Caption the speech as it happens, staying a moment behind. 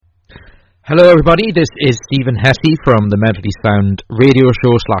Hello everybody, this is Stephen Hesse from the Melody Sound radio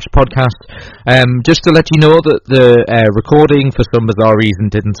show / podcast. Just to let you know that the recording for some bizarre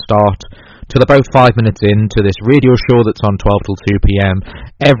reason didn't start till about 5 minutes into this radio show that's on 12 till 2 p.m.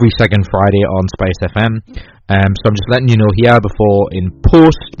 every second Friday on Spice FM. So I'm just letting you know here before in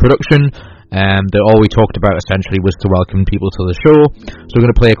post-production that all we talked about essentially was to welcome people to the show. So we're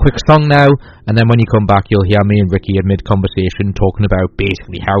going to play a quick song now, and then when you come back you'll hear me and Ricky in mid-conversation talking about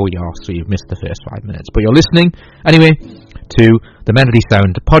basically how we are, so you've missed the first 5 minutes. But you're listening, anyway, to the Melody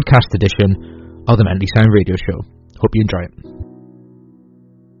Sound podcast edition of the Melody Sound radio show. Hope you enjoy it.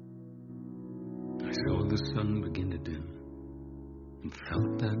 I saw the sun begin to dim and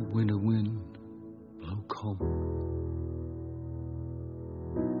felt that winter wind blow cold.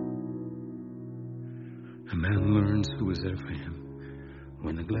 A man learns who is there for him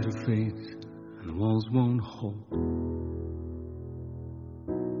when the glitter fades and the walls won't hold.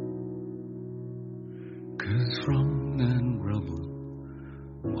 'Cause from that rubble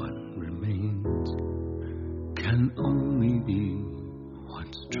what remains can only be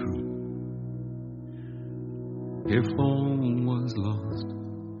what's true. If all was lost,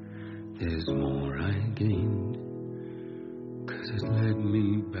 there's more I gained, 'cause it led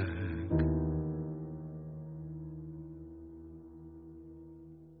me back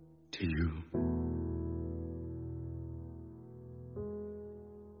to you.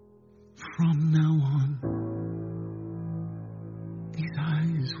 From now on, these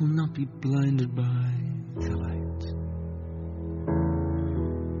eyes will not be blinded by the light.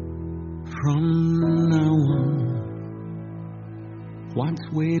 From now on, what's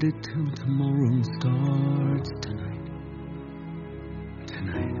waited till tomorrow starts tonight.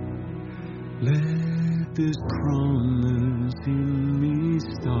 Tonight, let this promise in me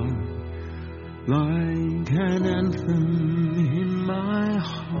start like an anthem in my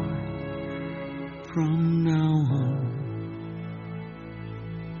heart. From now on,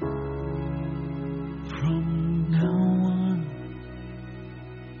 from now on.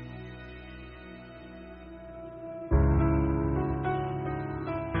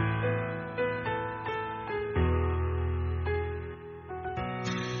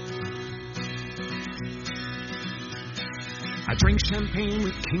 I drink champagne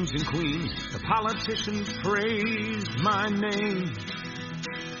with kings and queens. The politicians praise my name,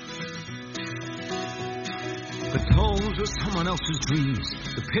 but those are someone else's dreams,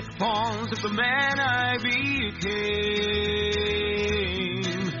 the pitfalls of the man I became.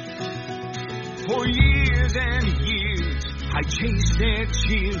 For years and years I chased their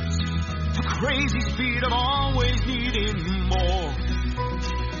cheers, a crazy speed of always needing more.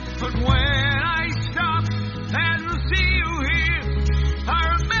 But when I stop and see you here, I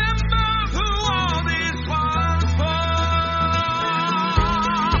remember who all this was for.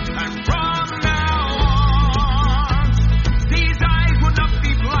 And from now on, these eyes will not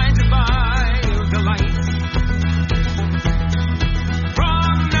be blinded by the light.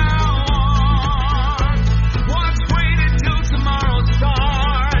 From now on, what's waited till tomorrow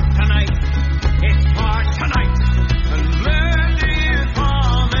starts tonight. It starts tonight. And let this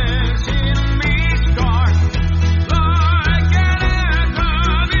promise in me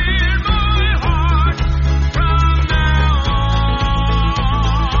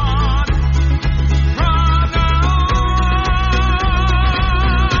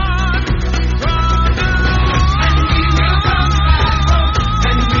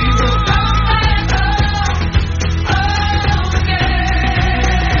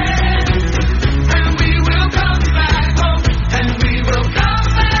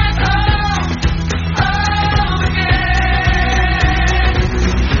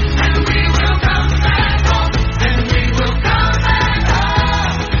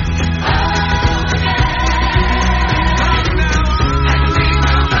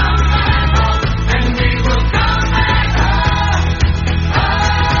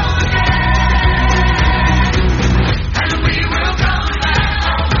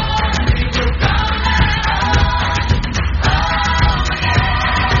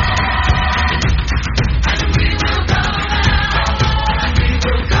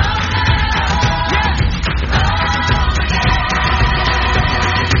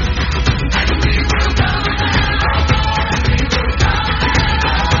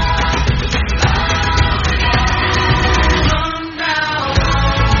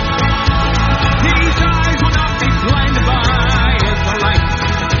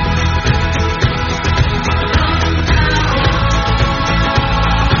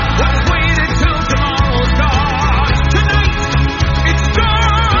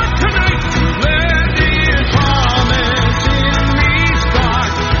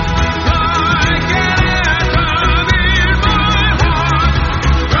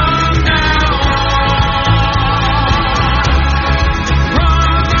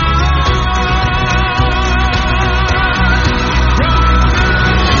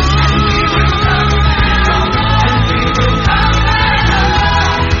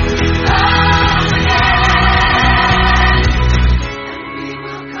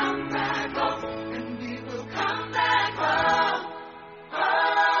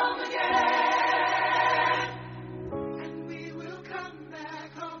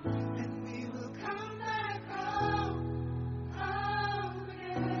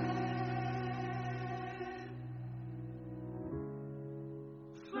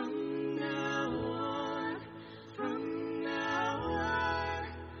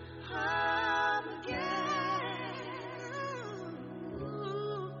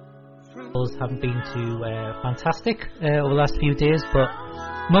haven't been too fantastic over the last few days, but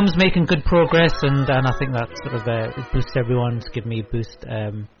Mum's making good progress, and I think that sort of it boosts everyone. It's given me a boost.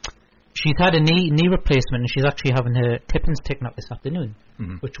 She's had a knee replacement, and she's actually having her clippings taken up this afternoon,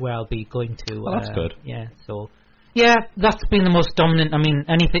 which where I'll be going to. Oh, that's good. Yeah, so that's been the most dominant. I mean,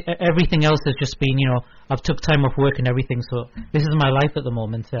 everything else has just been, I've took time off work and everything, so this is my life at the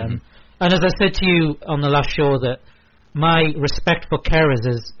moment. And as I said to you on the last show, that my respect for carers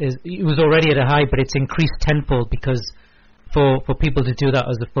is it was already at a high, but it's increased tenfold, because for people to do that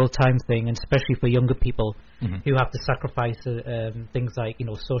as a full-time thing, and especially for younger people who have to sacrifice things like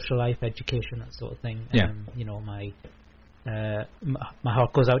social life, education, that sort of thing. My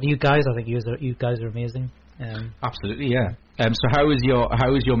heart goes out to you guys. I think you guys are amazing. Absolutely, yeah. So how is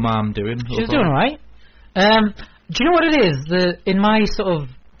your mom doing? She's doing all right. Do you know what it is? In my sort of,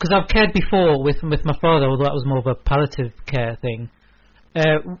 because I've cared before with my father, although that was more of a palliative care thing.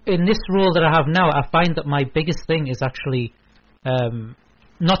 In this role that I have now, I find that my biggest thing is actually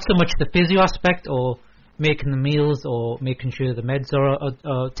not so much the physio aspect or making the meals or making sure the meds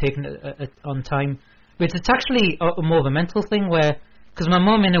are taken on time, but it's actually more of a mental thing where, because my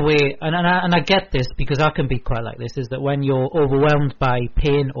mum in a way, and I get this because I can be quite like this, is that when you're overwhelmed by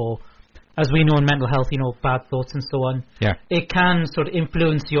pain or, as we know in mental health, bad thoughts and so on, it can sort of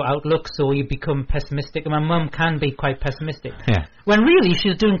influence your outlook, so you become pessimistic. And my mum can be quite pessimistic. When really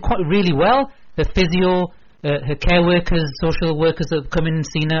she's doing quite really well. The physio, her care workers, social workers that have come in and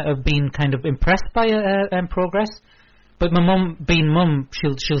seen her have been kind of impressed by her progress. But my mum, being mum,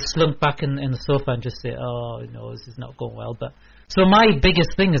 she'll slunk back in the sofa and just say, "Oh no, this is not going well." But so my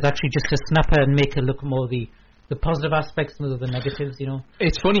biggest thing is actually just to snap her and make her look more the positive aspects rather than the negatives,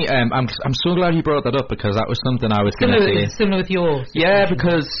 It's funny. I'm so glad you brought that up, because that was something I was going to say. Similar with yours. Yeah,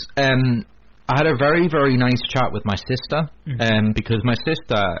 because I had a very, very nice chat with my sister. Because my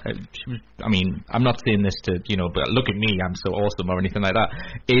sister, I'm not saying this to but look at me, I'm so awesome or anything like that.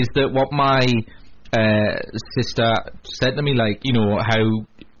 Is that what my sister said to me,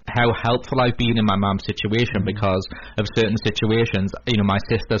 how helpful I've been in my mum's situation because of certain situations, my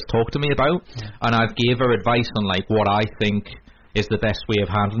sister's talked to me about, and I've gave her advice on what I think is the best way of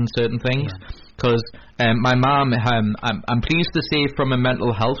handling certain things. Because my mum, I'm pleased to say, from a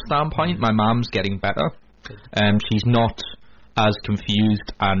mental health standpoint, my mum's getting better. She's not as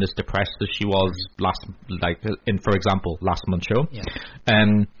confused and as depressed as she was for example, last month's show.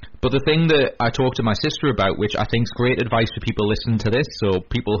 But the thing that I talked to my sister about, which I think is great advice for people listening to this, so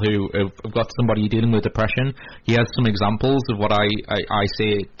people who have got somebody dealing with depression, he has some examples of what I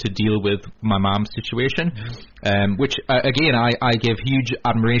say to deal with my mom's situation, which, again, I give huge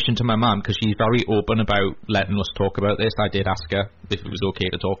admiration to my mom, because she's very open about letting us talk about this. I did ask her if it was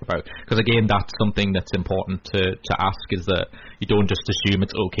okay to talk about, because, again, that's something that's important to ask, is that you don't just assume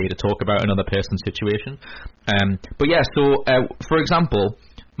it's okay to talk about another person's situation. But yeah, so, for example,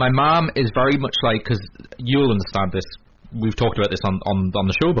 my mom is very much because you'll understand this, we've talked about this on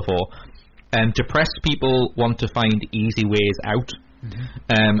the show before, depressed people want to find easy ways out.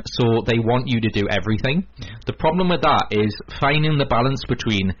 So they want you to do everything. The problem with that is finding the balance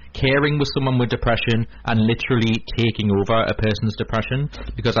between caring with someone with depression and literally taking over a person's depression,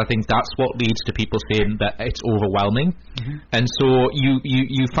 because I think that's what leads to people saying that it's overwhelming. And so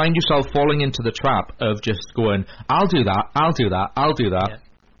you find yourself falling into the trap of just going, I'll do that,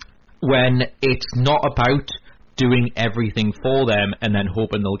 when it's not about doing everything for them and then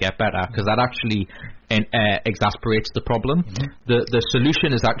hoping they'll get better, because that actually exasperates the problem. The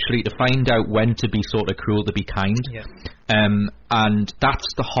solution is actually to find out when to be sort of cruel, to be kind. And that's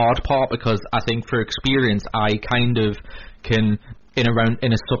the hard part, because I think for experience I kind of can,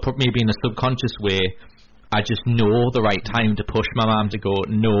 maybe in a subconscious way, I just know the right time to push my mum to go,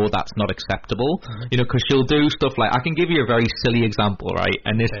 no, that's not acceptable. Because she'll do stuff like, I can give you a very silly example, right?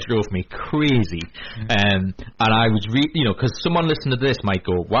 And this drove me crazy. And I was, because someone listening to this might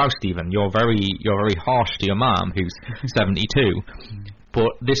go, wow, Stephen, you're very harsh to your mum who's 72.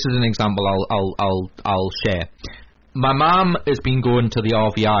 But this is an example I'll share. My mum has been going to the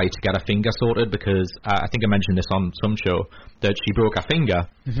RVI to get her finger sorted, because I think I mentioned this on some show, that she broke her finger.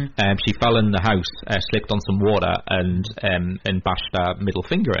 She fell in the house, slipped on some water, and bashed her middle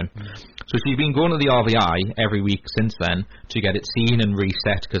finger in. So she's been going to the RVI every week since then to get it seen and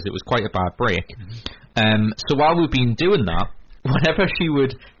reset, because it was quite a bad break. So while we've been doing that, whenever she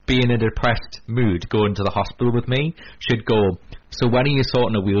would be in a depressed mood going to the hospital with me, she'd go, so when are you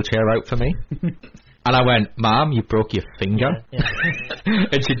sorting a wheelchair out for me? And I went, Mom, you broke your finger.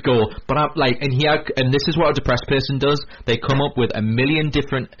 And she'd go, but I'm and this is what a depressed person does. They come up with a million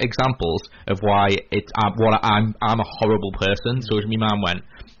different examples of why I'm a horrible person. So my mom went,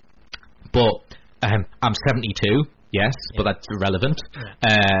 but I'm 72. Yes, but that's irrelevant.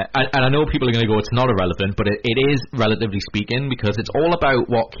 Yeah. And I know people are going to go, it's not irrelevant, but it is, relatively speaking, because it's all about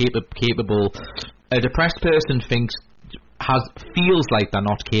what capable a depressed person feels like they're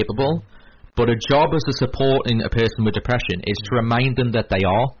not capable, but a job as a supporting a person with depression is to remind them that they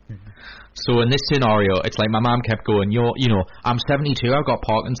are. So in this scenario, it's like my mum kept going, I'm 72, I've got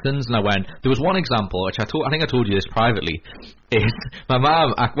Parkinson's, and I went, there was one example, which I think I told you this privately, is my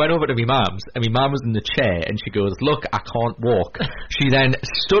mum, I went over to my mum's, and my mum was in the chair, and she goes, look, I can't walk. She then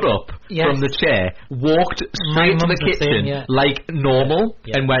stood up from the chair, walked straight to the kitchen, like normal,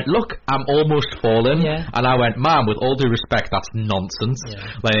 and went, look, I'm almost fallen. And I went, Mum, with all due respect, that's nonsense.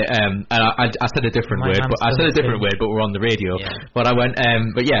 Like, and I said a different word, but we're on the radio. But I went,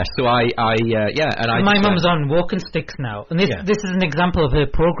 but yeah, so my mum's on walking sticks now, and this is an example of her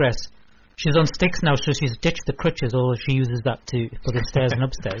progress. She's on sticks now, so she's ditched the crutches, or she uses that for the stairs and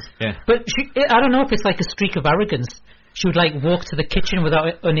upstairs. But I don't know if it's like a streak of arrogance. She would like walk to the kitchen without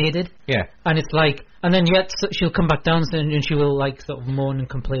unaided. And it's like, and then yet she'll come back down and she will like sort of moan and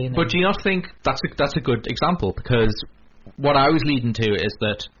complain. But do you not think that's a good example? Because what I was leading to is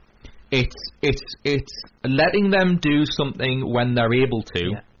that it's letting them do something when they're able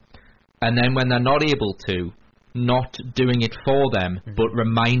to. And then when they're not able to, not doing it for them, but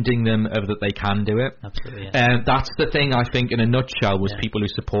reminding them of that they can do it. Absolutely. That's the thing, I think, in a nutshell, was people who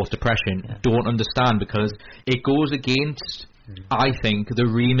support depression don't understand, because it goes against, I think, the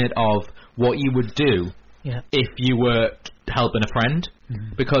remit of what you would do if you were helping a friend.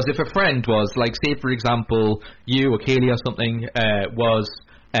 Because if a friend was, like, say, for example, you or Kaylee or something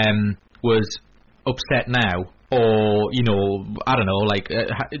was upset now, or I don't know, like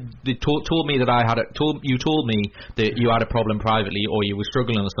they told me that you told me that you had a problem privately, or you were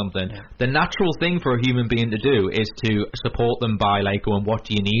struggling or something. The natural thing for a human being to do is to support them by like going, what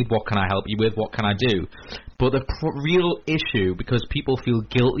do you need? What can I help you with? What can I do? But the real issue, because people feel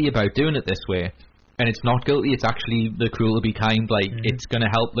guilty about doing it this way, and it's not guilty, it's actually the cruel to be kind, like it's going to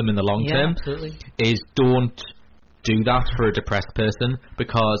help them in the long term, is don't do that for a depressed person,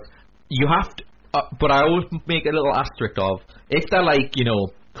 because you have to. But I always make a little asterisk of, if they're like,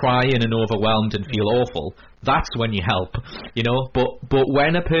 crying and overwhelmed and feel awful, that's when you help, But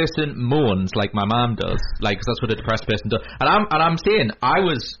when a person moans, like my mum does, like, 'cause that's what a depressed person does, and I'm saying I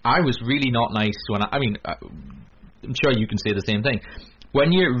was really not nice when I'm sure you can say the same thing.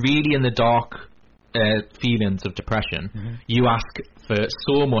 When you're really in the dark feelings of depression, you ask for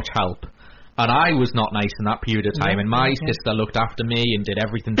so much help. And I was not nice in that period of time, and my sister looked after me and did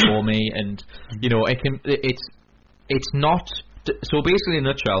everything for me, and it's not. So basically, in a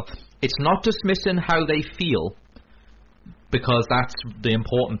nutshell, it's not dismissing how they feel, because that's the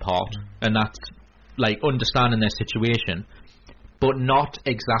important part, and that's like understanding their situation, but not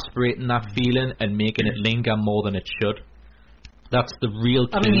exasperating that feeling and making it linger more than it should. That's the real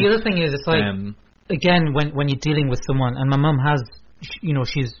key. I mean, the other thing is, it's like again, when you're dealing with someone, and my mum has.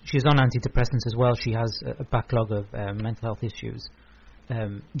 She's on antidepressants as well. She has a backlog of mental health issues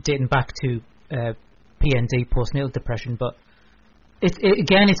dating back to PND, postnatal depression. But it's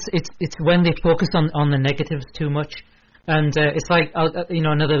when they focus on the negatives too much, and it's like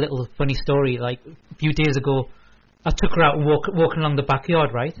another little funny story. Like a few days ago, I took her out walking along the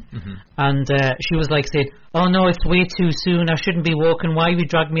backyard, right? And she was like saying, "Oh no, it's way too soon. I shouldn't be walking. Why have you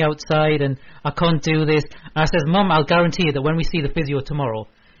dragged me outside? And I can't do this." And I says, "Mum, I'll guarantee you that when we see the physio tomorrow,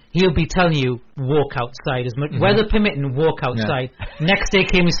 he'll be telling you walk outside as much, weather permitting, walk outside." Next day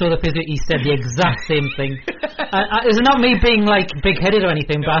came, we saw the physio. He said the exact same thing. It's not me being like big-headed or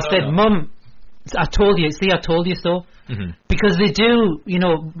anything, but I said, "Mum, I told you. See, I told you so." Because they do,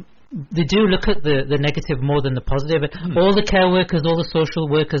 they do look at the negative more than the positive. All the care workers, all the social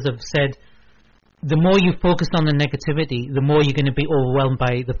workers have said, the more you focus on the negativity, the more you're going to be overwhelmed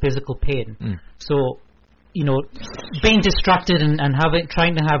by the physical pain. So, being distracted and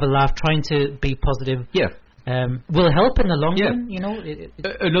trying to have a laugh, trying to be positive, will help in the long run.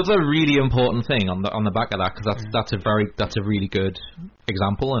 Another really important thing on the back of that, because that's a really good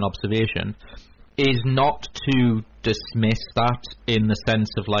example and observation, is not to dismiss that in the sense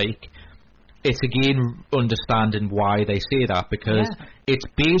of like, it's again understanding why they say that, because it's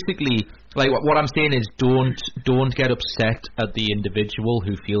basically like what I'm saying is don't get upset at the individual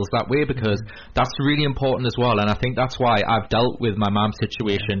who feels that way, because that's really important as well. And I think that's why I've dealt with my mum's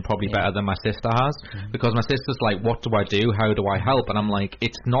situation probably better than my sister has, because my sister's like, what do I do? How do I help? And I'm like,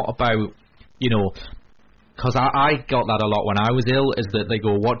 it's not about, because I got that a lot when I was ill, is that they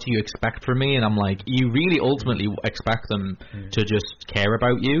go, what do you expect from me? And I'm like, you really ultimately expect them to just care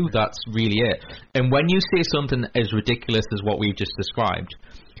about you. That's really it. And when you say something as ridiculous as what we've just described,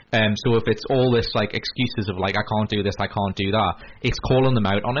 So if it's all this like excuses of like I can't do this, I can't do that, it's calling them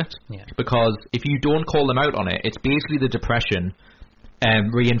out on it. Yeah. Because if you don't call them out on it, it's basically the depression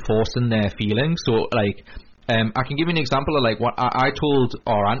reinforcing their feelings. So like I can give you an example of like what I told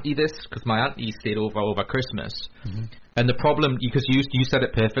our auntie this, because my auntie stayed over Christmas, and the problem, because you said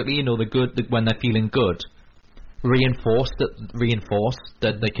it perfectly, you know, when they're feeling good, reinforce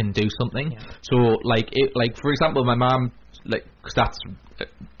that they can do something. So like for example, my mum, like, because that's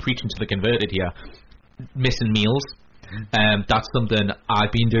preaching to the converted here, missing meals. That's something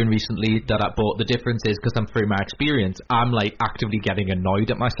I've been doing recently. But the difference is, because I'm through my experience, I'm like actively getting annoyed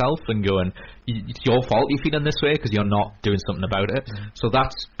at myself and going, it's your fault you're feeling this way because you're not doing something about it. So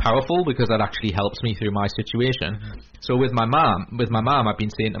that's powerful, because that actually helps me through my situation. So with my mom, I've been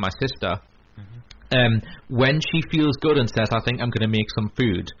saying to my sister, when she feels good and says, I think I'm going to make some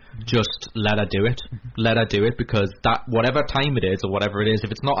food, just let her do it. Let her do it, because that, whatever time it is or whatever it is, if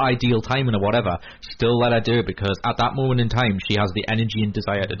it's not ideal timing or whatever, still let her do it, because at that moment in time she has the energy and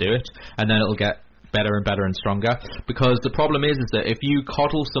desire to do it, and then it'll get better and better and stronger. Because the problem is that if you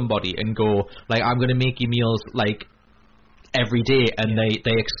coddle somebody and go like, I'm going to make you meals like every day, and they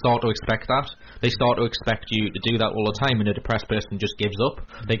start to expect that. They start to expect you to do that all the time, and a depressed person just gives up.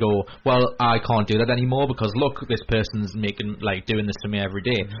 They go, well, I can't do that anymore because look, this person's doing this to me every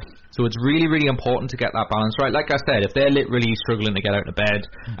day. So it's really, really important to get that balance right. Like I said, if they're literally struggling to get out of bed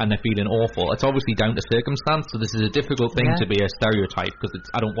and they're feeling awful, it's obviously down to circumstance. So this is a difficult thing to be a stereotype, because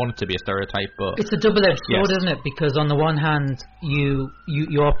I don't want it to be a stereotype, but it's a double-edged sword, isn't it? Because on the one hand, you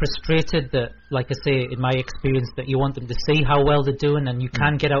are frustrated that, like I say, in my experience, that you want them to see how well they're doing and you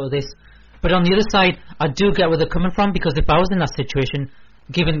can get out of this. But on the other side, I do get where they're coming from, because if I was in that situation,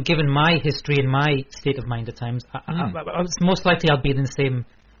 given my history and my state of mind at times, I was most likely I'll be in the same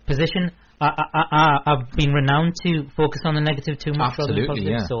position. I've been renowned to focus on the negative too much rather than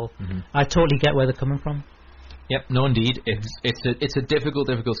positive, so I totally get where they're coming from. Yep, no, indeed, it's a difficult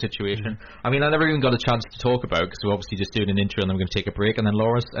situation. I mean, I never even got a chance to talk about, because we're obviously just doing an intro and then we're going to take a break, and then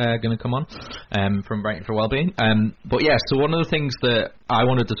Laura's going to come on from Brighton for Wellbeing. But yeah, so one of the things that I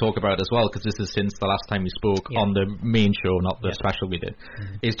wanted to talk about as well, because this is since the last time we spoke on the main show, not the special we did,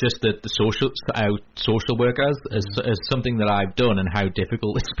 is just that the social workers is something that I've done and how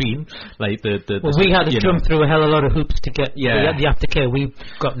difficult it's been. Like we had to jump through a hell of a lot of hoops to get the aftercare we've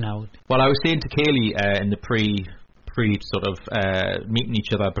got now. Well, I was saying to Kaylee in the pre sort of meeting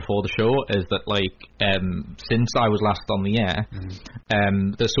each other before the show, is that like since I was last on the air,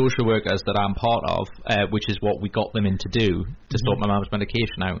 the social workers that I'm part of, which is what we got them in to do to sort my mum's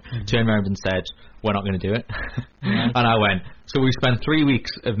medication out, turned around and said, we're not going to do it. And I went, so we spent 3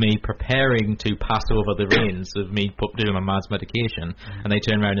 weeks of me preparing to pass over the reins of me doing my mum's medication, and they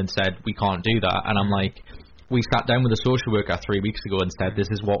turned around and said, we can't do that. And I'm like, we sat down with a social worker 3 weeks ago and said, this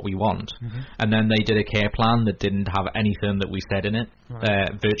is what we want. And then they did a care plan that didn't have anything that we said in it,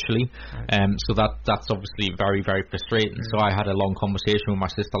 virtually. So that's obviously very, very frustrating. So I had a long conversation with my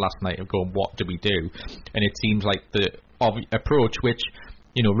sister last night of going, what do we do? And it seems like the approach, which,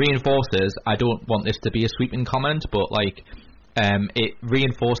 you know, reinforces, I don't want this to be a sweeping comment, but like, it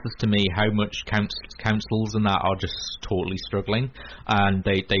reinforces to me how much councils and that are just totally struggling, and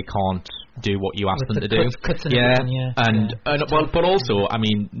they can't do what you ask them to do. But also, I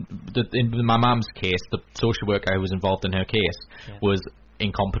mean, in my mum's case, the social worker who was involved in her case was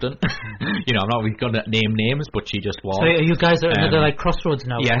incompetent. You know, I'm not going to name names, but she just was. So are you guys at another like crossroads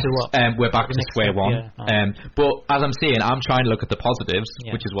now? Yes, we're back to square one. But as I'm saying, I'm trying to look at the positives,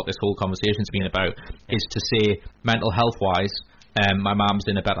 which is what this whole conversation's been about, is to say mental health wise, my mum's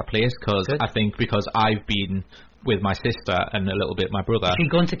in a better place, because I think because I've been with my sister and a little bit my brother. Is she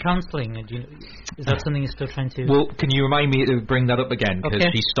going to counselling? Is that something you're still trying to... Well, can you remind me to bring that up again? Because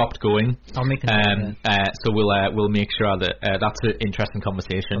she stopped going. I'll make it. So we'll make sure that that's an interesting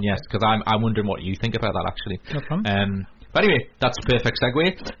conversation, yes, because I'm wondering what you think about that, actually. No problem. But anyway, that's a perfect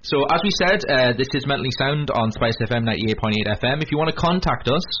segue. So as we said, this is Mentally Sound on Spice FM 98.8 FM. If you want to contact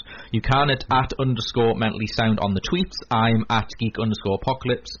us, you can at @_Mentally Sound on the tweets. I'm at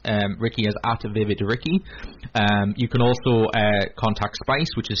 @Geek_Apocalypse. Ricky is at Vivid Ricky. You can also contact Spice,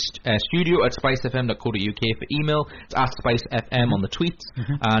 which is studio at spicefm.co.uk for email. It's at spicefm on the tweets.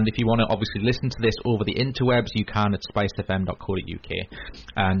 And if you want to obviously listen to this over the interwebs, you can at spicefm.co.uk.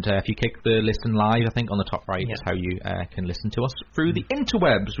 And if you click the listen live, I think on the top right is how you can can listen to us through the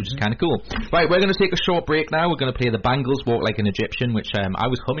interwebs, which is kind of cool. Right, we're going to take a short break now. We're going to play the Bangles, Walk Like an Egyptian, which I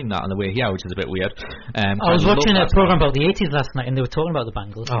was humming that on the way here, which is a bit weird. I was watching a program about the 80s last night, and they were talking about the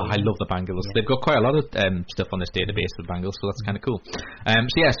Bangles. Oh, I love the Bangles. Yeah. They've got quite a lot of stuff on this database of Bangles, so that's kind of cool.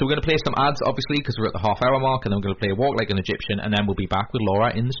 So we're going to play some ads, obviously, because we're at the half-hour mark, and then we're going to play Walk Like an Egyptian, and then we'll be back with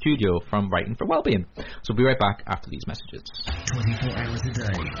Laura in the studio from Writing for Wellbeing. So we'll be right back after these messages. 24 hours a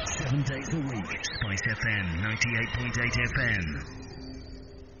day, 7 days a week. Spice FM 98.8 FM.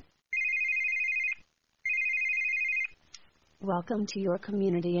 Welcome to your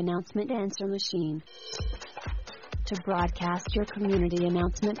community announcement answer machine. To broadcast your community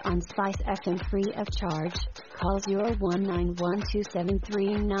announcement on Spice FM free of charge, call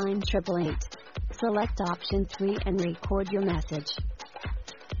 01912739888. Select option 3 and record your message.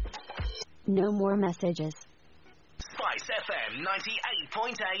 No more messages. Spice FM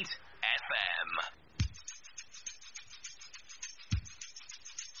 98.8 FM.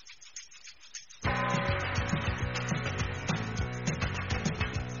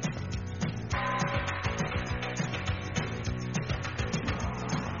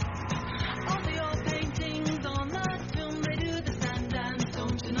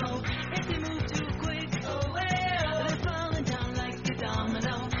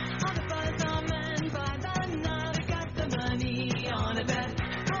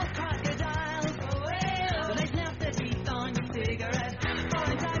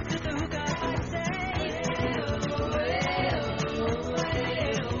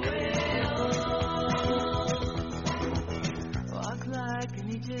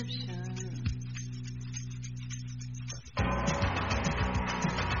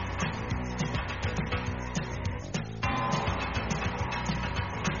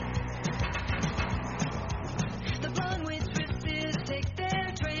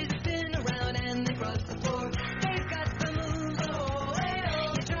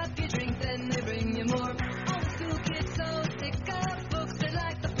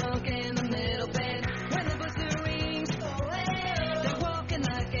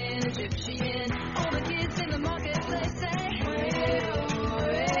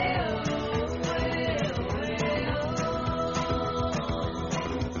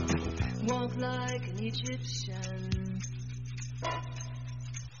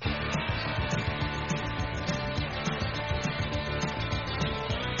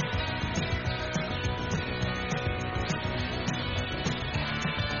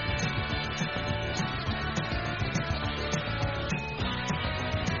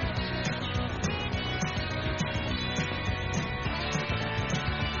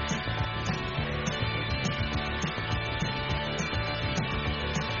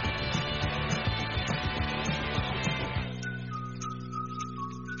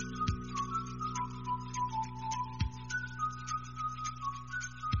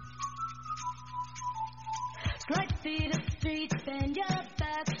 Let's see the street, bend your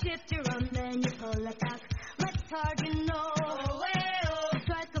back, shift your arm, then you pull it back. Let's hard, you know.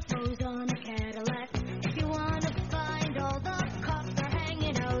 Strike a pose on a Cadillac. If you wanna find all the cops are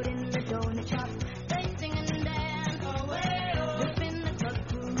hanging out in the donut shop, they sing and dance. They spin the club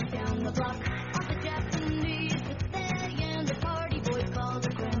crew down the block. All the Japanese Italian, the party boys call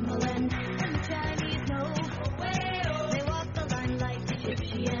the Kremlin, and the Chinese know. They walk the line like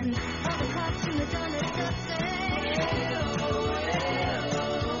Egyptian. All the cops in the donut shop say.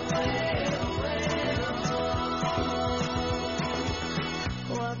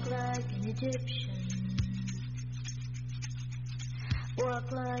 Walk like an Egyptian.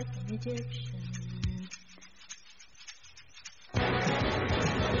 Walk like an Egyptian.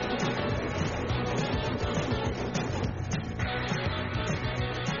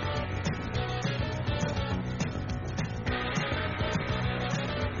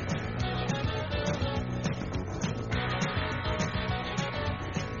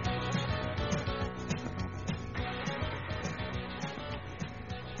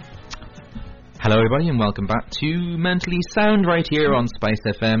 Hello everybody and welcome back to Mentally Sound right here on Spice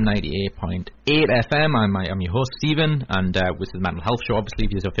FM 98.8 FM. I'm your host Stephen, and this is the Mental Health Show, obviously,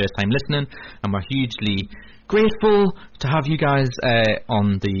 if it's your first time listening, and we're hugely grateful to have you guys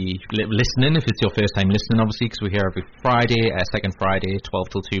on the listening if it's your first time listening, obviously, because we're here every Friday, second Friday, 12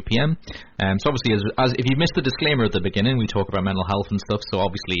 till 2 p.m. So obviously, as if you missed the disclaimer at the beginning, we talk about mental health and stuff, so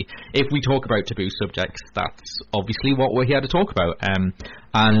obviously if we talk about taboo subjects, that's obviously what we're here to talk about.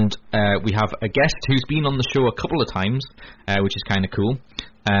 And we have a guest who's been on the show a couple of times, which is kind of cool.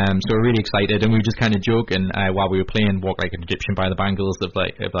 So we're really excited, and we were just kind of joking while we were playing Walk Like an Egyptian by the Bangles of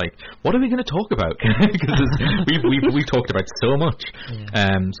like, what are we going to talk about? Because we've talked about so much.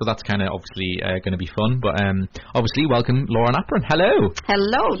 So that's kind of obviously going to be fun. But obviously, welcome Lauren Apron. Hello.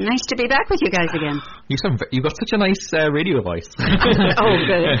 Hello, nice to be back with you guys again. You've got such a nice radio voice. Oh,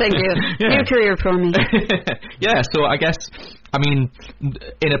 good, thank you. Yeah. New career for me. Yeah, so I guess, I mean,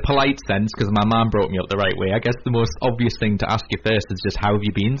 in a polite sense, because my mum brought me up the right way, I guess the most obvious thing to ask you first is just how have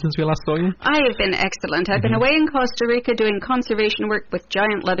you been since we last saw you? I have been excellent. I've been away in Costa Rica doing conservation work with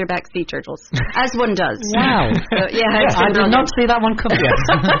giant leatherback sea turtles, as one does. Wow. I did not see that one coming.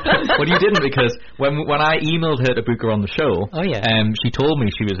 Well, you didn't, because when I emailed her to book her on the show, she told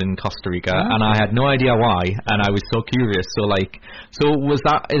me she was in Costa Rica, and I had no idea why, and I was so curious. So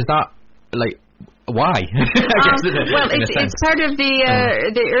why? It's part of the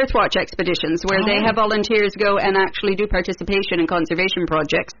Earthwatch expeditions where they have volunteers go and actually do participation in conservation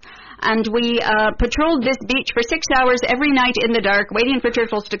projects. And we patrolled this beach for 6 hours every night in the dark, waiting for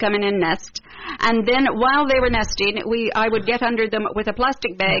turtles to come in and nest. And then while they were nesting, I would get under them with a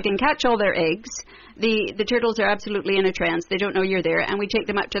plastic bag and catch all their eggs. The turtles are absolutely in a trance. They don't know you're there. And we take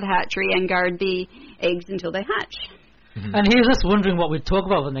them up to the hatchery and guard the eggs until they hatch. Mm-hmm. And he was just wondering what we'd talk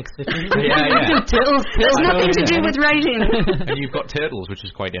about the next 15 minutes. Turtles. There's nothing to do with writing. And you've got turtles, which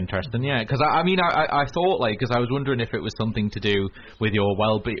is quite interesting, yeah. Because I thought, like, because I was wondering if it was something to do with your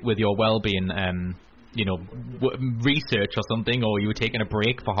well-being, research or something, or you were taking a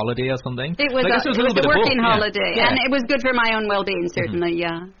break for holiday or something. It was a working holiday, and it was good for my own well-being, certainly,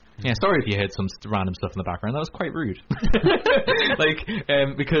 yeah. Yeah, sorry if you heard some random stuff in the background. That was quite rude.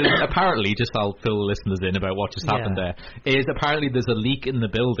 Because apparently, just I'll fill listeners in about what just happened there, is apparently there's a leak in the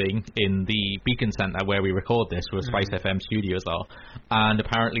building in the Beacon Centre where we record this, where Spice FM studios are, and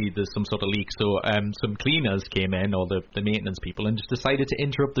apparently there's some sort of leak. So some cleaners came in, or the maintenance people, and just decided to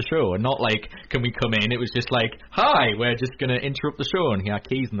interrupt the show. And not like, can we come in? It was just like, hi, we're just going to interrupt the show, and he had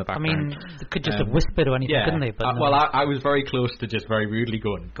keys in the background. I mean, they could just have whispered or anything, couldn't they? But well, I was very close to just very rudely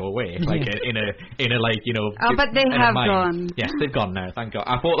go away, like in a like, you know. Oh, but they have gone. Yes, they've gone now. Thank God.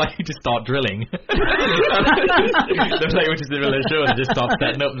 I thought like you just start drilling. Which is the middle of the show, and just start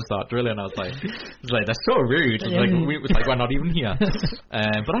setting up and start drilling. I was like, that's so rude. We're not even here.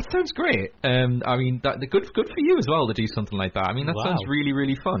 But that sounds great. I mean, good for you as well to do something like that. I mean, that sounds really,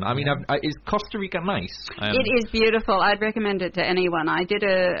 really fun. I mean, is Costa Rica nice? It is beautiful. I'd recommend it to anyone. I did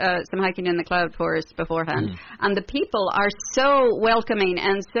some hiking in the cloud forest beforehand, and the people are so welcoming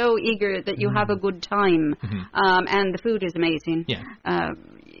and so eager that you have a good time, and the food is amazing.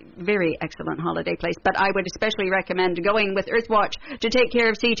 Very excellent holiday place, but I would especially recommend going with Earthwatch to take care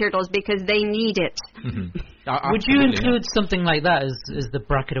of sea turtles because they need it. Would you include something like that as the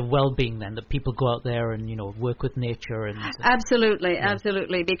bracket of well-being then, that people go out there and, you know, work with nature? And absolutely,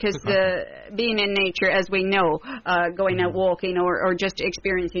 because being in nature, as we know, going out walking or just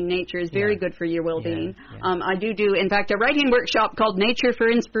experiencing nature is very good for your well-being. I do, in fact, a writing workshop called Nature for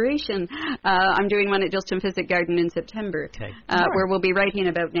Inspiration. I'm doing one at Dilston Physic Garden in September, where we'll be writing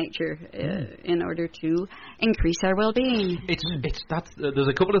about nature in order to increase our well-being. There's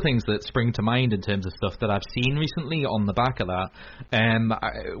a couple of things that spring to mind in terms of stuff that I've seen recently on the back of that.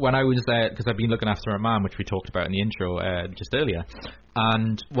 When I was there, because I've been looking after a mum, which we talked about in the intro just earlier,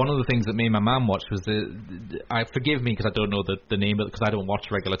 and one of the things that me and my mum watched was forgive me because I don't know the name of it, because I don't watch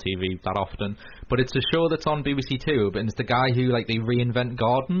regular TV that often, but it's a show that's on BBC Two, and it's the guy who, like, they reinvent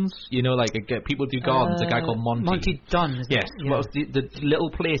gardens, you know, like people do gardens, a guy called Monty Dunn, yes, what was the Little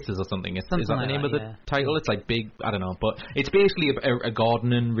Places or something, is that the name of the title? It's like big, I don't know, but it's basically a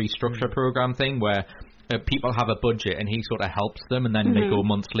gardening restructure program thing where people have a budget and he sort of helps them, and then they go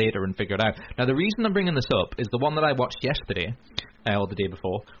months later and figure it out. Now, the reason I'm bringing this up is the one that I watched yesterday, or the day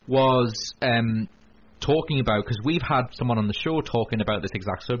before, was talking about, because we've had someone on the show talking about this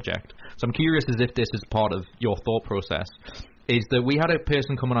exact subject, so I'm curious as if this is part of your thought process, is that we had a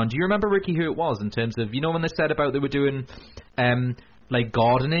person coming on. Do you remember, Ricky, who it was, in terms of, you know, when they said about they were doing like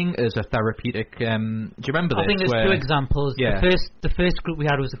gardening as a therapeutic, do you remember this? I think there's two examples. The first group we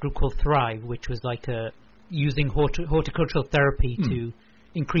had was a group called Thrive, which was like using horticultural therapy to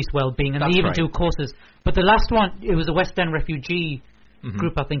increase well-being, and they even do courses. But the last one, it was a West End refugee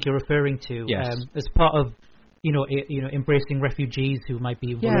group, I think you're referring to, as part of embracing refugees who might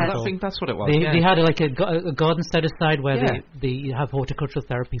be vulnerable. Yeah, I think that's what it was. They had like a garden set aside where they have horticultural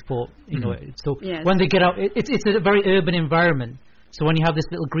therapy for, you know, so when they get out, it's a very urban environment. So when you have this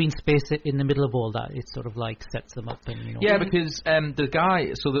little green space in the middle of all that, it sort of like sets them up. And, you know, Yeah, because the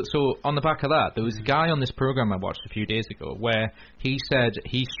guy, so on the back of that, there was a guy on this program I watched a few days ago where he said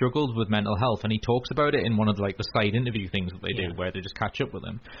he struggled with mental health, and he talks about it in one of the side interview things that they do, where they just catch up with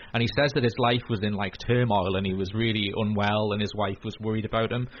him. And he says that his life was in turmoil, and he was really unwell, and his wife was worried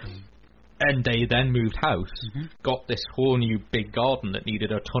about him. And they then moved house, got this whole new big garden that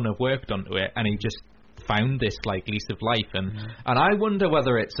needed a ton of work done to it, and he just found this lease of life. And I wonder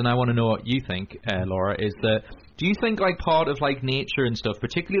whether it's, and I want to know what you think, Laura, is that, do you think part of nature and stuff,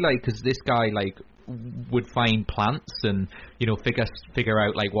 particularly because this guy would find plants and figure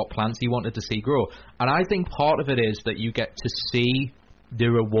out what plants he wanted to see grow, and I think part of it is that you get to see the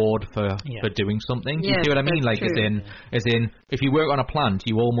reward for doing something. Do you see what I mean? As in, if you work on a plant,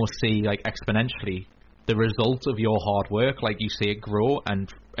 you almost see exponentially the result of your hard work. You see it grow and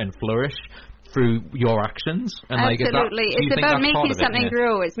flourish through your actions. And absolutely, it's about making something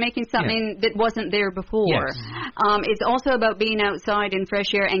grow. It's making something that wasn't there before. Yes. It's also about being outside in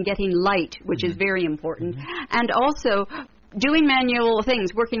fresh air and getting light, which is very important, and also doing manual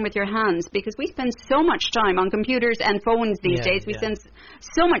things, working with your hands, because we spend so much time on computers and phones these days. We spend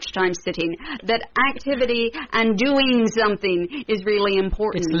so much time sitting that activity and doing something is really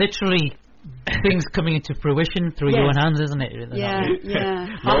important. It's literally things coming into fruition through your own hands, isn't it?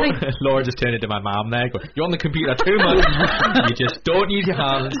 Laura just turned into my mom there. You're on the computer too much. You just don't use your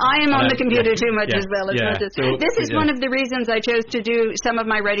hands. I am on the computer too much as well. This is one of the reasons I chose to do some of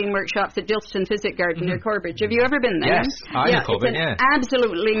my writing workshops at Dilston Physic Garden near Corbridge. Have you ever been there? Yes, I have been. It's an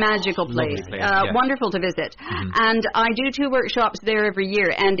absolutely magical place. Wonderful to visit. And I do 2 workshops there every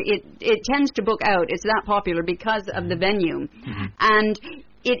year, and it tends to book out. It's that popular because of the venue. And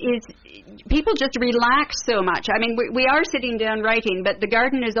it is, people just relax so much. I mean, we are sitting down writing, but the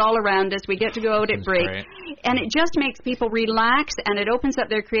garden is all around us. We get to go out at break. Great. And it just makes people relax, and it opens up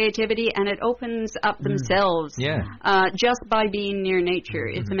their creativity, and it opens up themselves just by being near nature.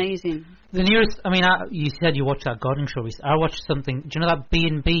 It's amazing. The nearest, you said you watched that gardening show. I watched something, do you know that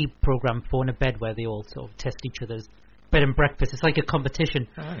B&B program, Four in a Bed, where they all sort of test each other's bed and breakfast? It's like a competition.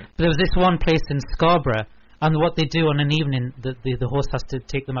 Right. But there was this one place in Scarborough, and what they do on an evening, the host has to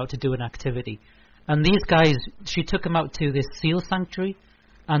take them out to do an activity. And these guys, she took them out to this seal sanctuary,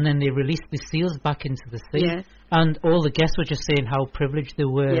 and then they released the seals back into the sea. Yes. And all the guests were just saying how privileged they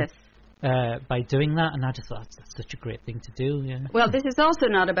were by doing that, and I just thought that's such a great thing to do. Yeah. Well, this is also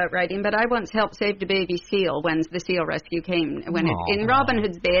not about writing, but I once helped save the baby seal when the seal rescue came. When in Robin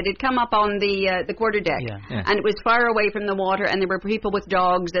Hood's Bay, it had come up on the quarterdeck, and it was far away from the water, and there were people with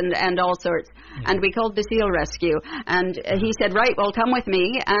dogs and all sorts. And we called the seal rescue, and he said, "Right, well, come with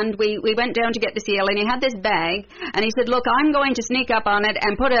me." And we went down to get the seal, and he had this bag, and he said, "Look, I'm going to sneak up on it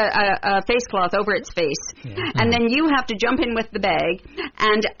and put a face cloth over its face, and then you have to jump in with the bag,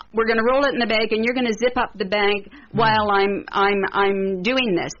 and we're going to roll it in the bag, and you're going to zip up the bag while I'm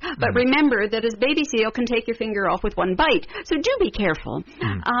doing this. But remember that a baby seal can take your finger off with one bite, so do be careful."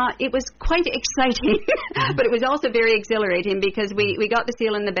 It was quite exciting, but it was also very exhilarating because we got the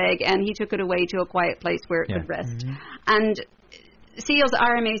seal in the bag, and he took it away to a quiet place where it could rest. And seals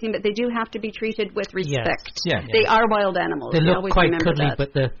are amazing, but they do have to be treated with respect. They are wild animals. They look quite cuddly,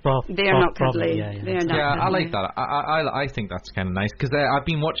 but they're they are not cuddly. They are not cuddly. I like that. I think that's kind of nice, because I've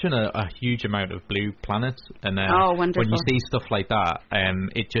been watching a huge amount of Blue Planet, and when you see stuff like that,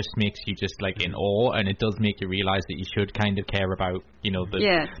 it just makes you just in awe, and it does make you realise that you should kind of care about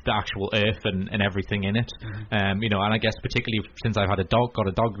the actual earth and everything in it. And I guess particularly since I've got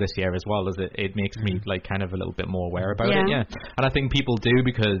a dog this year as well, as it makes me kind of a little bit more aware about it. And I think people do,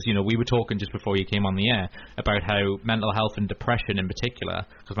 because we were talking just before you came on the air about how mental health and depression in particular,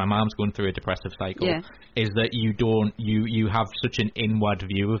 because my mom's going through a depressive cycle, is that you have such an inward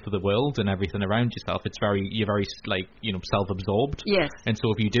view of the world and everything around yourself. You're very self-absorbed. And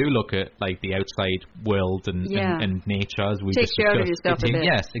so if you do look at the outside world and nature, as we just discussed, yourself a bit.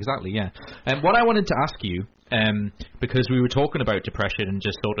 Yes, exactly. And what I wanted to ask you, because we were talking about depression and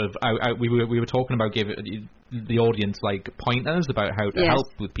just sort of we were talking about giving the audience pointers about how to help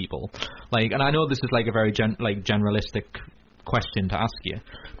with people, and I know this is a very generalistic question to ask you,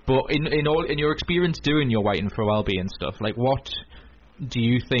 but in your experience doing your writing for Wellbeing stuff, what do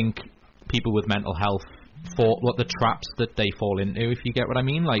you think people with mental health what the traps that they fall into, if you get what I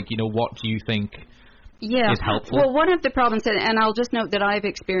mean? What do you think Yeah. is helpful. Well, one of the problems, and I'll just note that I've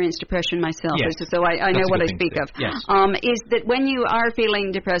experienced depression myself, Yes. so I know That's a what good I thing speak to of, do. Yes. is that when you are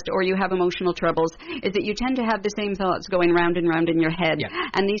feeling depressed or you have emotional troubles, is that you tend to have the same thoughts going round and round in your head. Yeah.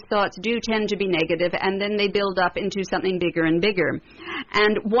 And these thoughts do tend to be negative, and then they build up into something bigger and bigger.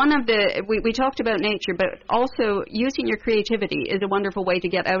 And one of the, we talked about nature, but also using your creativity is a wonderful way to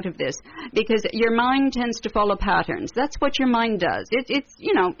get out of this, because your mind tends to follow patterns. That's what your mind does. It's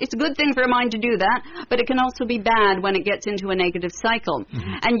you know, it's a good thing for a mind to do that, but it can also be bad when it gets into a negative cycle.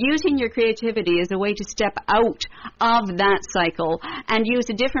 And using your creativity is a way to step out of that cycle and use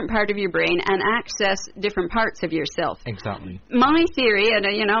a different part of your brain and access different parts of yourself. Exactly. My theory, and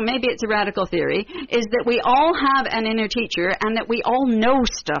you know, maybe it's a radical theory, is that we all have an inner teacher and that we all know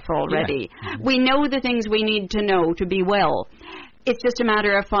stuff already. We know the things we need to know to be well. It's just a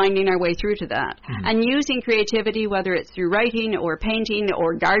matter of finding our way through to that. And using creativity, whether it's through writing or painting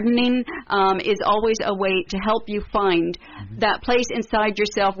or gardening, is always a way to help you find that place inside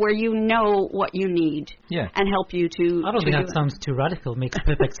yourself where you know what you need and help you to. I don't think that sounds too radical. Makes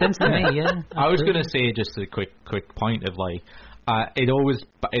perfect sense to me. Yeah. I was going to say just a quick point of like, I always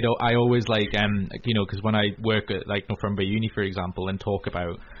like you know, because when I work at like Northumbria Uni, for example, and talk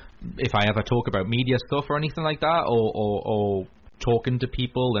about, if I ever talk about media stuff or anything like that, or talking to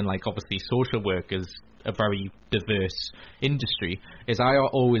people, and like obviously social work is a very diverse industry, is I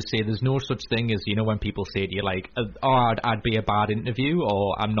always say there's no such thing as, you know, when people say to you like, oh, I'd be a bad interview,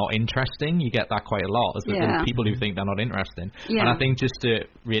 or I'm not interesting. You get that quite a lot. There's people who think they're not interesting. And I think, just to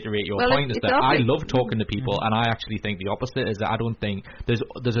reiterate your point, is that I love talking to people, and I actually think the opposite is that I don't think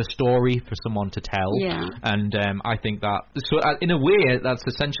there's a story for someone to tell. And I think that, so in a way, that's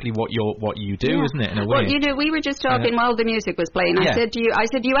essentially what you do, isn't it? In a way. Well, you know, we were just talking while the music was playing. I said to you,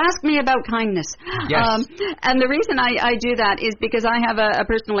 you asked me about kindness. Yes. And the reason I do that is because I have a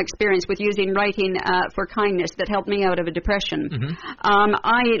personal experience with using writing for kindness that helped me out of a depression.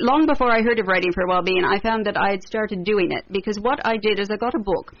 Long before I heard of Writing for Wellbeing, I found that I had started doing it, because what I did is I got a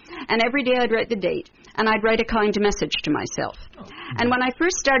book, and every day I'd write the date, and I'd write a kind message to myself. And when I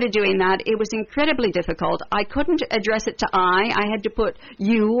first started doing that, it was incredibly difficult. I couldn't address it to I had to put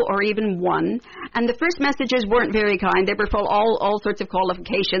you or even one. And the first messages weren't very kind. They were full all sorts of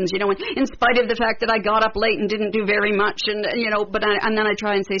qualifications, you know, in spite of the fact that I got up late and didn't do very much, and you know, and then I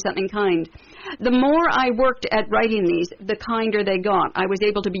try and say something kind. The more I worked at writing these, the kinder they got. I was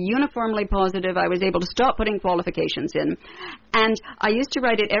able to be uniformly positive. I was able to stop putting qualifications in. And I used to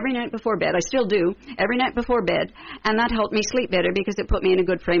write it every night before bed. I still do, every night before bed, and that helped me sleep better because it put me in a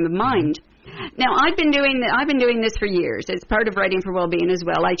good frame of mind. Now, I've been doing this for years. It's part of Writing for Wellbeing as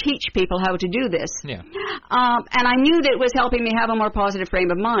well. I teach people how to do this. And I knew that it was helping me have a more positive frame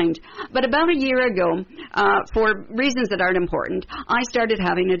of mind. But about a year ago, for reasons that aren't important, I started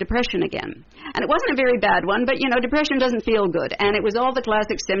having a depression again. And it wasn't a very bad one, but, you know, depression doesn't feel good. And it was all the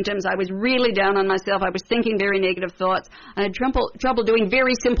classic symptoms. I was really down on myself. I was thinking very negative thoughts. I had trouble doing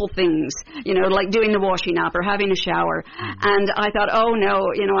very simple things, you know, like doing the washing up or having a shower. And I thought, oh, no,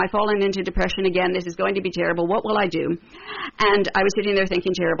 you know, I've fallen into depression again. This is going to be terrible. What will I do? And I was sitting there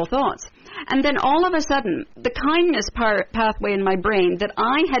thinking terrible thoughts. And then all of a sudden, the kindness pathway in my brain that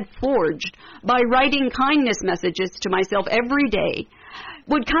I had forged by writing kindness messages to myself every day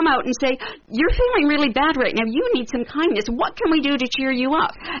would come out and say, you're feeling really bad right now. You need some kindness. What can we do to cheer you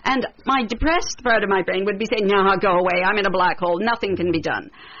up? And my depressed part of my brain would be saying, no, go away. I'm in a black hole. Nothing can be done.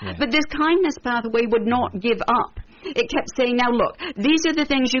 But this kindness pathway would not give up. It kept saying, now look, these are the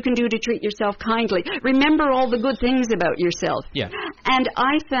things you can do to treat yourself kindly. Remember all the good things about yourself. And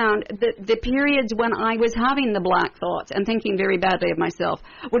I found that the periods when I was having the black thoughts and thinking very badly of myself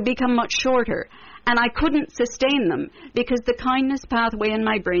would become much shorter. And I couldn't sustain them because the kindness pathway in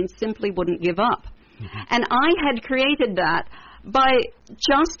my brain simply wouldn't give up. And I had created that by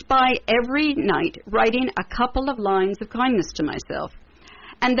every night writing a couple of lines of kindness to myself.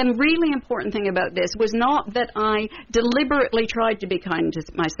 And the really important thing about this was not that I deliberately tried to be kind to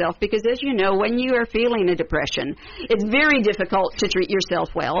myself, because as you know, when you are feeling a depression, it's very difficult to treat yourself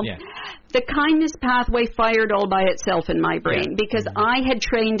well. The kindness pathway fired all by itself in my brain because I had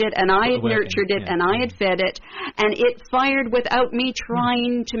trained it and I had nurtured it and I had fed it, and it fired without me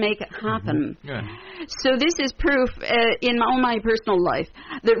trying to make it happen. So this is proof in all my personal life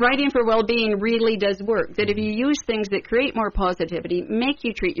that Writing for Wellbeing really does work, that if you use things that create more positivity, make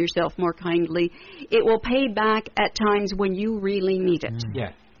you treat yourself more kindly, it will pay back at times when you really need it.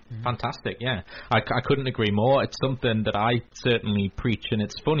 Fantastic, I couldn't agree more. It's something that I certainly preach, and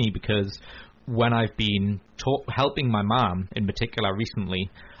it's funny because when I've been helping my mum in particular recently,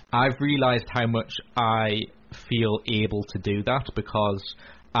 I've realised how much I feel able to do that because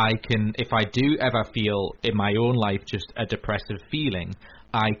I can, if I do ever feel in my own life just a depressive feeling,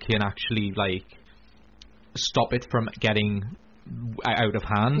 I can actually like stop it from getting out of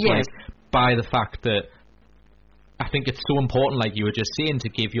hand. Yes. Like, by the fact that I think it's so important, like you were just saying, to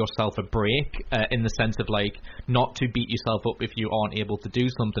give yourself a break in the sense of like not to beat yourself up if you aren't able to do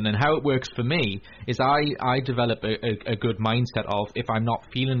something. And how it works for me is I develop a good mindset of, if I'm not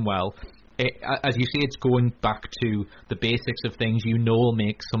feeling well, as you say, it's going back to the basics of things you know will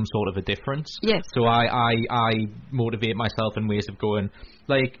make some sort of a difference. Yes. So I motivate myself in ways of going,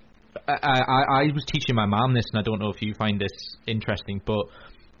 like, I was teaching my mum this, and I don't know if you find this interesting, but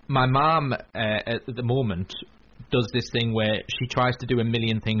my mum at the moment does this thing where she tries to do a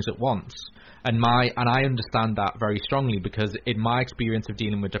million things at once. And I understand that very strongly, because in my experience of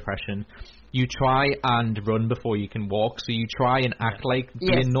dealing with depression, you try and run before you can walk, so you try and act like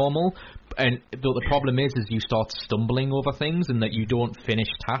being normal, and the problem is you start stumbling over things and that you don't finish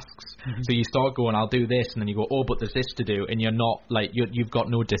tasks. So you start going, I'll do this, and then you go, oh, but there's this to do, and you're not, like, you've got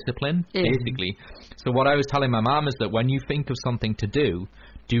no discipline, basically. So what I was telling my mum is that when you think of something to do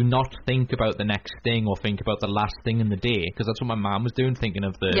not think about the next thing or think about the last thing in the day, because that's what my mum was doing, thinking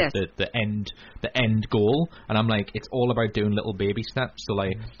of the end goal. And I'm like, it's all about doing little baby steps. So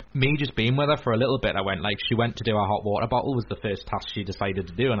like me just being with her for a little bit, I went, like, she went to do a hot water bottle was the first task she decided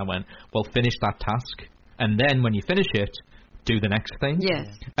to do, and I went, well, finish that task, and then when you finish it, do the next thing. Yes.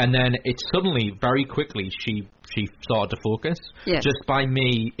 And then it suddenly, very quickly, she started to focus just by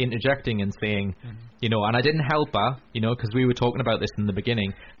me interjecting and saying, you know, and I didn't help her, you know, because we were talking about this in the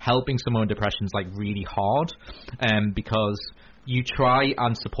beginning, helping someone with depression is like really hard, because you try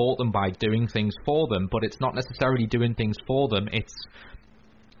and support them by doing things for them, but it's not necessarily doing things for them,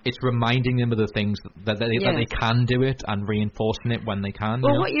 it's reminding them of the things that they can do it, and reinforcing it when they can.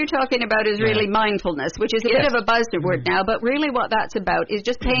 Well, what you're talking about is really mindfulness, which is a bit of a buzzword now, but really what that's about is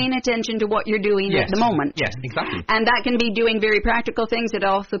just paying attention to what you're doing at the moment. Yes, exactly. And that can be doing very practical things. It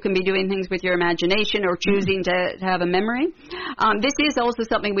also can be doing things with your imagination or choosing to have a memory. This is also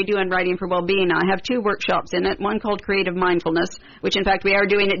something we do in Writing for Wellbeing. I have 2 workshops in it, one called Creative Mindfulness, which in fact we are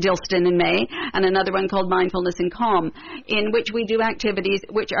doing at Dilston in May, and another one called Mindfulness and Calm, in which we do activities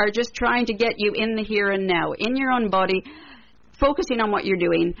which are just trying to get you in the here and now, in your own body, focusing on what you're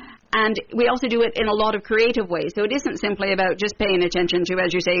doing. And we also do it in a lot of creative ways. So it isn't simply about just paying attention to,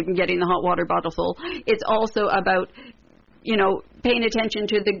 as you say, getting the hot water bottle full. It's also about, you know, paying attention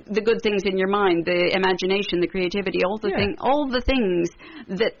to the good things in your mind, the imagination, the creativity, all the things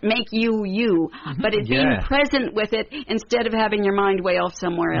that make you you. But it's being present with it instead of having your mind way off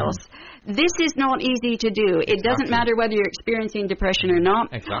somewhere else. This is not easy to do. It doesn't matter whether you're experiencing depression or not.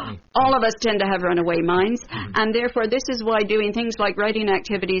 All of us tend to have runaway minds, and therefore this is why doing things like writing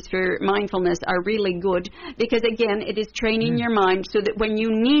activities for mindfulness are really good, because again, it is training your mind so that when you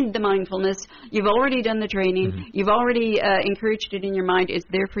need the mindfulness, you've already done the training, you've already encouraged it in your mind, it's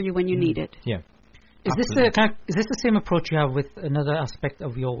there for you when you need it. Is this the same approach you have with another aspect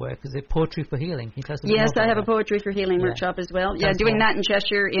of your work? Is it Poetry for Healing? Can you tell us Yes, I have a Poetry for Healing workshop as well. Doing that in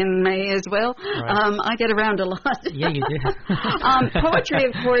Cheshire in May as well. Right. I get around a lot. Yeah, you do. Poetry,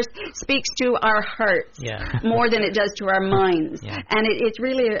 of course, speaks to our hearts more than it does to our minds. And it's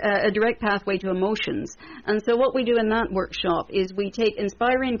really a direct pathway to emotions. And so what we do in that workshop is we take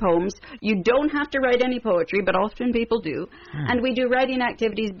inspiring poems. You don't have to write any poetry, but often people do. And we do writing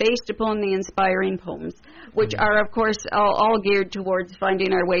activities based upon the inspiring poems, which are, of course, all geared towards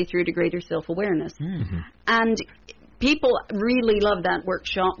finding our way through to greater self-awareness. And people really love that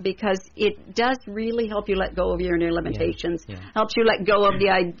workshop because it does really help you let go of your inner limitations, helps you let go of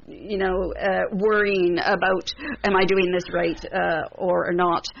the, worrying about, am I doing this right or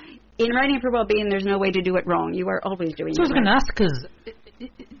not. In Writing for Wellbeing, there's no way to do it wrong. You are always doing it right. So I was going to ask, because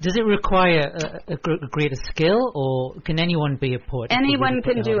does it require a greater skill, or can anyone be a poet? Anyone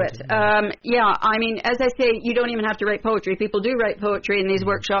can do it. I mean, as I say, you don't even have to write poetry. People do write poetry in these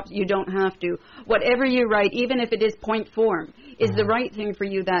workshops. You don't have to. Whatever you write, even if it is point form, is the right thing for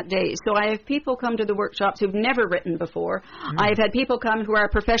you that day. So I have people come to the workshops who've never written before. I've had people come who are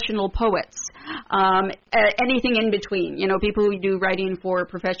professional poets. Anything in between. You know, people who do writing for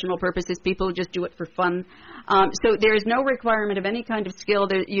professional purposes, people who just do it for fun. So there is no requirement of any kind of skill.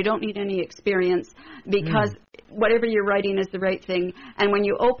 You don't need any experience, because whatever you're writing is the right thing. And when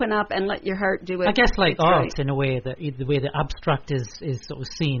you open up and let your heart do it, I guess like art, in a way, the way the abstract is sort of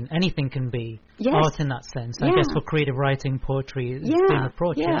seen, anything can be art in that sense. I guess for creative writing, poetry is the same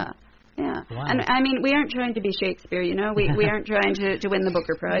approach. Yeah. Wow. And I mean, we aren't trying to be Shakespeare, you know. We aren't trying to win the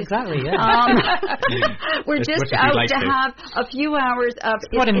Booker Prize. Exactly, yeah. We're just what out you'd like to to. have a few hours of...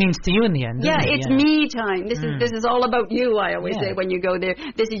 What it means to you in the end. Yeah, isn't it? it's me time. This is all about you, I always say when you go there.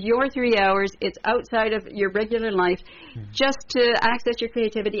 This is your 3 hours. It's outside of your regular life, just to access your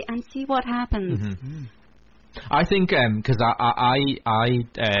creativity and see what happens. I think because I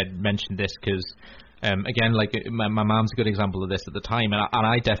mentioned this because again, like my mom's a good example of this at the time, and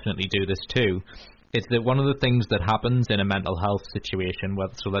I definitely do this too. It's that one of the things that happens in a mental health situation,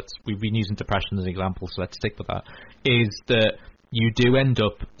 we've been using depression as an example, so let's stick with that, is that you do end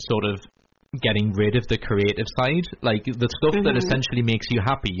up sort of getting rid of the creative side, like the stuff that essentially makes you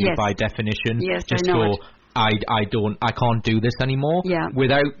happy. You by definition just go, I can't do this anymore.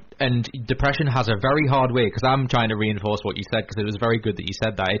 And depression has a very hard way, because I'm trying to reinforce what you said, because it was very good that you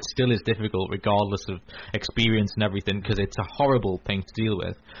said that. It still is difficult regardless of experience and everything, because it's a horrible thing to deal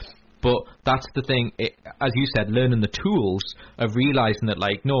with. But that's the thing, as you said, learning the tools of realizing that,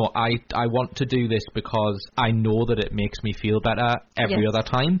 like, no, I want to do this because I know that it makes me feel better every other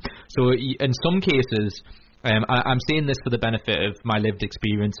time. So in some cases, I'm saying this for the benefit of my lived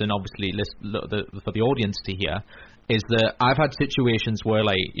experience and obviously for the audience to hear, is that I've had situations where,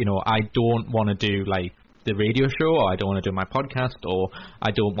 like, you know, I don't want to do, like, the radio show, or I don't want to do my podcast, or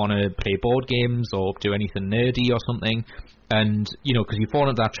I don't want to play board games or do anything nerdy or something. And, you know, because you fall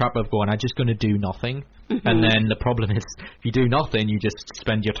into that trap of going, I'm just going to do nothing. And then the problem is, if you do nothing, you just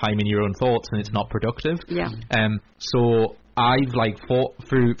spend your time in your own thoughts and it's not productive. So I've, like, fought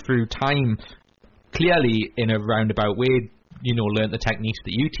through time, clearly in a roundabout way, you know, learnt the techniques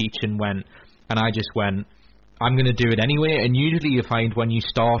that you teach, and I just went, I'm going to do it anyway. And usually you find when you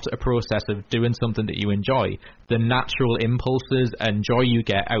start a process of doing something that you enjoy, the natural impulses and joy you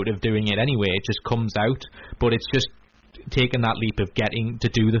get out of doing it anyway, it just comes out. But it's just taking that leap of getting to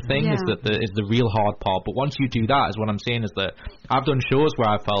do the thing is the real hard part. But once you do that, is what I'm saying, is that I've done shows where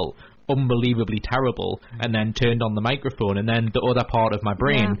I felt unbelievably terrible and then turned on the microphone, and then the other part of my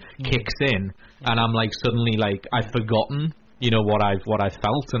brain kicks in, and I'm like, suddenly, like, I've forgotten, you know, what I've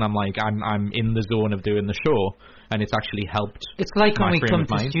felt, and I'm like, I'm in the zone of doing the show, and it's actually helped. It's like when we come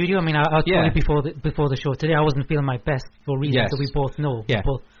to the studio. I mean, I told you before the show today, I wasn't feeling my best for reasons that we both know.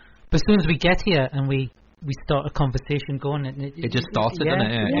 But as soon as we get here and we start a conversation going, and it just starts, doesn't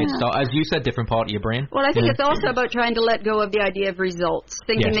it? It as you said, different part of your brain. Well, I think it's also about trying to let go of the idea of results,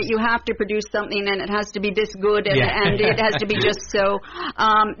 thinking that you have to produce something and it has to be this good and it has to be just so.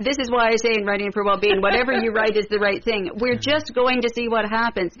 This is why I say in Writing for Wellbeing, whatever you write is the right thing. We're just going to see what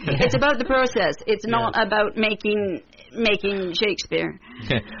happens. It's about the process. It's not about making Shakespeare.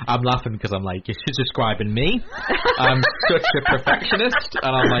 I'm laughing because I'm like, you're describing me. I'm such a perfectionist, and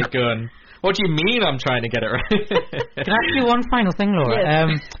I'm like going, what do you mean I'm trying to get it right? Can I ask you one final thing,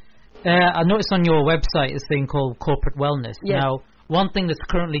 Laura? Yes. I noticed on your website this thing called corporate wellness. Yes. Now, one thing that's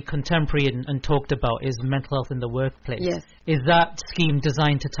currently contemporary and talked about is mental health in the workplace. Yes. Is that scheme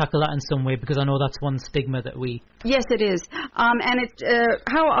designed to tackle that in some way? Because I know that's one stigma that we... Yes, it is. And it's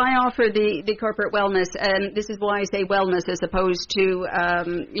how I offer the corporate wellness, and this is why I say wellness as opposed to,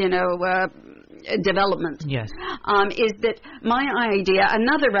 development. Yes. Is that my idea,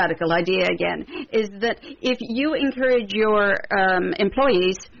 another radical idea again, is that if you encourage your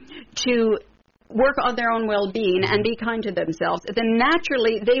employees to work on their own well-being and be kind to themselves, then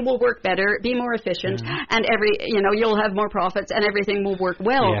naturally they will work better, be more efficient, and you'll have more profits and everything will work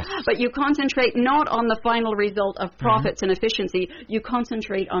well. Yes. But you concentrate not on the final result of profits and efficiency, you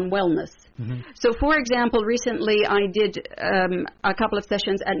concentrate on wellness. So, for example, recently I did a couple of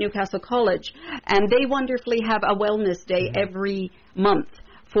sessions at Newcastle College, and they wonderfully have a wellness day every month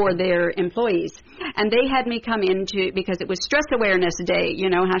for their employees. And they had me come in because it was Stress Awareness Day,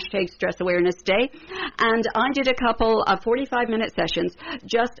 hashtag Stress Awareness Day. And I did a couple of 45-minute sessions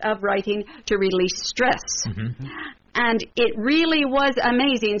just of writing to release stress. And it really was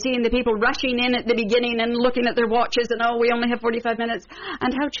amazing seeing the people rushing in at the beginning and looking at their watches and, we only have 45 minutes,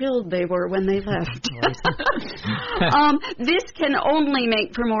 and how chilled they were when they left. This can only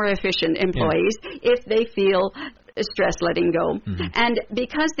make for more efficient employees if they feel stress letting go. And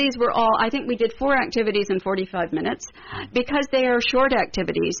because these were all, I think we did 4 activities in 45 minutes, because they are short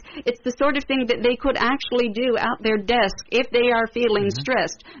activities, it's the sort of thing that they could actually do at their desk if they are feeling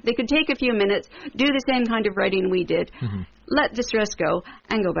stressed. They could take a few minutes, do the same kind of writing we did, let the stress go,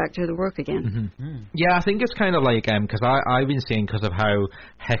 and go back to the work again. Yeah, I think it's kind of like, because I've been seeing, because of how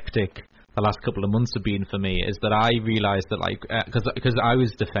hectic the last couple of months have been for me is that I realised that, like, because I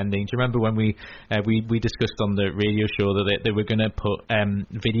was defending. Do you remember when we discussed on the radio show that they were going to put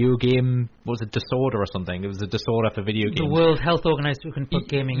video game, what was it, disorder or something? It was a disorder for video games. The World Health Organization put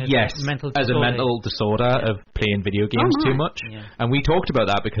gaming as a mental disorder. As a mental disorder of playing video games too much. Yeah. And we talked about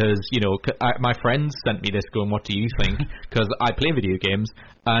that because, my friends sent me this going, what do you think? Because I play video games,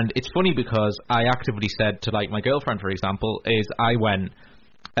 and it's funny because I actively said to, like, my girlfriend, for example, is I went,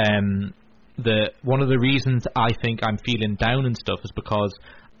 one of the reasons I think I'm feeling down and stuff is because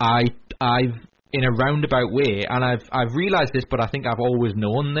I've in a roundabout way, and I've realised this, but I think I've always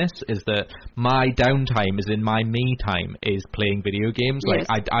known this, is that my downtime is in my me time is playing video games. Yes.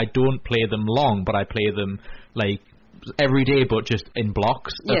 Like I don't play them long, but I play them like every day, but just in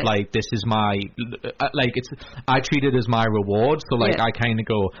blocks of like, this is my, like, it's, I treat it as my reward. So like, I kind of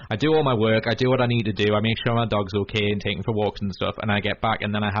go, I do all my work, I do what I need to do, I make sure my dog's okay and take him for walks and stuff, and I get back,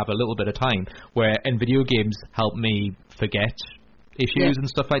 and then I have a little bit of time where, and video games help me forget issues and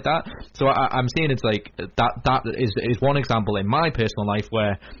stuff like that. So I'm saying it's like that is one example in my personal life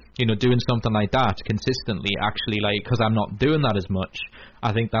where, doing something like that consistently actually, like, because I'm not doing that as much, I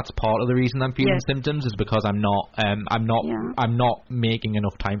think that's part of the reason I'm feeling symptoms, is because I'm not making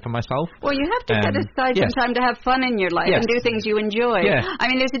enough time for myself. Well, you have to set aside some time to have fun in your life and do things you enjoy. I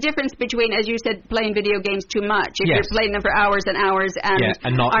mean, there's a difference between, as you said, playing video games too much. If you're playing them for hours and hours and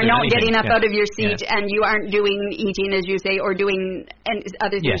are not getting up out of your seat and you aren't eating, as you say, or doing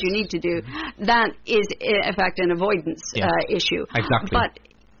other things you need to do, that is, in fact, an avoidance issue. Exactly. But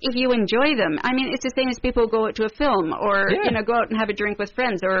if you enjoy them, I mean, it's the same as people go to a film or, go out and have a drink with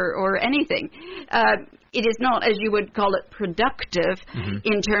friends or anything. It is not, as you would call it, productive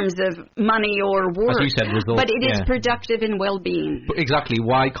in terms of money or work. As you said, results, but it is productive in well-being. But exactly.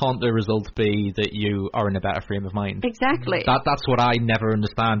 Why can't the result be that you are in a better frame of mind? Exactly. That's what I never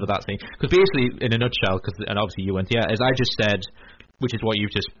understand with that thing. Because basically, in a nutshell, and obviously you went, as I just said, which is what you've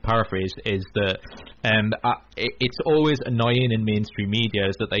just paraphrased, is that it's always annoying in mainstream media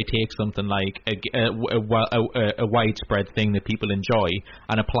is that they take something like a widespread thing that people enjoy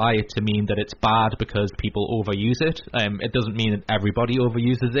and apply it to mean that it's bad because people overuse it. It doesn't mean that everybody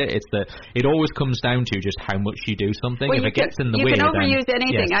overuses it. It's that it always comes down to just how much you do something. Well, if it gets in the way, you can overuse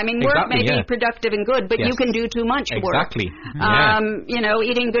anything. I mean, work may be productive and good, but you can do too much work. Exactly.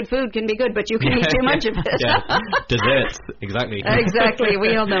 Eating good food can be good, but you can eat too much of it. Desserts. Exactly. Exactly,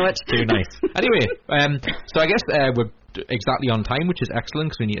 we all know it. Too nice. Anyway, so I guess we're exactly on time, which is excellent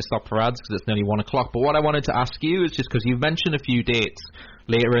because we need to stop for ads because it's nearly 1 o'clock. But what I wanted to ask you is just because you've mentioned a few dates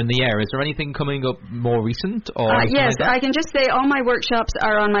later in the year, is there anything coming up more recent? Or yes, like I can just say all my workshops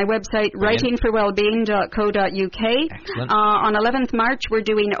are on my website, writingforwellbeing.co.uk. Excellent. On 11th March, we're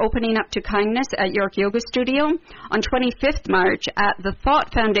doing Opening Up to Kindness at York Yoga Studio. On 25th March, at the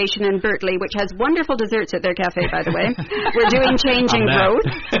Thought Foundation in Bertley, which has wonderful desserts at their cafe, by the way, we're doing Change and Growth.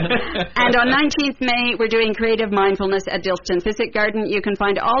 And on 19th May, we're doing Creative Mindfulness at Dilston Physic Garden. You can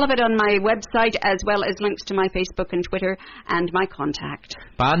find all of it on my website, as well as links to my Facebook and Twitter and my contact.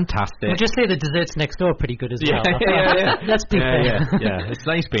 Fantastic. I'll just say the desserts next door are pretty good as well. Let's be fair. It's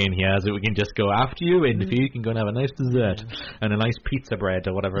nice being here, so we can just go after you, and if you can go and have a nice dessert and a nice pizza bread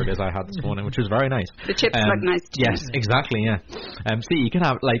or whatever it is I had this morning, which was very nice. The chips look nice too. Yes, exactly. See, you can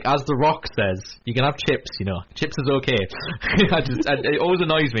have, like, as The Rock says, you can have chips. Chips is okay. It always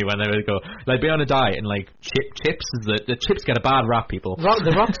annoys me when they go, like, be on a diet and like chips is the chips get a bad rap. People.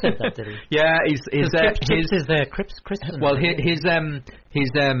 The Rock said that, did he? Yeah, his chips is the crisps. Well,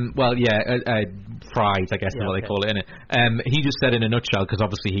 fries, I guess is what they call it, innit? He just said in a nutshell, because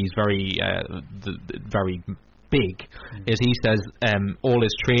obviously he's very very big, is he says all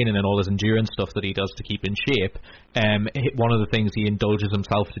his training and all his endurance stuff that he does to keep in shape, one of the things he indulges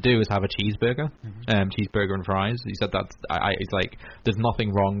himself to do is have a cheeseburger, cheeseburger and fries. He said that he's like, there's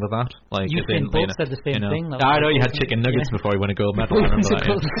nothing wrong with that. Like, you both said the same thing. I know you had chicken nuggets before you won a gold medal. I remember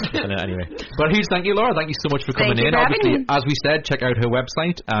that. Anyway, but huge thank you, Laura. Thank you so much for coming in. Obviously, as we said, check out her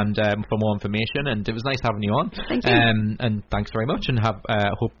website and for more information. And it was nice having you on. Thank you. And thanks very much. And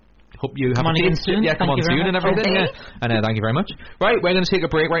hope you have a again soon. Yeah, come on soon and everything. Okay. And thank you very much. Right, we're going to take a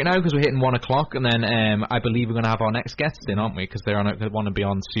break right now because we're hitting 1 o'clock, and then I believe we're going to have our next guests in, aren't we? Because they want to be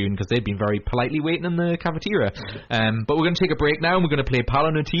on soon because they've been very politely waiting in the cafeteria. But we're going to take a break now, and we're going to play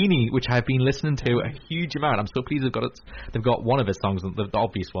Paolo Nutini, which I've been listening to a huge amount. I'm so pleased they've got one of his songs, the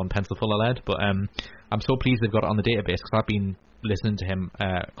obvious one, Pencil Full of Lead. But I'm so pleased they've got it on the database because I've been listening to him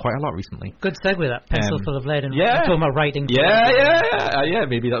quite a lot recently. Good segue, that Pencil Full of Lead, and talking about writing.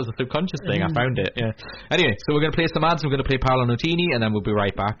 Maybe that was a subconscious thing. I found it. Anyway, so we're going to play some ads. We're going to play Paolo Nutini, and then we'll be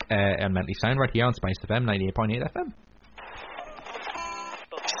right back on Mentally Sound right here on Spice FM 98.8 FM.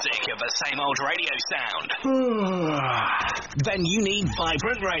 Sick of a same old radio sound? Then you need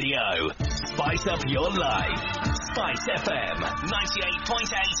vibrant radio. Spice up your life. Spice FM,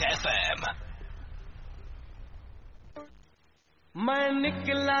 98.8 FM. मैं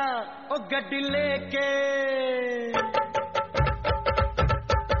निकला ओ गड्डी लेके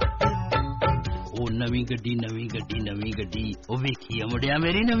ओ नवी गड्डी ओ वेखी मुंडिया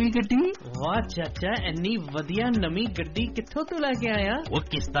मेरी नवी गड्डी वाह चाचा इन्नी वधिया नवी गड्डी कित्थों तू लेके आया वो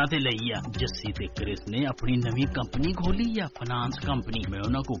किस्तां ते लई आ जस्सी ते क्रिस ने अपनी नवी कंपनी खोली आ फाइनेंस कंपनी मैं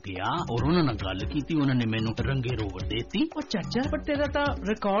उन्हां को गया और उन्हां नाल गल कीती उन्हां ने मैनू रंगे रोवर देती ओ चाचा पर तेरा ता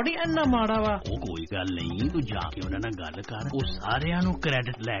रिकॉर्ड ही इन्ना माड़ा वा ओ कोई गल नहीं तू जाके उन्हां नाल गल कर ओ सारियां नू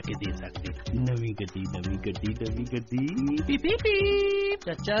क्रेडिट लेके दे सकदे नवी गड्डी पी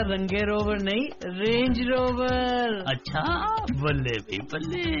चाचा रंगे रोवर नहीं Range Rover. Acha, balle bhi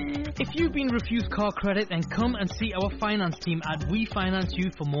balle. If you've been refused car credit, then come and see our finance team at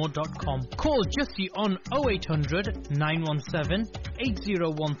WeFinanceYouForMore.com. Call Jussie on 0800 917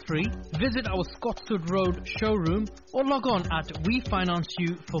 8013. Visit our Scottswood Road showroom or log on at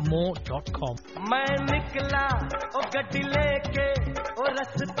WeFinanceYouForMore.com. मैं निकला ओ गड्डी लेके ओ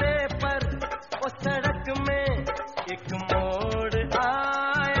रस्ते पर ओ सड़क में एक मोड़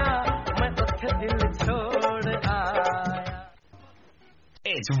आया मैं उठ दिल छोड़ आया.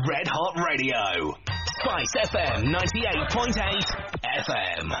 It's Red Hot Radio. Spice FM 98.8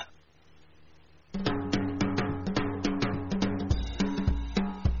 FM.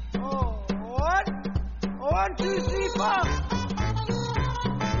 Oh, what? 1, 2, 3, 4.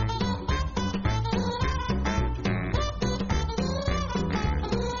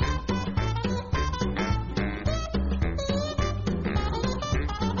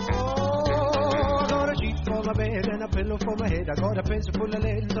 My bed and a pillow for my head. I got a pencil full of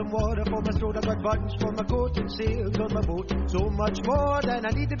lead and some water for my throat. I got buttons for my coat and sails on my boat. So much more than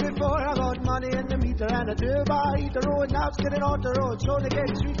I needed before. I got money in the meter and a turbo heater. Oh, now it's getting on the road. Slowly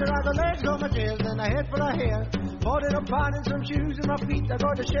getting sweeter. I got legs on my tail and a head full of hair. Bought it up pan and some shoes in my feet. I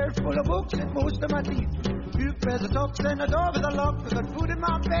got a shelf full of books and most of my teeth. Few pairs of socks and a door with a lock. I got food in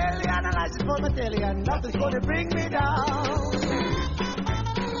my belly and a license for my telly. And nothing's gonna bring me down.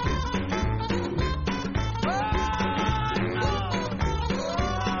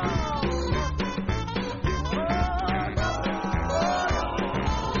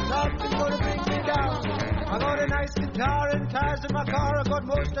 Guitar and tires in my car. I got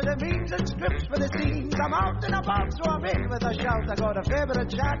most of the means and scripts for the scenes. I'm out and about, so I'm in with a shout. I got a fair bit of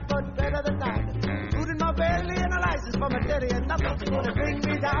chat, but better than that. Food in my belly and a license for my daddy, and nothing's gonna bring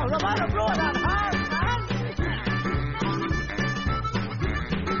me down. I'm gonna blow that hard, man.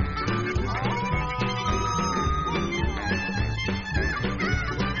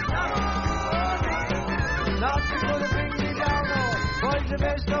 Nothing's gonna bring me down. Oh, boys, the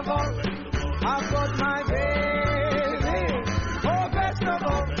best of all, I've got my baby. Oh, best of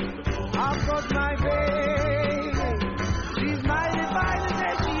all, I've got my baby. She's mighty fine and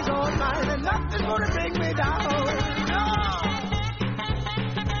says she's all mine, and nothing's gonna bring me down. No.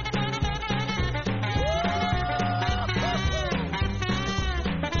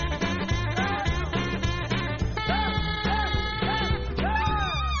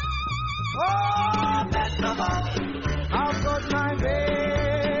 Oh, best of all, I've got my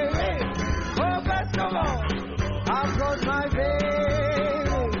baby. Oh, best of all, I've got my baby.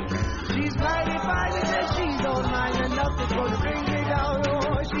 She's mighty fine and says she's all mine, and nothing's gonna bring me down.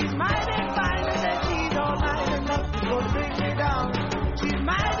 Oh, she's mighty fine and says she's all mine, and nothing's gonna bring me down. She's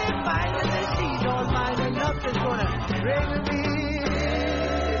mighty fine and says she's all mine, and nothing's gonna bring me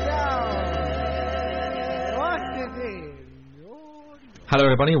down. What is it? Hello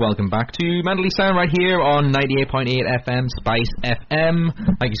everybody, welcome back to Mentally Sound right here on 98.8 FM, Spice FM.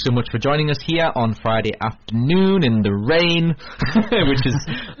 Thank you so much for joining us here on Friday afternoon in the rain, which is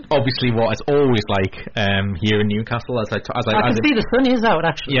obviously what it's always like here in Newcastle. I can see the sun is out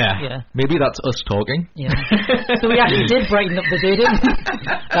actually. Yeah. Maybe that's us talking. Yeah. So we actually did brighten up the day, didn't we?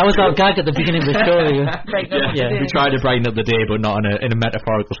 That was our gag at the beginning of the show. We tried to brighten up the day, but not in a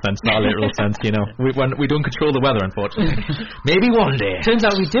metaphorical sense, not a literal sense, you know. We don't control the weather, unfortunately. Maybe one day. Turns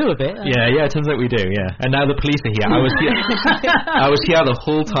out we do a bit. Yeah, it turns out we do, yeah. And now the police are here. I was here the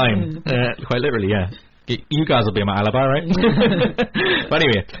whole time. Quite literally, yeah. You guys will be my alibi, right? But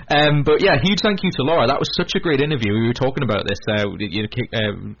anyway, but yeah, huge thank you to Laura. That was such a great interview. We were talking about this.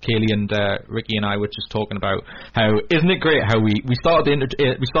 Kaylee and Ricky and I were just talking about how isn't it great how we started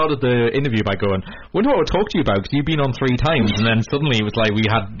the interview by going, wonder what we'll talk to you about because you've been on 3 times, and then suddenly it was like we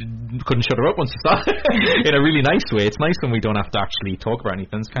had couldn't shut her up once you started in a really nice way. It's nice when we don't have to actually talk about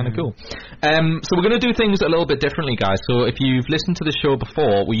anything. It's kind of cool. So we're going to do things a little bit differently, guys. So if you've listened to the show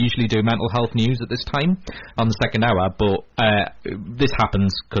before, we usually do mental health news at this time on the second hour, but this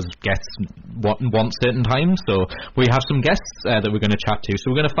happens because guests want certain times. So we have some guests that we're going to chat to.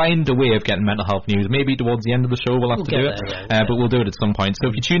 So we're going to find a way of getting mental health news. Maybe towards the end of the show we'll have to do it, but we'll do it at some point. So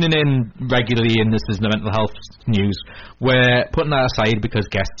if you're tuning in regularly and this is the mental health news, we're putting that aside because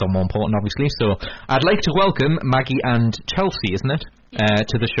guests are more important, obviously. So I'd like to welcome Maggie and Chelsea, isn't it?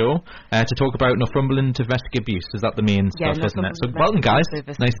 To the show to talk about Northumberland domestic abuse. Is that the main stuff, isn't it? So welcome, guys.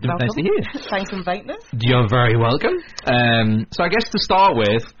 Nice to hear you. Thanks for inviting us. You're very welcome. So I guess to start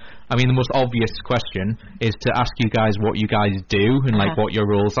with, I mean, the most obvious question is to ask you guys what you guys do and like what your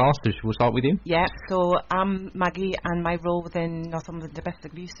roles are. So we'll start with you. Yeah, so I'm Maggie, and my role within Northumberland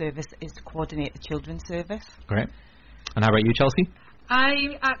Domestic Abuse Service is to coordinate the children's service. Great. And how about you, Chelsea?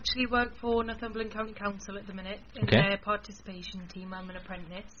 I actually work for Northumberland County Council at the minute in their participation team. I'm an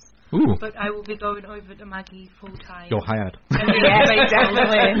apprentice. Ooh. But I will be going over to Maggie full time. You're hired. Yeah,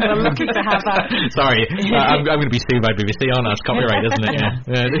 definitely. We're lucky to have that. Sorry, I'm going to be sued by BBC on that's copyright, isn't it?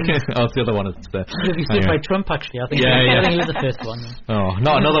 Yeah. Oh, it's the other one. It's the. You'll be sued by Trump, actually. I think. Yeah. I think he was the first one. Oh,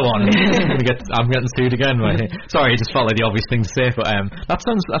 not another one. I'm getting sued again. Sorry, I just felt like the obvious thing to say, but that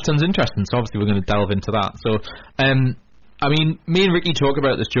sounds interesting. So obviously we're going to delve into that. So. I mean, me and Ricky talk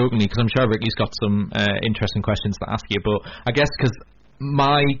about this jokingly because I'm sure Ricky's got some interesting questions to ask you, but I guess because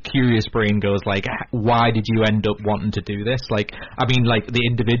my curious brain goes like, why did you end up wanting to do this? Like, I mean, like the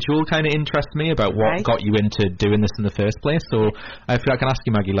individual kind of interests me about what got you into doing this in the first place. So if I can ask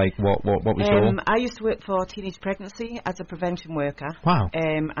you, Maggie, like what was your... I used to work for teenage pregnancy as a prevention worker. Wow.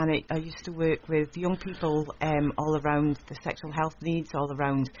 And I used to work with young people all around the sexual health needs, all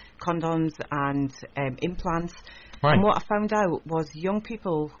around condoms and implants. Right. And what I found out was young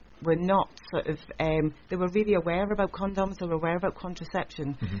people were not sort of, they were really aware about condoms, they were aware about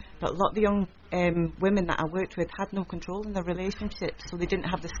contraception, but a lot of the young women that I worked with had no control in their relationships, so they didn't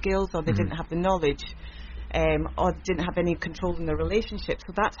have the skills or they didn't have the knowledge. Or didn't have any control in their relationship.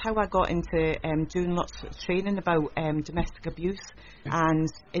 So that's how I got into doing lots of training about domestic abuse and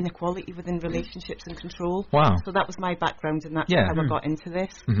inequality within relationships and control. Wow. So that was my background, and that's how I got into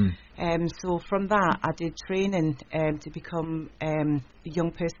this. So from that, I did training to become a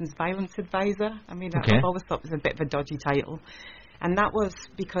young person's violence advisor. I mean, I've always thought it was a bit of a dodgy title. And that was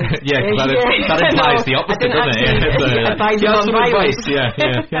because... that implies the opposite, doesn't it? Advise on violence.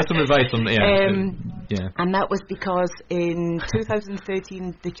 Some advice on... And that was because in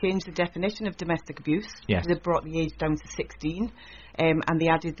 2013 they changed the definition of domestic abuse. Yes. They brought the age down to 16. And they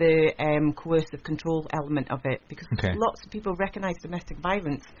added the coercive control element of it, because lots of people recognise domestic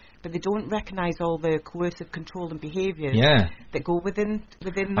violence, but they don't recognise all the coercive control and behaviours that go within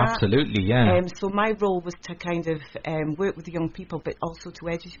that. Absolutely, yeah. So my role was to kind of work with the young people, but also to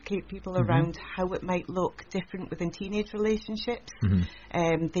educate people around how it might look different within teenage relationships.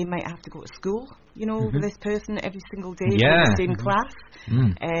 They might have to go to school, you know, with this person every single day in the same class.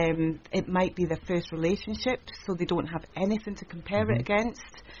 It might be their first relationship, so they don't have anything to compare it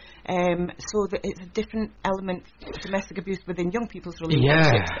against. So that it's a different element of domestic abuse within young people's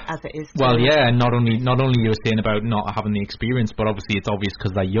relationships as it is. And not only you were saying about not having the experience, but obviously it's obvious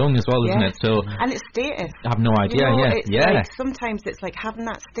because they're young as well, isn't it? So and it's status. I have no idea. You know, like sometimes it's like having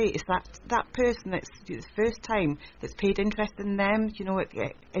that status, that person that's the first time that's paid interest in them, you know,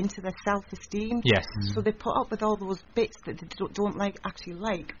 into their self-esteem. Yes. So they put up with all those bits that they don't actually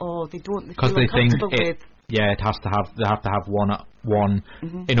like, or they don't because they think it has to have. They have to have one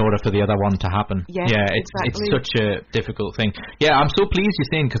in order for the other one to happen. It's such a difficult thing. I'm so pleased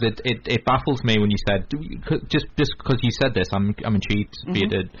you're saying, because it baffles me when you said just because you said this, I'm intrigued.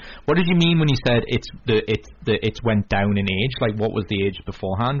 What did you mean when you said it went down in age? Like, what was the age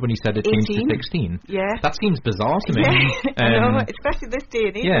beforehand when you said it changed to 16? That seems bizarre to me. I know, especially this day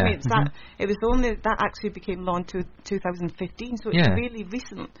and age. I mean, it was only that actually became law in 2015, so it's really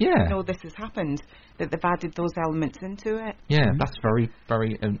recent. You know, this has happened, that they've added those elements into it. That's very,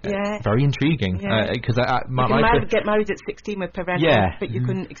 very, very intriguing. Because you can get married at 16 with parental, but you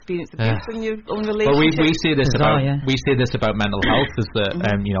couldn't experience abuse in your own relationship. Well, we say this about mental health, is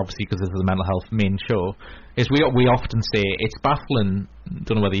that you know, obviously because this is a mental health main show, is we often say it's baffling.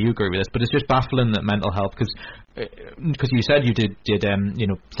 Don't know whether you agree with this, but it's just baffling that mental health, because you said you did you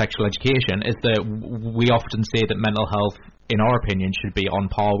know, sexual education, is that we often say that mental health in our opinion, should be on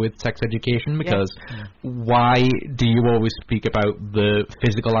par with sex education, because why do you always speak about the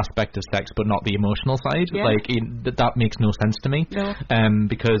physical aspect of sex but not the emotional side? Like, that makes no sense to me. No.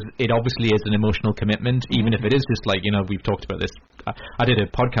 Because it obviously is an emotional commitment, even if it is just like, we've talked about this. I did a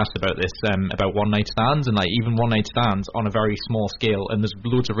podcast about this, about one-night stands, and like even one-night stands on a very small scale, and there's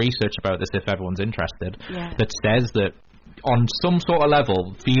loads of research about this if everyone's interested, that says that on some sort of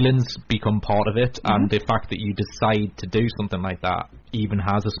level, feelings become part of it, and the fact that you decide to do something like that even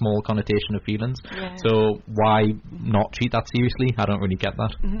has a small connotation of feelings. So why not treat that seriously? I don't really get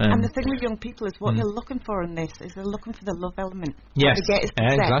that. And the thing with young people is what they're looking for in this is they're looking for the love element. Yes, what they get is the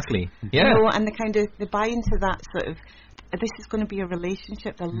sex. exactly. And they buy into that sort of, this is going to be a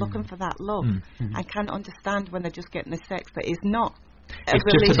relationship. They're looking for that love. I can't understand when they're just getting the sex that is not. It's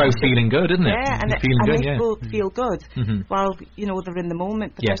just about feeling good, isn't it? Yeah, and they both feel good while they're in the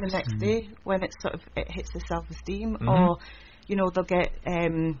moment. But then the next day, when it hits their self-esteem, or they'll get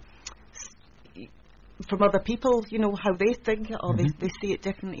from other people, how they think it, or they see it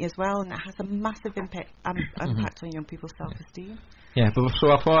differently as well, and it has a massive impact on young people's self-esteem. Yeah, but so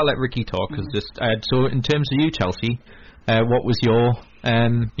before I let Ricky talk, so in terms of you, Chelsea, what was your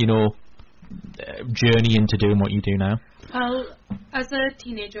journey into doing what you do now? Well, as a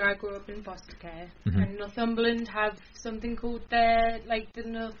teenager, I grew up in foster care, and Northumberland have something called the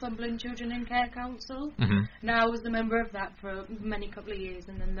Northumberland Children in Care Council. Now I was a member of that for many couple of years,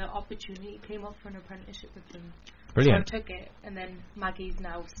 and then the opportunity came up for an apprenticeship with them. Brilliant. So I took it, and then Maggie's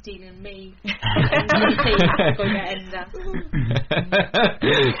now stealing me. Is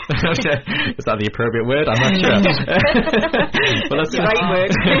that the appropriate word? I'm not sure. But that's the right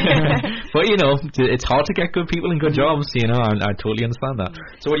word. But it's hard to get good people in good jobs. I totally understand that.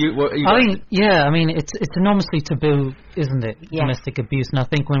 So what I mean, it's enormously taboo, isn't it? Domestic abuse, and I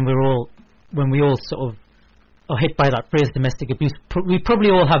think when we all sort of are hit by that phrase, domestic abuse, we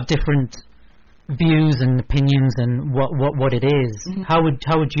probably all have different views and opinions and what it is. How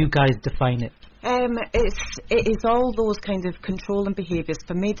would you guys define it? It is all those kind of controlling behaviours.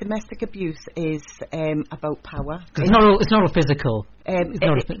 For me, domestic abuse is about power. It's not all physical.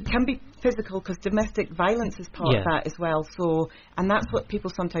 It can be physical, because domestic violence is part of that as well. So, and that's what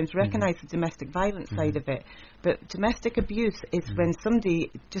people sometimes recognise, the domestic violence side of it. But domestic abuse is when somebody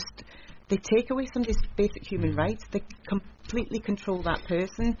they take away somebody's basic human rights. They completely control that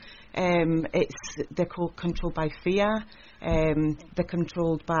person. They're controlled by fear. They're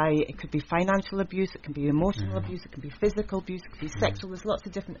controlled by, it could be financial abuse, it can be emotional abuse, it can be physical abuse, it can be sexual. There's lots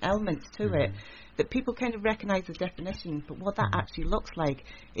of different elements to it that people kind of recognise the definition. But what that actually looks like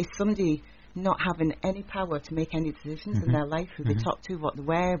is somebody not having any power to make any decisions in their life, who they talk to, what they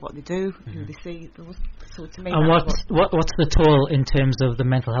wear, what they do, who they see. So to me, and what's the toll in terms of the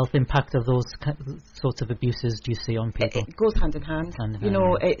mental health impact of those sorts of abuses do you see on people? It goes hand in hand.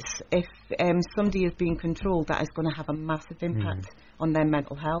 It's if somebody is being controlled, that is going to have a massive impact on their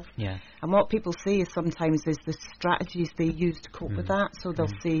mental health. And what people see is sometimes there's the strategies they use to cope with that. So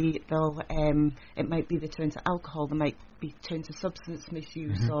it might be they turn to alcohol, they might be turned to substance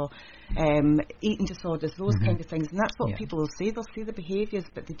misuse or eating disorders, those kind of things. And that's what people will see. They'll see the behaviours,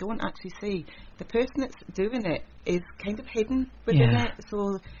 but they don't actually see the person that's doing it is kind of hidden within it.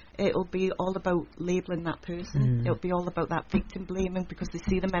 So it'll be all about labelling that person. It'll be all about that victim blaming, because they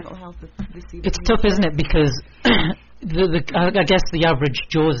see the mental health. It's tough, isn't it? Because I guess the average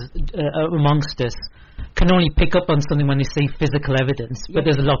Joe's amongst us can only pick up on something when they see physical evidence, but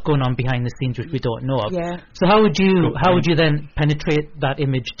there's a lot going on behind the scenes which we don't know of. So how would you then penetrate that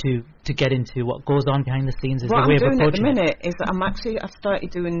image to get into what goes on behind the scenes? What I'm doing at the minute is I've started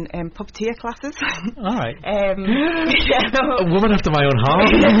doing puppeteer classes. All right. A woman after my own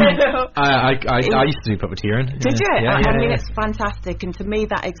heart. I used to do puppeteering. Did you? I mean, it's fantastic, and to me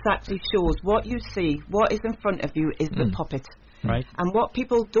that exactly shows what you see. What is in front of you is the puppet. Right. And what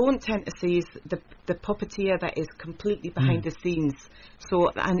people don't tend to see is the puppeteer that is completely behind the scenes.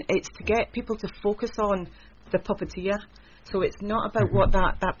 So, and it's to get people to focus on the puppeteer. So it's not about what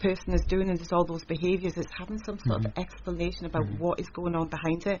that person is doing and there's all those behaviours. It's having some sort of explanation about what is going on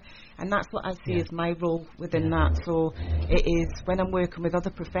behind it. And that's what I see as my role within that. So it is when I'm working with other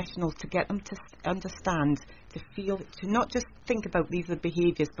professionals to get them to understand, to feel, to not just think about these are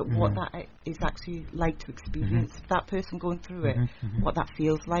behaviours, but what that is actually like to experience that person going through it, what that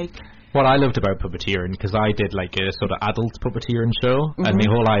feels like. What I loved about puppeteering, because I did like a sort of adult puppeteering show, and the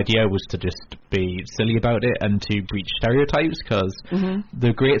whole idea was to just be silly about it and to breach stereotypes, because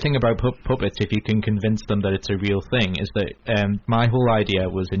the great thing about puppets, if you can convince them that it's a real thing, is that my whole idea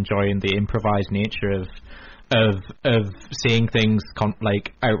was enjoying the improvised nature of of saying things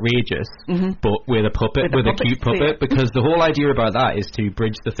like outrageous, but with a puppet, with a cute puppet, because the whole idea about that is to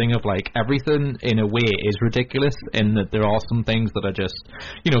bridge the thing of like everything in a way is ridiculous, in that there are some things that are just,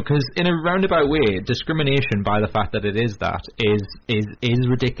 you know, because in a roundabout way, discrimination by the fact that it is that is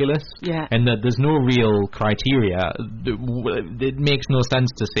ridiculous, and that there's no real criteria. It makes no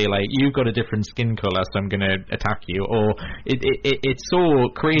sense to say like you've got a different skin color, so I'm going to attack you, or it's so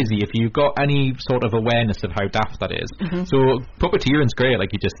crazy if you've got any sort of awareness of how daft that is. So puppeteering's great,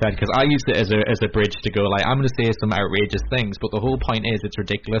 like you just said, because I used it as a bridge to go like, I'm going to say some outrageous things, but the whole point is it's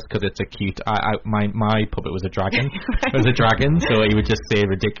ridiculous because it's a cute. My puppet was a dragon. It was a dragon, so he would just say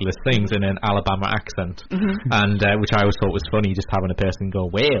ridiculous things in an Alabama accent, and which I always thought was funny, just having a person go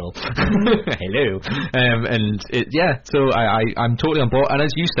whale, hello, so I'm totally on board. And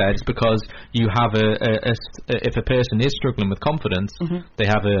as you said, it's because you have if a person is struggling with confidence, they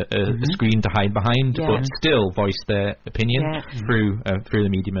have a screen to hide behind, but still voice their opinion through the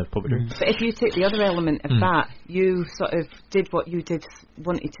medium of puppetry. But if you take the other element of that, you sort of did what you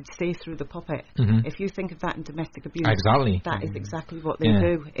wanted to say through the puppet. If you think of that in domestic abuse, that is exactly what they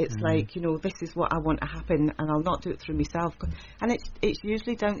do. It's like, you know, this is what I want to happen, and I'll not do it through myself. And it's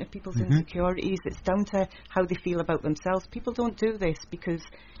usually down to people's insecurities. It's down to how they feel about themselves. People don't do this because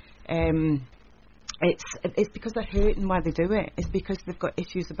it's because they're hurting why they do it. It's because they've got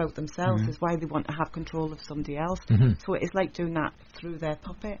issues about themselves. It's why they want to have control of somebody else. So it's like doing that through their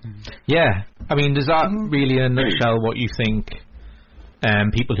puppet. Yeah, I mean, does that really, in a nutshell, what you think?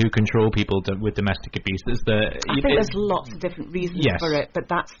 People who control people with domestic abuse. I think there's lots of different reasons for it, but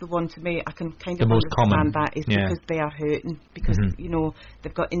that's the one to me. I can kind of understand that is because they are hurting, because you know,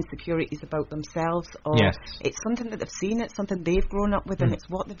 they've got insecurities about themselves, or it's something that they've seen, it's something they've grown up with, and it's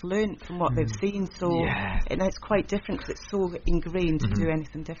what they've learned from what they've seen. So and it's quite different because it's so ingrained to do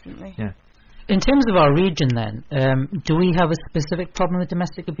anything differently. In terms of our region, then, do we have a specific problem with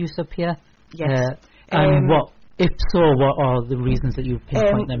domestic abuse up here? Yes. And what? If so, what are the reasons that you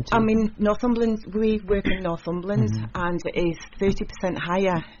pinpoint them to? I mean, Northumberland, we work in Northumberland, and it is 30%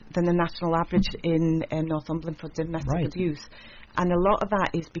 higher than the national average in Northumberland for domestic abuse. And a lot of that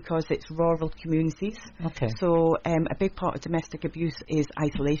is because it's rural communities. So a big part of domestic abuse is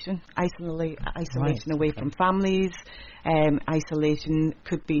isolation. Isolation away from families. Isolation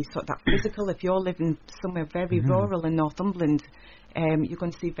could be sort of that physical. If you're living somewhere very rural in Northumberland, you're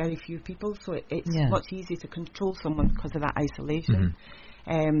going to see very few people, so it's much easier to control someone because of that isolation.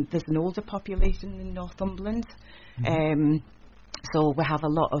 There's an older population in Northumberland, so we have a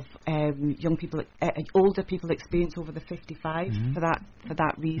lot of young people, older people experience over the 55 for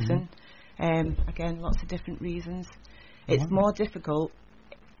that reason. Again, lots of different reasons. It's more difficult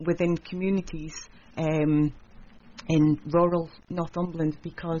within communities in rural Northumberland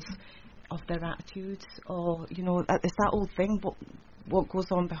because of their attitudes, or you know, it's that old thing. What goes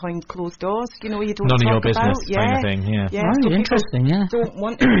on behind closed doors? You know, you don't none talk of your business about. Kind of thing. So interesting. Don't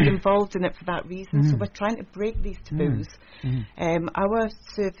want to be involved in it for that reason. So we're trying to break these taboos. Our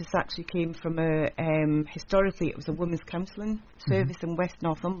service actually came from historically it was a women's counselling service in West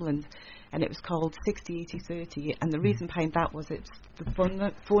Northumberland, and it was called 608030. And the reason behind that was it's the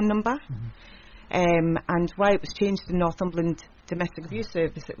phone number. And why it was changed to Northumberland Domestic Abuse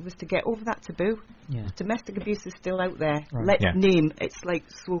Service, it was to get over that taboo. Domestic abuse is still out there. Name. It's like,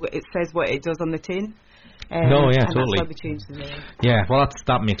 so it says what it does on the tin. Totally. That's why we changed the name. Yeah, well,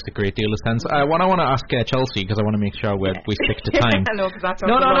 that makes a great deal of sense. What I want to ask Chelsea, because I want to make sure we stick to time. No,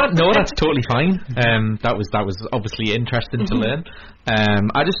 that's totally fine. That was obviously interesting to learn.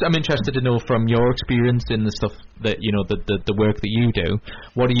 I'm interested to know from your experience in the stuff that, you know, the work that you do,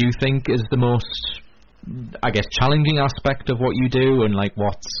 what do you think is the most, I guess, challenging aspect of what you do, and like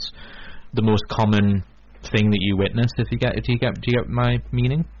what's the most common thing that you witness? Do you get my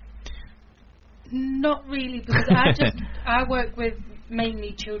meaning? Not really, because I work with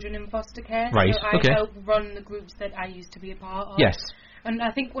mainly children in foster care. Right. So I help run the groups that I used to be a part of. Yes. And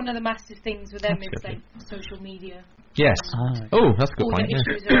I think one of the massive things with them is like social media. Yes. Oh, that's a good point. All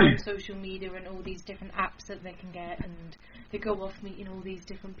the issues around social media and all these different apps that they can get, and they go off meeting all these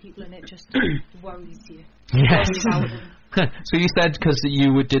different people, and it just worries you. Yes. So you said because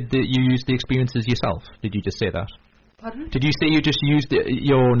you used the experiences yourself. Did you just say that? Pardon? Did you say you just used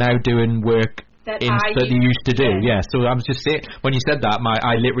you're now doing work that you used to do? Yeah. So I was just saying, when you said that,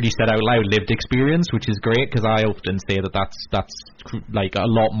 I literally said out loud lived experience, which is great, because I often say that's like a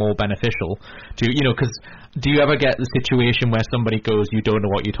lot more beneficial to, you know, because do you ever get the situation where somebody goes, you don't know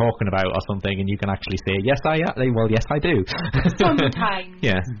what you're talking about or something, and you can actually say, yes I do. Sometimes.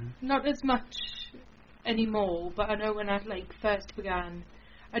 Yeah. Not as much anymore, but I know when I first began,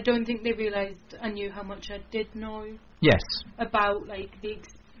 I don't think they realised I knew how much I did know. Yes. About like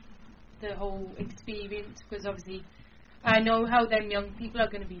the whole experience, because obviously I know how them young people are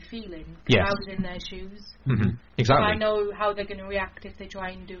going to be feeling. Yes. I was in their shoes. Mm-hmm. Exactly. So I know how they're going to react if they try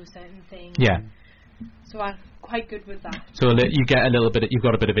and do a certain thing. Yeah. So I'm quite good with that. So you get you've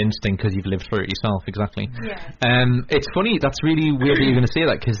got a bit of instinct because you've lived through it yourself, exactly. Yeah. It's funny, that's really weird that you're going to say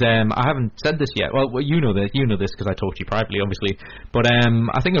that, because I haven't said this yet. Well, you know this because I talked to you privately, obviously. But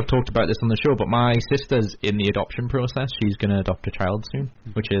I think I've talked about this on the show, but my sister's in the adoption process. She's going to adopt a child soon,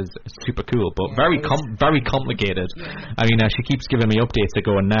 which is super cool, but very complicated. Yeah. I mean, she keeps giving me updates that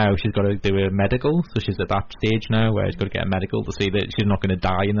going now she's got to do a medical, so she's at that stage now where she's got to get a medical to see that she's not going to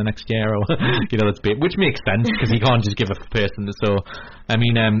die in the next year, or that's big, which makes sense because you can't just give a person. So, I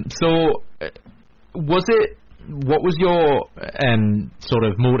mean, was it? What was your sort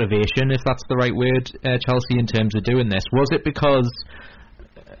of motivation, if that's the right word, Chelsea, in terms of doing this? Was it because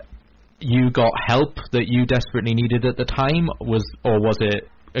you got help that you desperately needed at the time, or was it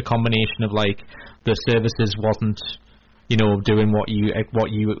a combination of like the services wasn't, doing what you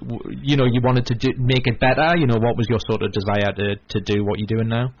wanted to do, make it better? What was your sort of desire to do what you're doing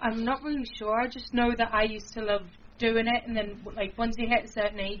now? I'm not really sure. I just know that I used to love doing it, and then like once you hit a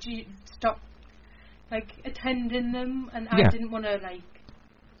certain age, you stop like attending them, and I didn't want to like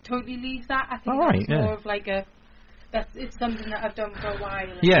totally leave that. I think that's more of like it's something that I've done for a while,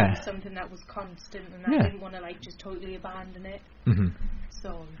 and it's something that was constant, and I didn't want to like just totally abandon it. Mm-hmm.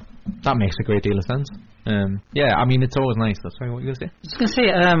 So that makes a great deal of sense. I mean, it's always nice. That's what you're going to say. I was going to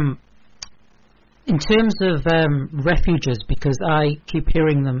say, in terms of refuges, because I keep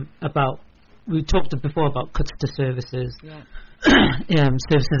hearing them about. We talked before about cuts to services. Yeah.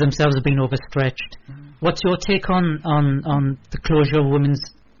 Services themselves have been overstretched. Mm. What's your take on the closure of women's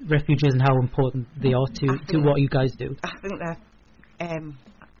refuges and how important they are to what you guys do? I think they're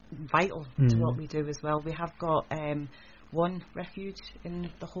vital to what we do as well. We have got one refuge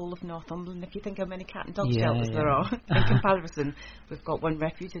in the whole of Northumberland. If you think how many cat and dog shelters there are in comparison, we've got one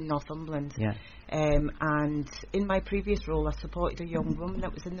refuge in Northumberland. Yeah. And in my previous role, I supported a young woman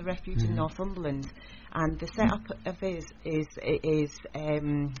that was in the refuge in Northumberland. And the setup of it is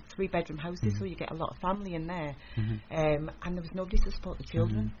 3-bedroom houses, so you get a lot of family in there. And there was nobody to support the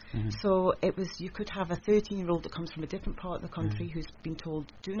children. So it was, you could have a 13-year-old that comes from a different part of the country who's been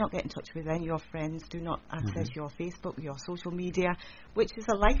told, do not get in touch with any of your friends, do not access your Facebook, your social media, which is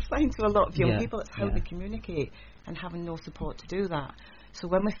a lifeline to a lot of young people. It's how they communicate, and having no support to do that. So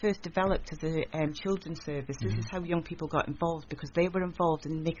when we first developed as a children's service, this is how young people got involved, because they were involved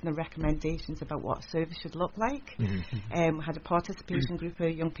in making the recommendations about what a service should look like. We had a participation group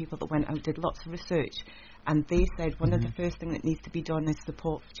of young people that went out, did lots of research, and they said one of the first things that needs to be done is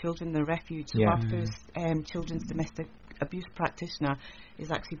support for children in the refuge. So our first children's domestic abuse practitioner is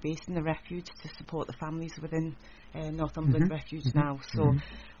actually based in the refuge to support the families within Northumberland Refuge now. So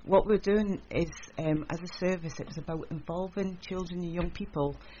what we're doing is, as a service, it was about involving children and young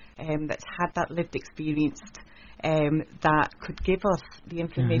people that's had that lived experience, that could give us the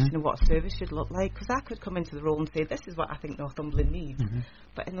information of what a service should look like. Because I could come into the role and say, this is what I think Northumberland needs.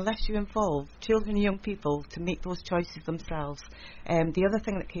 But unless you involve children and young people to make those choices themselves, the other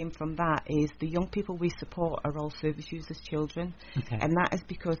thing that came from that is the young people we support are all service users children. And that is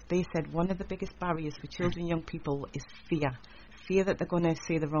because they said one of the biggest barriers for children and young people is fear. Fear that they're going to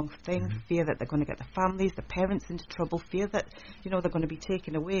say the wrong thing, fear that they're going to get the families, the parents into trouble, fear that, they're going to be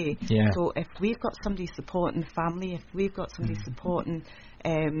taken away. So if we've got somebody supporting the family, if we've got somebody supporting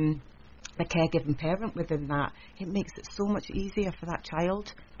a caregiving parent within that, it makes it so much easier for that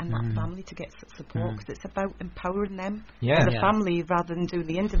child and that family to get support, because it's about empowering them as a family rather than doing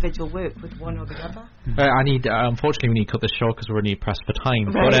the individual work with one or the other. Unfortunately we need to cut this short because we're only pressed for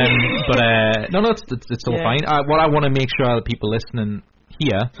time. Right. No, it's all fine. What I want to make sure that people listening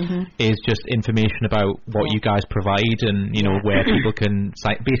here is just information about what you guys provide, and where people can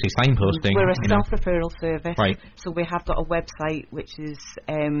basically signposting. We're a self-referral service, right? So we have got a website which is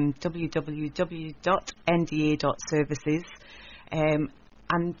www.nda.services,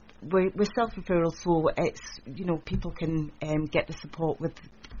 and we're self-referral, so it's people can get the support with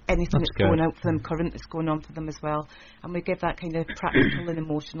anything that's going out for them, current that's going on for them as well, and we give that kind of practical and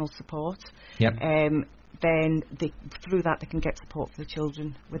emotional support. then through that they can get support for the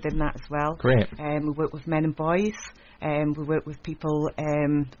children within that as well. Great. We work with men and boys. We work with people,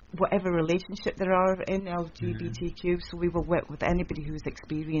 whatever relationship there are in LGBTQ. So we will work with anybody who's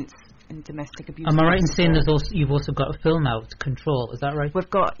experienced in domestic abuse. Am I right in saying you've also got a film out, Control? Is that right? We've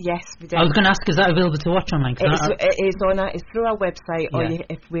got, yes, we do. I was going to ask, is that available to watch online? It's through our website, or Yeah.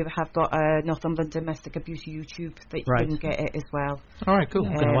 if we have got a Northumberland Domestic Abuse YouTube that you Right. can get it as well. All right, cool.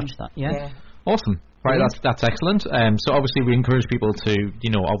 I'm going to watch that. Yeah. Awesome. Right, that's excellent. So obviously we encourage people to,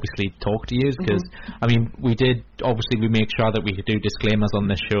 obviously talk to you because, I mean, we make sure that we do disclaimers on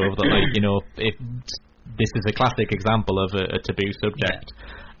this show that, like, if this is a classic example of a taboo subject.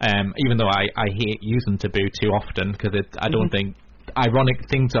 Even though I hate using taboo too often because I don't think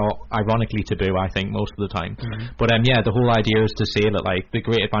things are ironically taboo, I think, most of the time. But the whole idea is to say that, like, the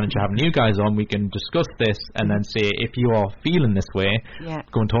great advantage of having you guys on, we can discuss this and then say, if you are feeling this way,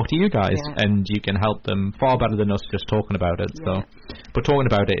 go and talk to you guys, and you can help them far better than us just talking about it. So, but talking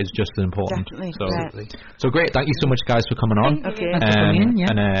about it is just as important. Definitely. So great, thank you so much, guys, for coming on. Okay.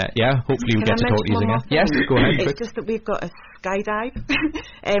 Hopefully we get to talk to you again. Yes, go ahead. It's just that we've got a skydive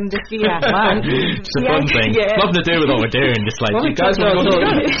this year. It's a fun thing. Nothing to do with what we're doing. Just like, you guys want to go?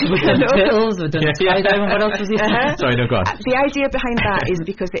 We've done turtles, we've done skydiving. What else was you saying? Sorry, no, go on. The idea behind that is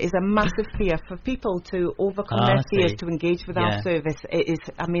because it is a massive fear for people to overcome their fears to engage with our service. It is,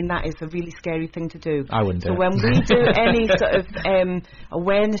 that is a really scary thing to do. I wouldn't do it. So when we do any sort of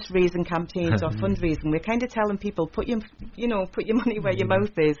awareness raising campaigns or fundraising, we're kind of telling people, put your money where your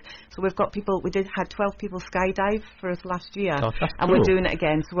mouth is. So we've got people, had 12 people skydive for us last year, and we're doing it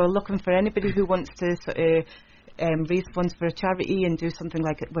again. So we're looking for anybody who wants to sort of raise funds for a charity and do something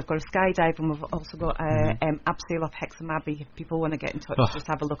like it. We've got a skydive, and we've also got abseil of Hexham Abbey. If people want to get in touch, just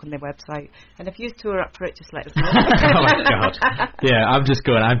have a look on their website. And if you two are up for it, just let us know. Oh my god! Yeah, I'm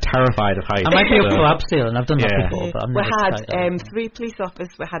terrified of heights. I might be up for abseil, and I've done that before. But we had 3 police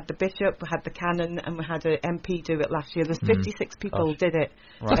officers. We had the bishop, we had the canon, and we had an MP do it last year. There's 56 people did it.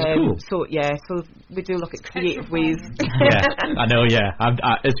 Right. That's cool. So we do look at creative ways. I know. Yeah,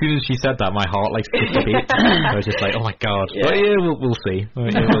 as soon as she said that, my heart skipped a beat. I was just like, oh my god. But we'll see.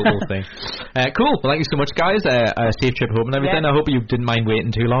 We'll see. Cool. Well, thank you so much, guys. Safe trip home and everything. I hope you didn't mind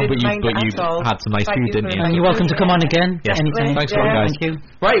waiting too long, but you had some nice food, didn't you? And you're welcome to come on again. Yes. Anytime. Thanks a lot, guys. Thank you.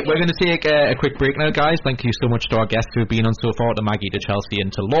 Right, we're going to take a quick break now, guys. Thank you so much to our guests who have been on so far, to Maggie, to Chelsea,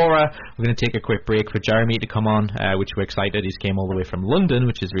 and to Laura. We're going to take a quick break for Jeremy to come on, which we're excited. He's came all the way from London,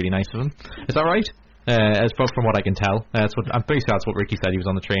 which is really nice of him. Is that right? As from what I can tell, I'm pretty sure that's what Ricky said. He was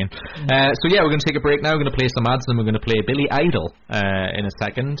on the train. We're going to take a break now. We're going to play some ads, and we're going to play Billy Idol in a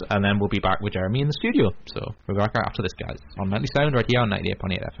second, and then we'll be back with Jeremy in the studio. So we'll be back after this, guys, on Mentally Sound right here on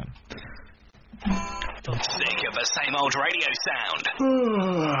 98.8 FM. Sick of the same old radio sound?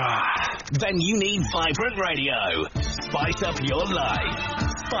 Then you need vibrant radio. Spice up your life.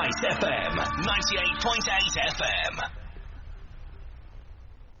 Spice FM 98.8 FM.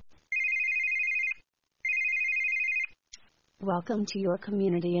 Welcome to your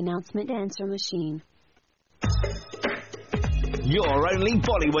community announcement answer machine. Your only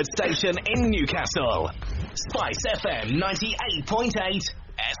Bollywood station in Newcastle. Spice FM 98.8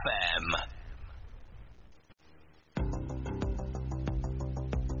 FM.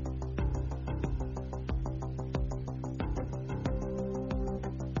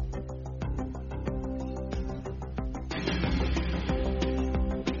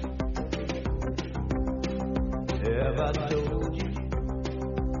 If I told you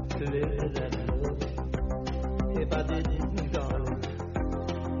to live that love, if I didn't, darling,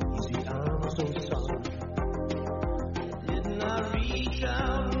 you see I'm so sorry. Didn't I reach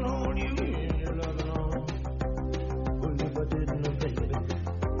out and hold you in your loving arms? Well, if I didn't, baby,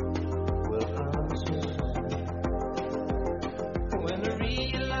 well, I'm so sorry. When I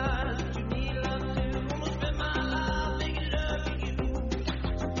realized that you need love too, I'm gonna spend my life making it up to you.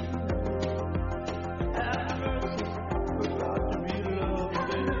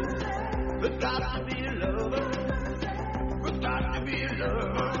 Got to be a lover. Got to be a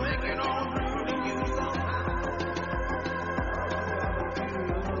lover. Make it all through to you somehow.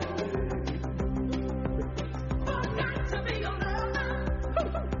 Got to be a lover.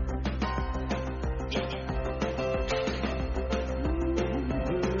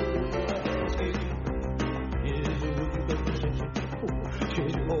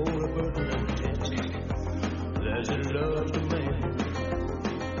 There's a love to man.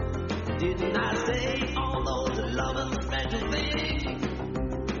 Didn't I say all those loving special things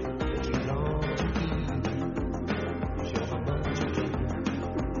that you long to be? Show me what you do.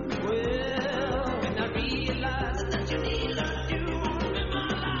 Well, when I realize that you need love, you won't be my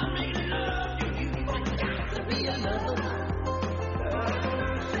life, make love to you.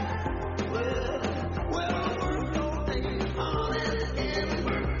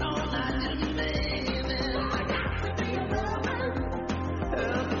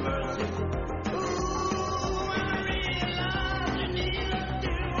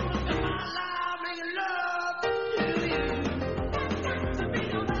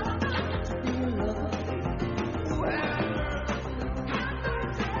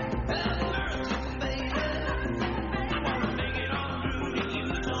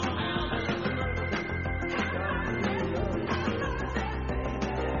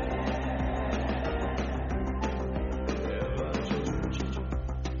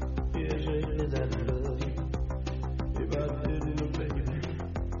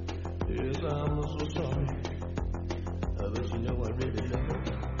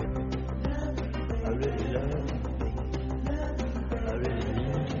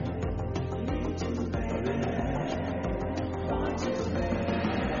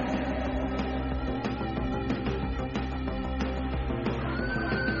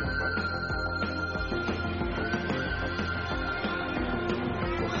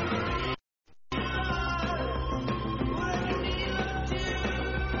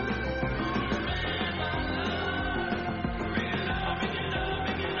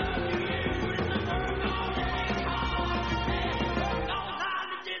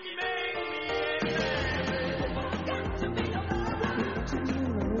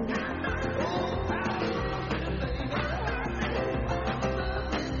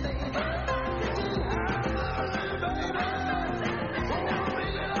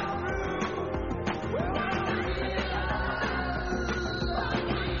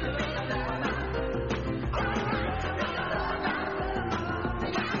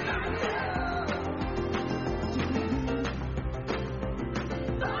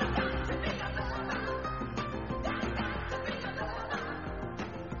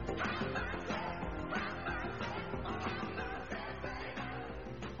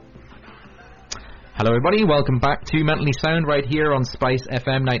 Hello everybody, welcome back to Mentally Sound right here on Spice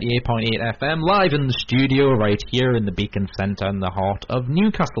FM 98.8 FM, live in the studio right here in the Beacon Centre in the heart of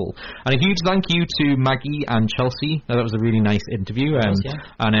Newcastle. And a huge thank you to Maggie and Chelsea. Now, that was a really nice interview. And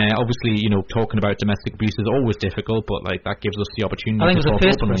obviously, you know, talking about domestic abuse is always difficult, but like that gives us the opportunity to talk openly. I think it was a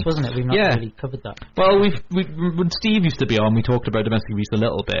first for us, wasn't it? We've not really covered that. Well, when Steve used to be on, we talked about domestic abuse a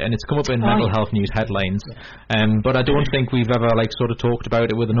little bit, and it's come up in mental health news headlines. But I don't think we've ever like sort of talked about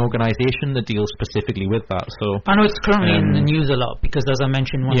it with an organisation that deals specifically with that. So I know it's currently in the news a lot because, as I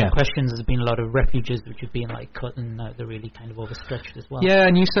mentioned, one of the questions has been a lot of refuges which have been like cut and they're really kind of overstretched as well. Yeah,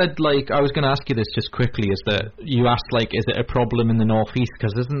 and you said, like, I was going to ask you this just quickly, is that you asked, like, is it a problem in the northeast?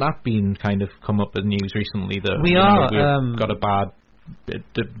 Because isn't that been kind of come up in the news recently that we've got a bad.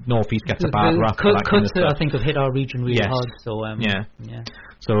 The northeast gets a bad rap. Cuts, I think, have hit our region really hard. So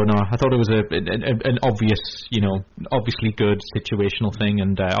So no, I thought it was an obvious, you know, obviously good situational thing,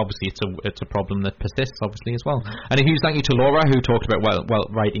 and obviously it's a problem that persists, obviously as well. And a huge thank you to Laura, who talked about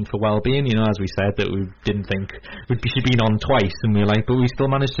writing for well-being. You know, as we said, that we didn't think she'd been on twice, and we were like, but we still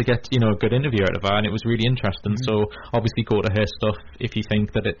managed to get, you know, a good interview out of her, and it was really interesting. So obviously go to her stuff if you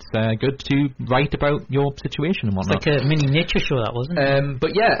think that it's good to write about your situation and whatnot. It's like a mini nature show, that wasn't it?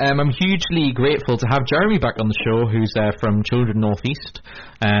 But yeah, I'm hugely grateful to have Jeremy back on the show, who's from Children Northeast.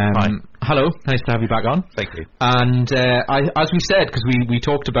 Hi. Hello, nice to have you back on. Thank you. And as we said, because we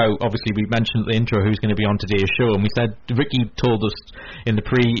talked about, obviously we mentioned at the intro who's going to be on today's show, and we said, Ricky told us in the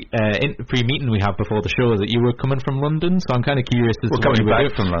pre-meeting we have before the show that you were coming from London, so I'm kind of curious as to what you were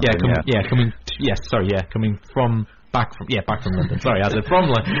doing. From London, coming from back from London. Sorry, I said from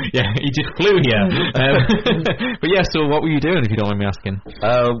London. Yeah, he just flew here. But yeah, so what were you doing, if you don't mind me asking?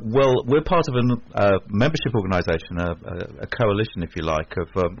 Well, we're part of a membership organisation, a coalition, if you like, of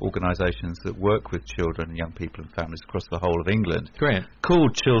organisations that work with children and young people and families across the whole of England. Great.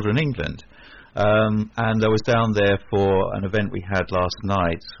 Called Children England. And I was down there for an event we had last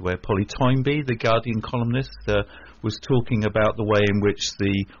night where Polly Toynbee, the Guardian columnist, was talking about the way in which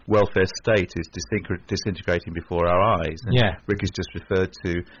the welfare state is disintegrating before our eyes. And Rick has just referred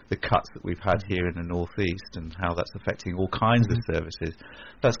to the cuts that we've had here in the northeast and how that's affecting all kinds of services.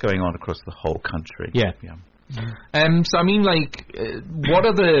 That's going on across the whole country. Yeah. So I mean, like, what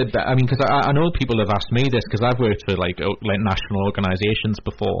are because I know people have asked me this because I've worked for like national organisations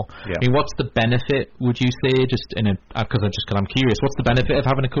before. I mean, what's the benefit, would you say, just because I'm curious, what's the benefit of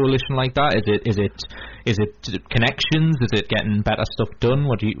having a coalition like that? Is it connections? Is it getting better stuff done?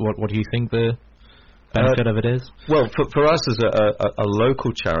 What do you think the benefit of it is? Well, for us as a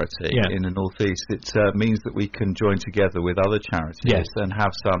local charity in the northeast, it means that we can join together with other charities and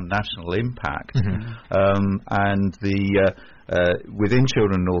have some national impact. And within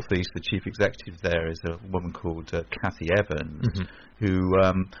Children Northeast, the chief executive there is a woman called Cathy Evans, who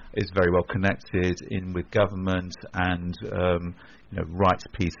is very well connected in with government and writes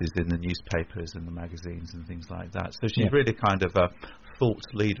pieces in the newspapers and the magazines and things like that. So she's really kind of a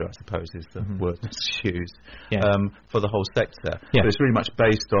thought leader, I suppose, is the word that's used, for the whole sector. But it's really much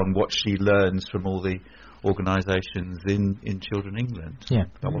based on what she learns from all the organisations in Children England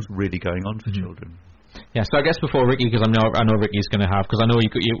about what's really going on for children. Yeah, so I guess before Ricky, because I know Ricky's going to have, because I know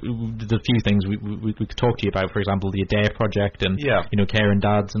there's a few things we could talk to you about, for example, the Adair project and care and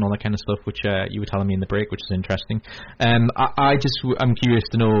dads and all that kind of stuff, which you were telling me in the break, which is interesting. I'm curious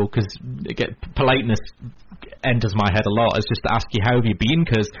to know, because politeness enters my head a lot, is just to ask you, how have you been?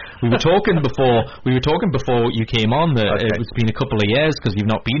 Because we were talking before you came on that it's been a couple of years because you've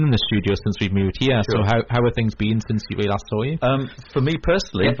not been in the studio since we've moved here. Sure. So how have things been since we last saw you? For me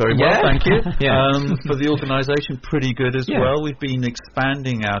personally, very well, thank you. For the organisation, pretty good as well. We've been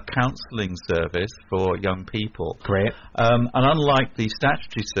expanding our counselling service for young people. Great. And unlike the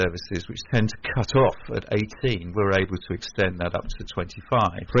statutory services, which tend to cut off at 18, we're able to extend that up to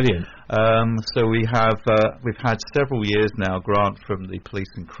 25. Brilliant. So we've had several years now grant from the Police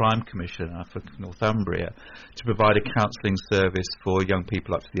and Crime Commissioner for Northumbria to provide a counselling service for young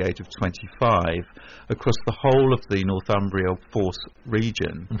people up to the age of 25 across the whole of the Northumbria Force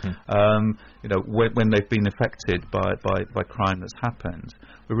region. When they've been affected by crime that's happened.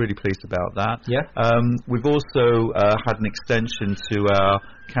 We're really pleased about that. We've also had an extension to our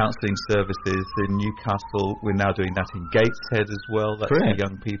counselling services in Newcastle. We're now doing that in Gateshead as well. That's for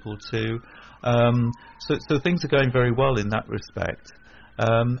young people too. So things are going very well in that respect.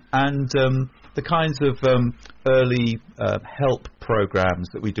 The kinds of early help programs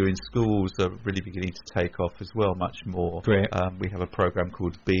that we do in schools are really beginning to take off as well, much more. Great. We have a program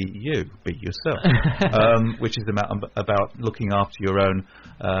called Be You, Be Yourself, which is about looking after your own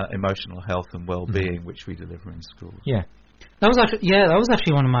emotional health and well-being, which we deliver in schools. Yeah. That was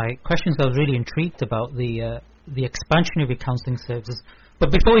actually one of my questions. I was really intrigued about the expansion of your counselling services.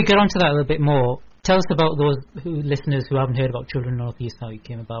 But before we get onto that a little bit more, tell us about those listeners who haven't heard about Children North East, how you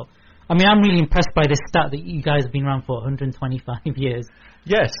came about. I mean, I'm really impressed by this stat that you guys have been around for 125 years.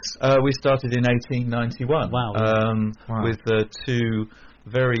 Yes, we started in 1891. Wow. With two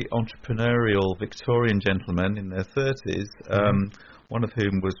very entrepreneurial Victorian gentlemen in their 30s, one of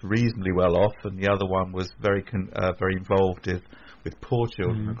whom was reasonably well off, and the other one was very involved with poor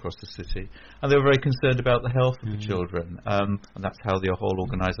children across the city, and they were very concerned about the health of the children, and that's how the whole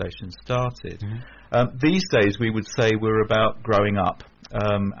organisation started. These days we would say we're about growing up,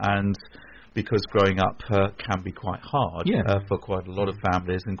 and because growing up can be quite hard for quite a lot of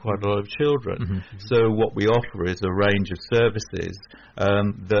families and quite a lot of children. So what we offer is a range of services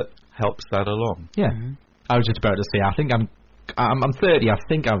that helps that along. I was just about to say, I think I'm 30. I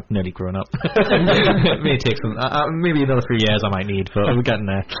think I've nearly grown up. It may take some, maybe another 3 years I might need, but we're getting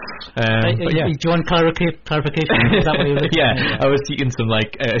there. Do you want clarification? Is that what you're looking at? I was seeking some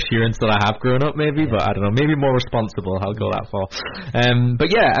assurance that I have grown up, maybe, but I don't know, maybe more responsible. I'll go that far.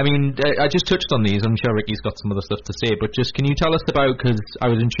 But yeah, I mean, I just touched on these. I'm sure Ricky's got some other stuff to say, but just can you tell us about? Because I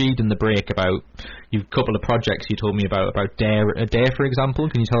was intrigued in the break about a couple of projects you told me about DARE, for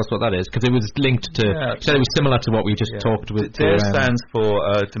example. Can you tell us what that is? Because it was linked to. You said it was similar to what we just talked with. DARE stands for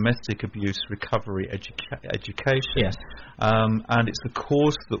Domestic Abuse Recovery Education. Yes. And it's a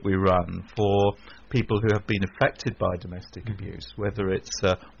course that we run for people who have been affected by domestic abuse, whether it's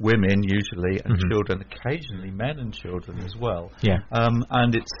women usually and children, occasionally men and children as well.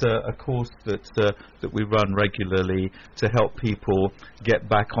 And it's a course that we run regularly to help people get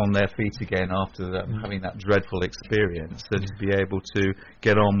back on their feet again after having that dreadful experience, and to be able to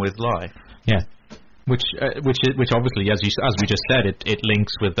get on with life. Which obviously, as we just said, it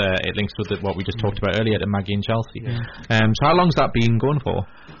links with what we just talked about earlier to Maggie and Chelsea. So how long's that been going for?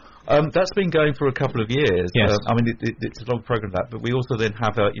 That's been going for a couple of years. Yes. I mean, it's a long program, that, but we also then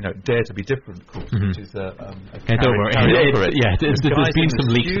have Dare to Be Different course, which is don't worry. There's been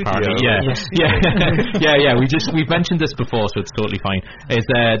some leaks apparently. We've mentioned this before, so it's totally fine.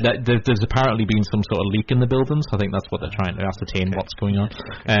 There's apparently been some sort of leak in the buildings. I think that's what they're trying to ascertain what's going on.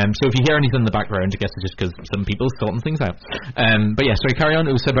 So if you hear anything in the background, I guess it's just because some people are sorting things out. But yeah, sorry, carry on.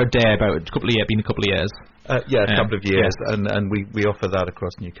 It was said about Dare about a couple of years. A couple of years, and we offer that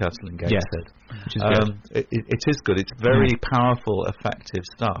across Newcastle and Gateshead. Which is good. It is good. It's very powerful, effective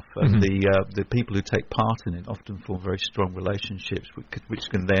stuff, and the people who take part in it often form very strong relationships, which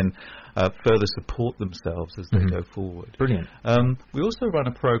can then further support themselves as they go forward. Brilliant. We also run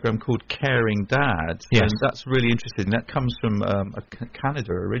a program called Caring Dads, and that's really interesting. That comes from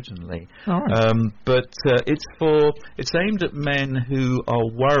Canada originally, but it's aimed at men who are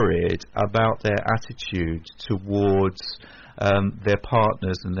worried about their attitude towards their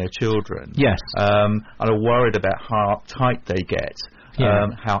partners and their children. And are worried about how uptight they get.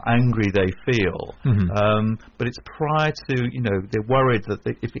 How angry they feel, but it's prior to, they're worried that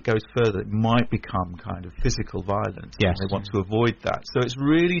if it goes further, it might become kind of physical violence. And they want to avoid that. So it's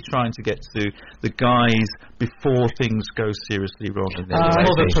really trying to get to the guys before things go seriously wrong in their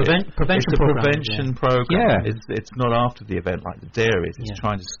relationship. Prevention it's a prevention program. It's not after the event like the DARE is. It's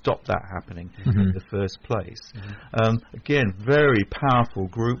trying to stop that happening in the first place. Again, very powerful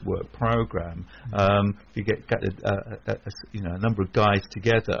group work program. You get a number of guys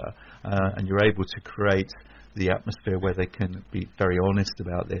together, and you're able to create the atmosphere where they can be very honest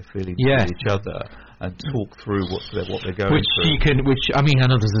about their feelings with each other and talk through what they're going through. Which I mean, I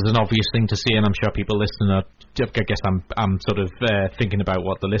know this is an obvious thing to say, and I'm sure people listening are. I guess I'm sort of thinking about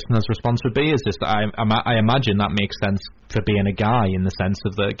what the listener's response would be. Is just that I imagine that makes sense for being a guy, in the sense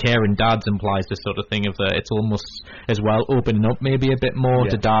of the Caring Dads implies this sort of thing of it's almost as well opening up maybe a bit more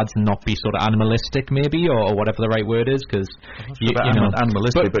to dads and not be sort of animalistic maybe, or whatever the right word is, because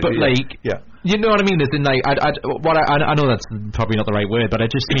animalistic, but you know what I mean? Is in I know that's probably not the right word, but I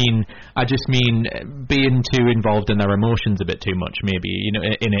just mean being too involved in their emotions a bit too much, maybe,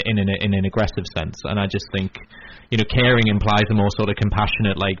 in an aggressive sense. And I just think, caring implies a more sort of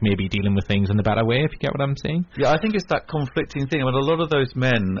compassionate, maybe dealing with things in a better way, if you get what I'm saying. I think it's that conflicting thing. I mean, a lot of those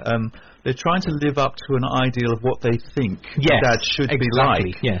men, they're trying to live up to an ideal of what they think dad should be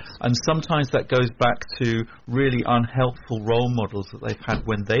like. And sometimes that goes back to really unhelpful role models that they've had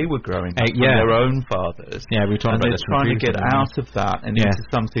when they were growing up, from their own fathers. We talked about this. They're trying to get out of that and into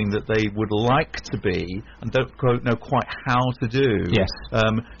something that they would like to be and don't know quite how to do.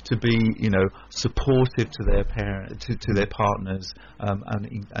 To be, supportive to their parents, to their partners,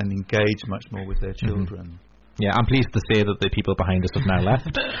 and engage much more with their children. Yeah, I'm pleased to say that the people behind us have now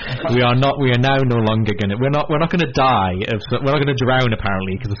left. We are now no longer going to. We're not going to die. We're not going to drown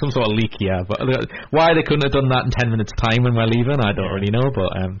apparently because there's some sort of leak here. But why they couldn't have done that in 10 minutes' time when we're leaving, I don't really know.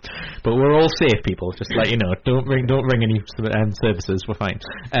 But we're all safe, people. Just let you know. Don't ring any services. We're fine.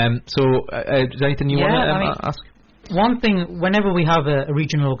 So is there anything you want to ask? One thing, whenever we have a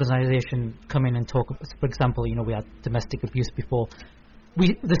regional organisation come in and talk, for example, we had domestic abuse before.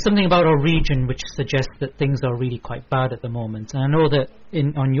 There's something about our region which suggests that things are really quite bad at the moment. And I know that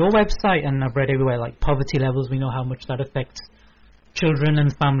on your website, and I've read everywhere, like poverty levels, we know how much that affects children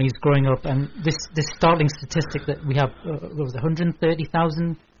and families growing up. And this startling statistic that we have,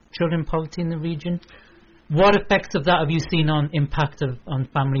 130,000 children in poverty in the region. What effects of that have you seen on impact on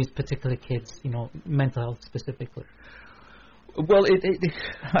families, particularly kids, mental health specifically? Well,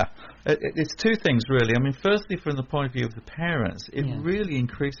 it's two things really. I mean, firstly, from the point of view of the parents, it really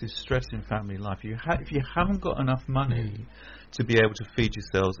increases stress in family life. If you haven't got enough money to be able to feed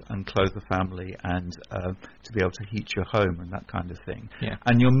yourselves and clothe the family and to be able to heat your home and that kind of thing,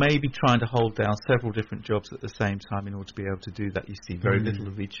 and you're maybe trying to hold down several different jobs at the same time in order to be able to do that, you see very little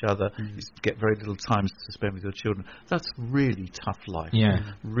of each other, you get very little time to spend with your children. That's really tough life,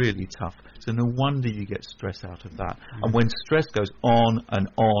 really tough. So no wonder you get stress out of that. And when stress goes on and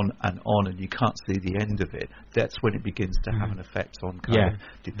on and on and you can't see the end of it, that's when it begins to have an effect on kind of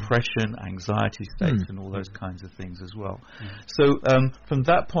depression, anxiety states and all those kinds of things as well. So from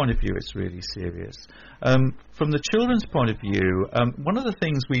that point of view, it's really serious. From the children's point of view, one of the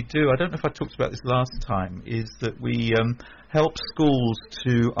things we do, I don't know if I talked about this last time, is that we help schools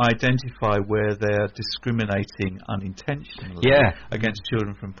to identify where they're discriminating unintentionally against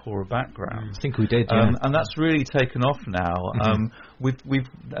children from poorer backgrounds. I think we did, and that's really taken off now.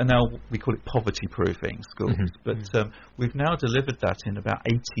 Now we call it poverty proofing schools, but we've now delivered that in about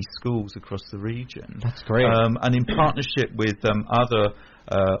 80 schools across the region. That's great. And in partnership with other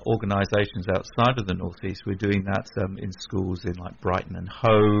organisations outside of the North East, we're doing that in schools in like Brighton and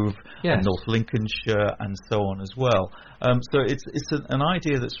Hove and North Lincolnshire and so on as well. So it's an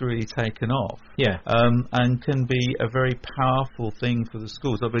idea that's really taken off, and can be a very powerful thing for the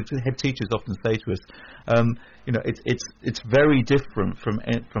schools. Head teachers often say to us, it's very different from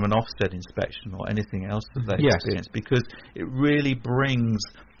an Ofsted inspection or anything else that they experience, because it really brings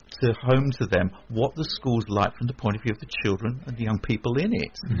home to them what the school's like from the point of view of the children and the young people in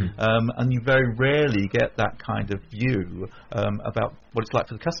it. And you very rarely get that kind of view about what it's like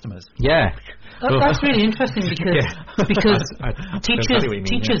for the customers. That's really interesting because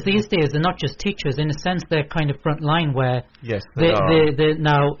teachers these days are not just teachers. In a sense, they're kind of front line where they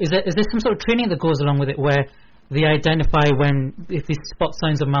now is there some sort of training that goes along with it where they identify if they spot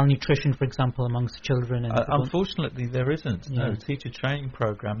signs of malnutrition, for example, amongst children. And unfortunately, there isn't. No, teacher training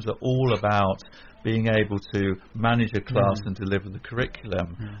programs are all about being able to manage a class and deliver the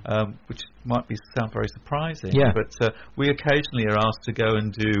curriculum, which might sound very surprising. But we occasionally are asked to go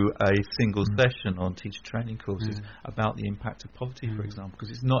and do a single session on teacher training courses about the impact of poverty, for example,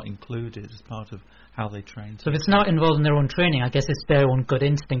 because it's not included as part of how they train. So if it's not involved in their own training, I guess it's their own gut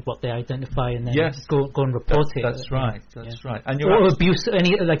instinct what they identify and then go and report it. That's right. That's right. And or abuse,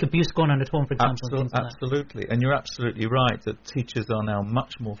 abuse going on at home, for example. Absolutely. And you're absolutely right that teachers are now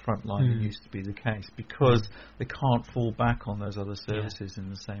much more frontline than used to be the case, because they can't fall back on those other services in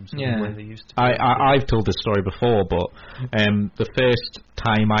the same sort of way they used to be. I've told this story before, but the first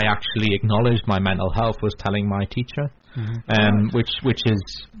time I actually acknowledged my mental health was telling my teacher. Which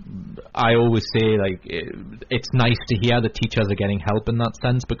is, I always say, like, it's nice to hear that teachers are getting help in that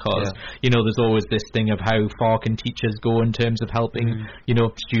sense, because there's always this thing of how far can teachers go in terms of helping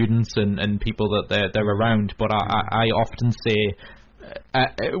students and people that they're around. But I often say,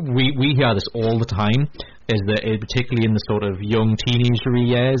 we hear this all the time, is that particularly in the sort of young teenager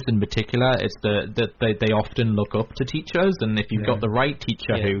years in particular, it's that they often look up to teachers, and if you've got the right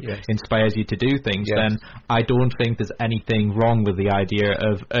teacher who inspires you to do things, then I don't think there's anything wrong with the idea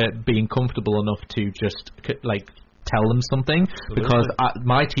of being comfortable enough to just tell them something. Absolutely. Because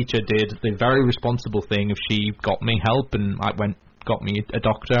my teacher did the very responsible thing of she got me help, and got me a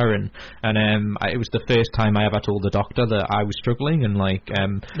doctor, and it was the first time I ever told the doctor that I was struggling, and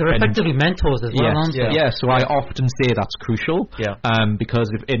they're effectively mentors as well, aren't they? So I often say that's crucial,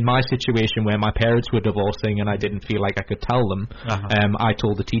 because in my situation where my parents were divorcing and I didn't feel like I could tell them, I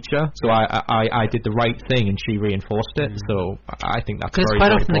told the teacher, so I did the right thing and she reinforced it. So I think that's very,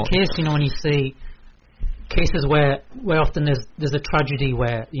 quite very often important. the case, when you see cases where often there's a tragedy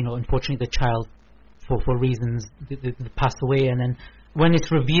where unfortunately the child for reasons they pass away, and then when it's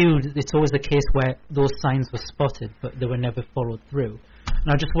reviewed, it's always the case where those signs were spotted but they were never followed through.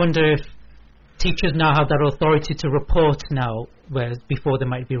 And I just wonder if teachers now have that authority to report now, whereas before they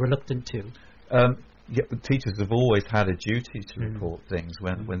might be reluctant to. Yeah, teachers have always had a duty to report things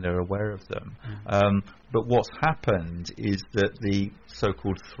when they're aware of them. But what's happened is that the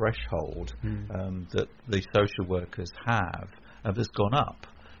so-called threshold that the social workers have has gone up.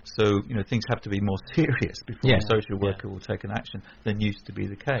 So, things have to be more serious before a social worker will take an action than used to be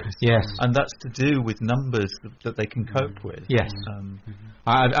the case. Yes. And that's to do with numbers that they can cope with. Yes.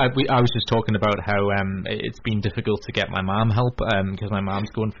 I was just talking about how it's been difficult to get my mum help because my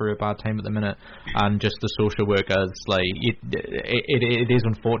mum's going through a bad time at the minute, and just the social workers, it is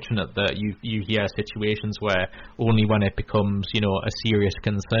unfortunate that you hear situations where only when it becomes a serious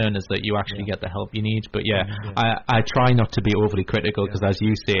concern is that you actually get the help you need. But I try not to be overly critical because, as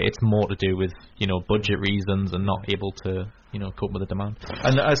you say, it's more to do with budget reasons and not able to cope with the demand.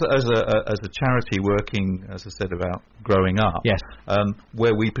 And as a charity working, as I said, about growing up,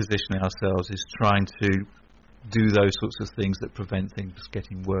 where we position ourselves is trying to do those sorts of things that prevent things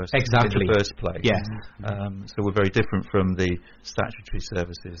getting worse in the first place. Yes. So we're very different from the statutory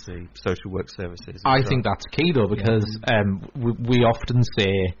services, the social work services. I think that's key though, because we often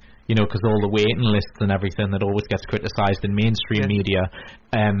say, because all the waiting lists and everything that always gets criticised in mainstream media,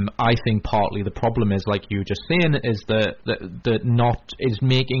 I think partly the problem is, like you were just saying, is that is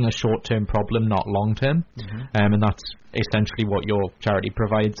making a short-term problem not long-term, and that's essentially what your charity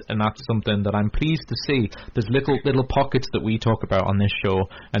provides, and that's something that I'm pleased to see. There's little pockets that we talk about on this show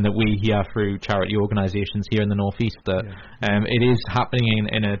and that we hear through charity organisations here in the Northeast that it is happening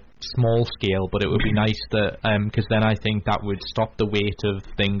in a small scale, but it would be nice that because then I think that would stop the weight of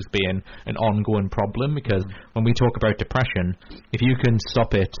things being an ongoing problem, because when we talk about depression, if you can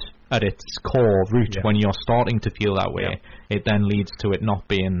stop it at its core root when you're starting to feel that way, it then leads to it not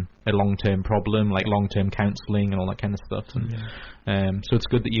being a long-term problem, like long-term counselling and all that kind of stuff. And so it's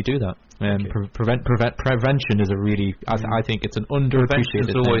good that you do that. Prevention is a really, I think it's an underappreciated thing. Prevention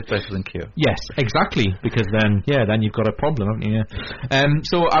is always better than cure. Yes, exactly, because then you've got a problem, haven't you?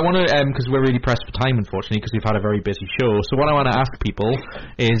 So I want to, because we're really pressed for time, unfortunately, because we've had a very busy show. So what I want to ask people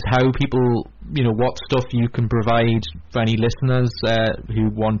is how people, what stuff you can provide for any listeners who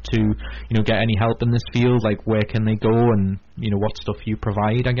want to, get any help in this field. Like, where can they go, and what stuff you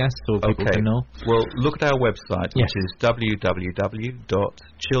provide, I guess, so people can know. Well, look at our website, which is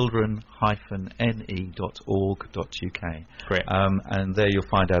www.children-ne.org.uk. Great. And there you'll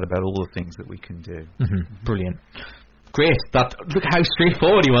find out about all the things that we can do. Brilliant. Great. Look how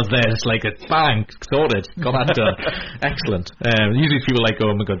straightforward he was there. It's like a bang, sorted, got that done. Excellent. Usually people like,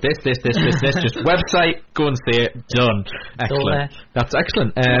 oh my god, this, just website, go and say it, done. Excellent. That's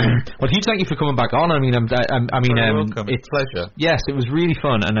excellent. Well, huge thank you for coming back on. welcome. It's a pleasure. Yes, it was really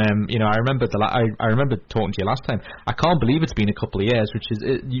fun, and I remember I remember talking to you last time. I can't believe it's been a couple of years, which is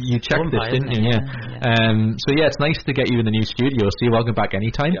you checked this, didn't you? Yeah. So it's nice to get you in the new studio. So you're welcome back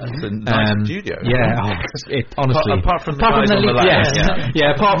anytime. Yeah, it's a nice studio. Yeah. Honestly. Apart from we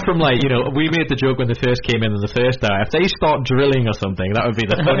made the joke when they first came in the first hour. If they start drilling or something, that would be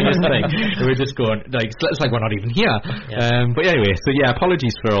the funniest thing. We're just going it's like we're not even here. But anyway, so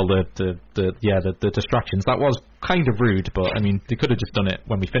apologies for all the distractions. That was kind of rude, but I mean they could have just done it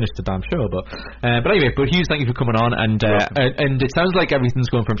when we finished the damn show. But anyway, Hughes, thank you for coming on, and it sounds like everything's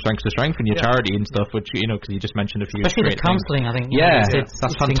going from strength to strength in your charity and stuff, which because you just mentioned a few, especially the counselling. I think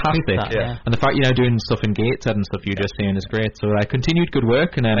that's fantastic. And the fact you're now doing stuff in Gateshead and stuff you just saying is great. So continued good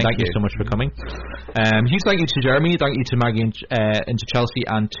work, and thank you so much for coming. Huge thank you to Jeremy, thank you to Maggie and to Chelsea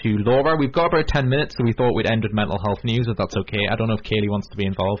and to Laura. We've got about 10 minutes, so we thought we'd end with mental health news, if that's okay. I don't know if Kaylee wants to be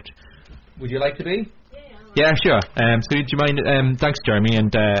involved. Would you like to be? Yeah, sure. So do you mind? Thanks, Jeremy,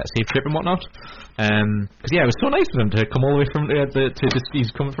 and safe trip and whatnot. Because it was so nice of him to come all the way from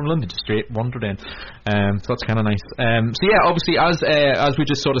he's coming from London, just straight wandered in. So that's kind of nice. So obviously as we're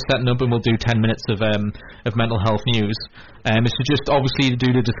just sort of setting up, and we'll do 10 minutes of mental health news. Is to just obviously do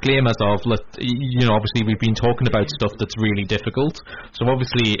the disclaimers of, obviously we've been talking about stuff that's really difficult. So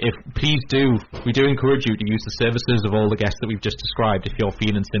obviously, we do encourage you to use the services of all the guests that we've just described if you're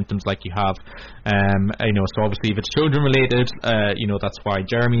feeling symptoms like you have. So obviously if it's children related, that's why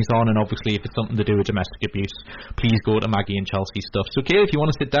Jeremy's on, and obviously if it's something to do with domestic abuse, please go to Maggie and Chelsea stuff. So okay, if you want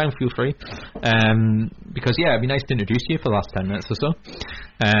to sit down, feel free. Because it'd be nice to introduce you for the last 10 minutes or so.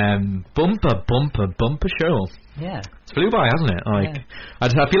 Bumper show. Yeah. It's flew by, hasn't it? I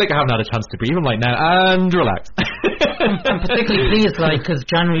feel like I haven't had a chance to breathe. I'm like, now, and relax. I'm particularly pleased, because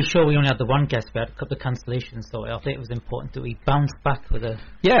January show we only had the one guest, we had a couple of cancellations, so I think it was important that we bounced back with a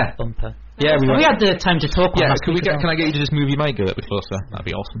bumper. Yeah, we had the time to talk. Yeah, can I get you to just move your mic a little bit closer? That'd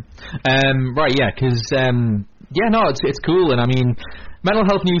be awesome. Right, yeah, because it's cool, and I mean, mental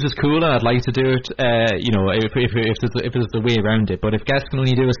health news is cool, and I'd like to do it. You know, if there's the way around it. But if guests can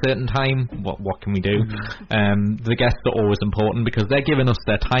only do a certain time, what can we do? The guests are always important because they're giving us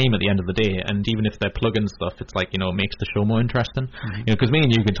their time at the end of the day, and even if they're plugging stuff, it's like, you know, it makes the show more interesting. You know, because me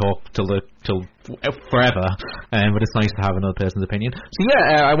and you can talk till forever, but it's nice to have another person's opinion. So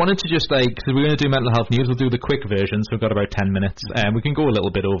yeah, I wanted to just like, because we're going to do mental health news, we'll do the quick version, so we've got about 10 minutes. We can go a little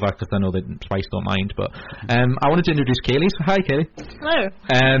bit over because I know that Spice don't mind, but I wanted to introduce Kaylee. So hi, Kaylee. Hello.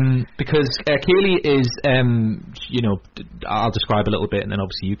 Because Kaylee is, you know, I'll describe a little bit and then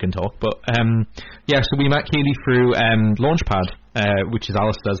obviously you can talk, but yeah, so we met Kaylee through Launchpad, which is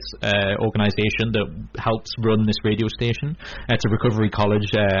Alistair's organisation that helps run this radio station. It's a recovery college.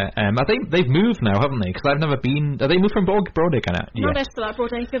 I think they've moved now, haven't they? Because I've never been. Have they moved from Broadacre now? No, they're still at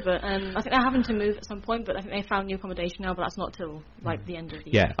Broadacre, but I think they're having to move at some point. But I think they found new accommodation now, but that's not till like the end of the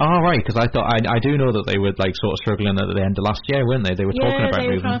year. Yeah. Oh, right. Because I thought I do know that they were like sort of struggling at the end of last year, weren't they? They were talking about moving.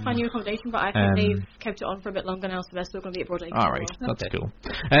 Yeah, they were trying to find new accommodation, but I think they've kept it on for a bit longer now, so they're still going to be at Broadacre. All right, that's cool.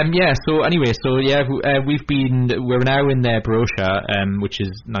 Yeah. So anyway, we're now in their brochure, which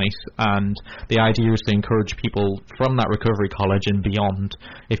is nice, and the idea is to encourage people from that recovery college and beyond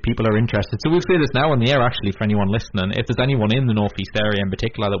if people are interested. So we'll say this now on the air actually for anyone listening. If there's anyone in the North East area in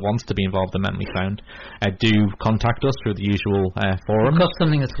particular that wants to be involved in Mentally Sound, do contact us through the usual forums. Because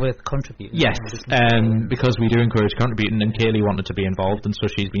something that's worth contributing. Yes, because we do encourage contributing, and Kaylee wanted to be involved, and so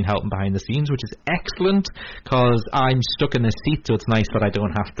she's been helping behind the scenes, which is excellent because I'm stuck in this seat, so it's nice that I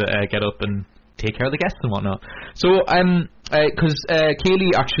don't have to get up and take care of the guests and whatnot. So because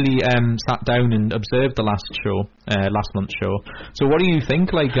Kaylee actually sat down and observed the last month's show. So what do you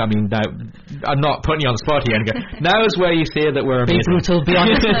think? Like, I mean, now, I'm not putting you on the spot here. Now is where you say that we're amazing. Be brutal, be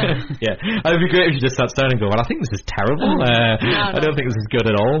honest. Yeah, it'd be great if you just sat down and go, well, I think this is terrible. I don't think this is good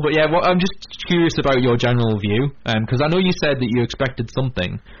at all. But yeah, I'm just curious about your general view, because I know you said that you expected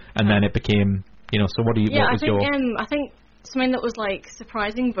something, and then it became, you know. So what do you? Yeah, what was I think something that was like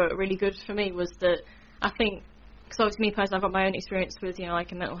surprising but really good for me was that I think, because obviously me personally, I've got my own experience with, you know,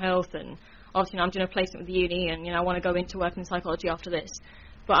 like in mental health, and obviously, you know, I'm doing a placement with the uni, and, you know, I want to go into work in psychology after this.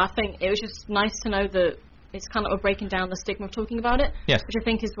 But I think it was just nice to know that it's kind of breaking down the stigma of talking about it, yes. Which I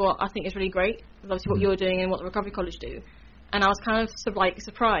think is what I think is really great, obviously what you're doing and what the Recovery College do. And I was kind of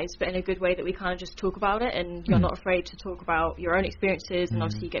surprised, but in a good way, that we kind of just talk about it, and you're not afraid to talk about your own experiences, and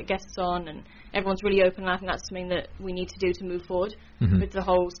obviously you get guests on, and everyone's really open, and I think that's something that we need to do to move forward with the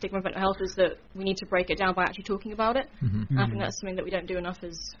whole stigma of mental health, is that we need to break it down by actually talking about it. And I think that's something that we don't do enough,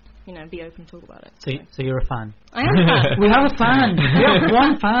 is, you know, be open and talk about it. So you're a fan? I am a fan. We have a fan. We have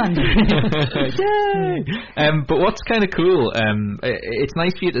one fan. Yay! But what's kind of cool, it's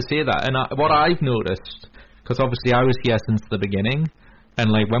nice for you to say that, and what I've noticed, because obviously I was here since the beginning, and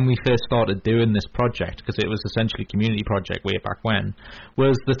like when we first started doing this project, because it was essentially a community project way back when,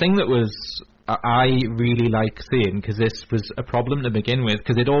 was the thing that was I really like seeing, because this was a problem to begin with,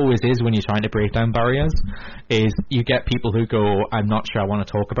 because it always is when you're trying to break down barriers, is you get people who go, I'm not sure I want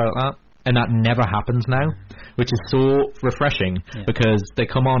to talk about that. And that never happens now, which is so refreshing, because they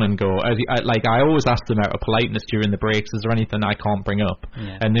come on and go, I always ask them out of politeness during the breaks, is there anything I can't bring up?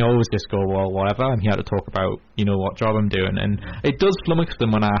 And they always just go, well, whatever, I'm here to talk about, you know, what job I'm doing. And it does flummox them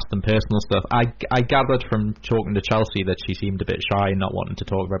when I ask them personal stuff. I gathered from talking to Chelsea that she seemed a bit shy, not wanting to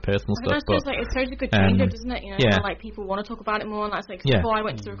talk about personal stuff. But like, it's such a good change, doesn't it? You know, like people want to talk about it more, and that's like, before I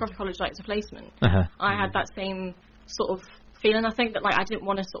went to the Recovery College, like as a placement, I had that same sort of feeling, I think, that like I didn't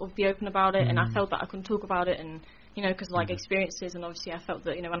want to sort of be open about it, and I felt that I couldn't talk about it, and, you know, because like experiences, and obviously I felt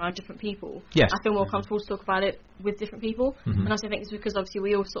that, you know, when I'm different people, I feel more comfortable to talk about it with different people, and also I think it's because obviously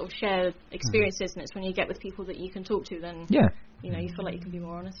we all sort of share experiences, and it's when you get with people that you can talk to, then you know, you feel like you can be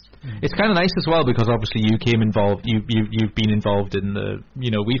more honest. It's kind of nice as well, because obviously you've been involved in the,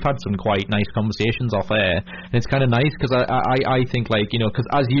 you know, we've had some quite nice conversations off air, and it's kind of nice, because I think, like, you know, because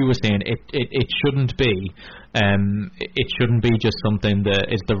as you were saying, it shouldn't be just something that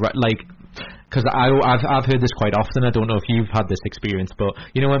is because I've heard this quite often. I don't know if you've had this experience, but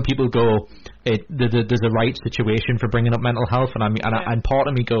you know, when people go, there's a right situation for bringing up mental health, and and part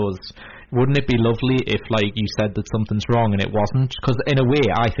of me goes, wouldn't it be lovely if, like, you said that something's wrong and it wasn't? Because in a way,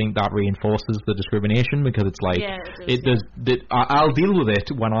 I think that reinforces the discrimination, because it's like, I'll deal with it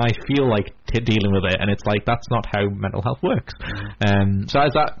when I feel like dealing with it, and it's like, that's not how mental health works. So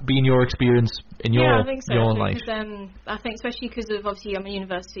has that been your experience in your I think so. Your life? I think especially because of, obviously, I'm in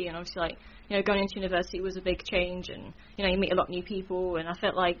university, and obviously, like, you know, going into university was a big change, and, you know, you meet a lot of new people, and I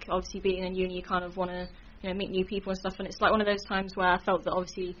felt like, obviously, being in uni, you kind of want to, you know, meet new people and stuff, and it's like one of those times where I felt that,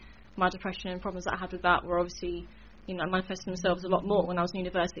 obviously, my depression and problems that I had with that were obviously, manifested themselves a lot more when I was in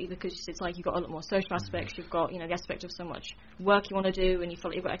university, because it's like you've got a lot more social aspects, you've got, the aspect of so much work you want to do, and you feel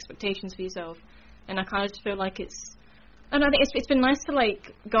like you've got expectations for yourself. And I kind of just feel like I think it's been nice to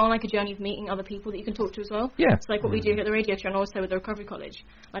like go on like a journey of meeting other people that you can talk to as well. Yeah. It's like what we do at the radio show and also with the Recovery College.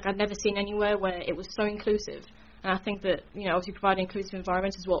 Like I'd never seen anywhere where it was so inclusive. And I think that, obviously providing inclusive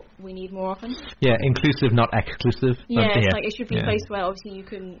environments is what we need more often. Yeah, inclusive, not exclusive. Yeah, it's like it should be a place where obviously you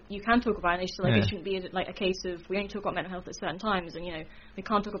can talk about it. It's like it shouldn't be like a case of we only talk about mental health at certain times, and we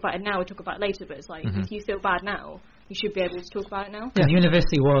can't talk about it now. We talk about it later. But it's like if you feel bad now, you should be able to talk about it now. Because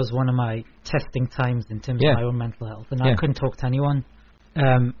university was one of my testing times in terms of my own mental health, and I couldn't talk to anyone.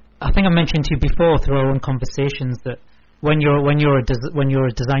 I think I mentioned to you before through our own conversations that when you're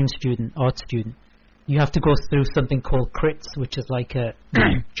a design student, art student, you have to go through something called crits, which is like a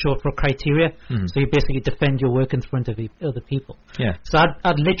short for criteria. So you basically defend your work in front of other people. Yeah. So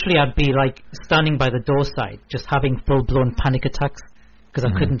I'd be like standing by the door side, just having full blown panic attacks because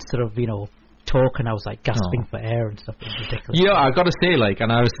I couldn't sort of talk, and I was like gasping for air and stuff. It was ridiculous. Yeah, I've got to say,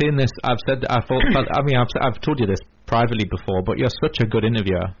 and I was saying this, I've told you this privately before, but you're such a good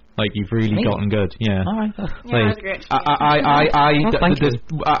interviewer. Like, you've really gotten good. Yeah. All right. Yeah, that's great. I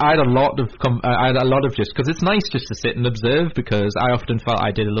had a lot of just, because it's nice just to sit and observe, because I often felt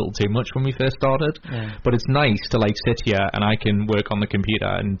I did a little too much when we first started. Yeah. But it's nice to sit here and I can work on the computer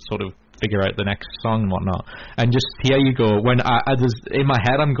and sort of figure out the next song and whatnot, and just here you go. When I was in my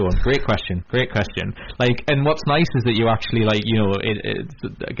head, I'm going, great question. And what's nice is that you actually it's,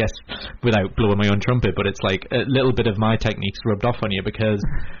 I guess, without blowing my own trumpet, but it's like a little bit of my techniques rubbed off on you, because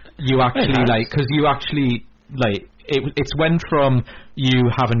you actually it's went from you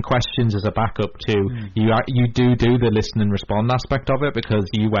having questions as a backup to you do the listen and respond aspect of it, because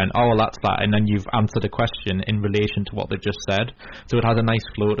you went, oh well, that's that, and then you've answered a question in relation to what they just said, so it has a nice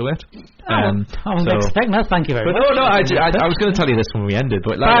flow to it. I wasn't expecting that. Thank you very much. No, I was going to tell you this when we ended,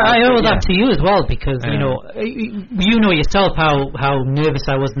 but I owe that to you as well, because you know yourself how nervous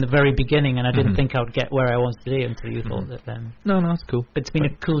I was in the very beginning, and I didn't think I would get where I was today until you thought that. No, that's cool. It's been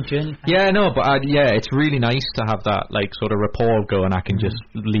a cool journey. Yeah, no, but it's really nice to have that sort of rapport go, and I can just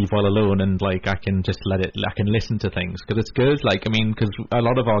leave well alone, and I can just I can listen to things, because it's good. Because a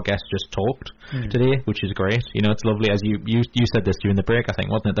lot of our guests just talked today, which is great. It's lovely, as you said this during the break, I think,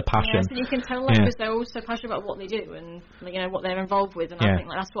 wasn't it? The passion. Yes, and you can tell because they're all so passionate about what they do and what they're involved with, and I think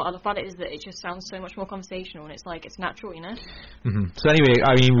that's what I love about it, is that it just sounds so much more conversational, and it's it's natural, So anyway,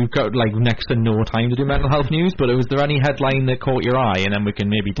 I mean, we've got next to no time to do mental health news, but was there any headline that caught your eye, and then we can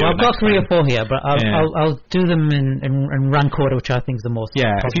maybe do. Well, I've got 3 or 4 here, but I'll do them in rank order, which I think is the most.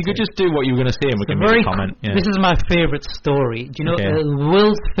 Yeah, if you could just do what you were going to say, and we can maybe comment. Yeah. This is my favourite story. Do you know the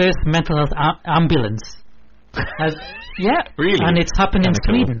world's first mental health ambulance? Really? And it's happened in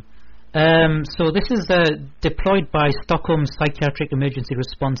Sweden. So this is deployed by Stockholm Psychiatric Emergency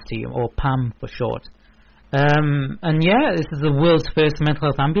Response Team, or PAM for short. This is the world's first mental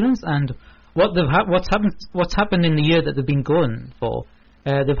health ambulance. And what's happened in the year that they've been going for?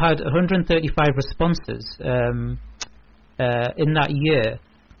 They've had 135 responses in that year.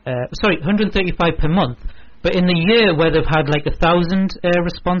 135 per month. But in the year where they've had 1,000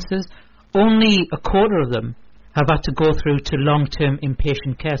 responses, only a quarter of them have had to go through to long-term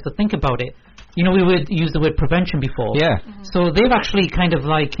inpatient care. So think about it. We would use the word prevention before. Yeah. So they've actually kind of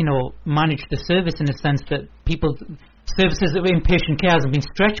managed the service in a sense that services of inpatient care hasn't been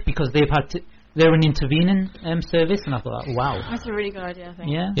stretched because they're an intervening service, and I thought, wow. That's a really good idea, I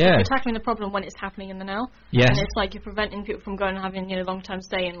think. Yeah. You're tackling the problem when it's happening in the now. Yes. And it's you're preventing people from going and having, long-term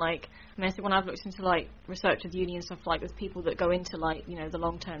stay, and I think when I've looked into research with uni and stuff, with people that go into the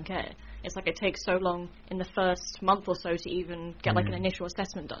long-term care, it's it takes so long in the first month or so to even get an initial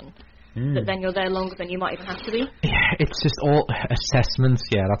assessment done. That then you're there longer than you might even have to be. Yeah, it's just all assessments.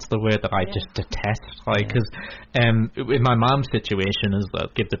 Yeah, that's the word that I just detest. Because in my mom's situation,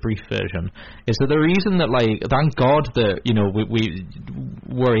 give the brief version, is that the reason that thank God that we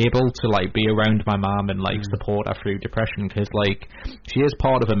were able to be around my mom and support her through depression, because she is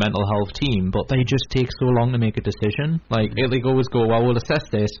part of a mental health team, but they just take so long to make a decision. They always go, well, we'll assess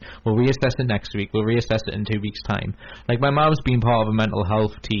this, we'll reassess it next week, we'll reassess it in 2 weeks' time. My mom's been part of a mental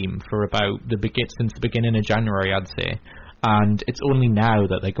health team for about since the beginning of January, I'd say, and it's only now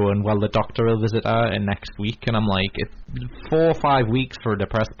that they're going, well, the doctor will visit her in next week, and I'm 4 or 5 weeks for a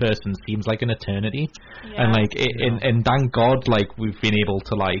depressed person seems like an eternity. Yeah. And thank God we've been able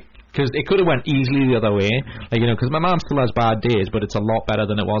to because it could have went easily the other way, because my mom still has bad days, but it's a lot better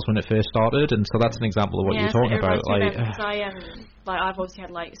than it was when it first started, and so that's an example of what you're talking about. I've obviously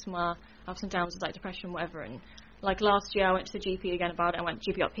had some ups and downs with depression, whatever, and last year I went to the GP again about it. I went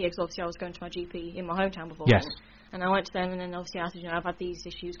GP up here because obviously I was going to my GP in my hometown before. Yes. And I went to them, and then obviously I said, I've had these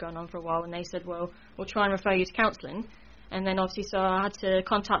issues going on for a while, and they said, well, we'll try and refer you to counselling. And then obviously, so I had to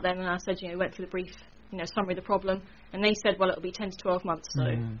contact them, and I said, went through the brief, summary of the problem, and they said, well, it'll be 10 to 12 months, so.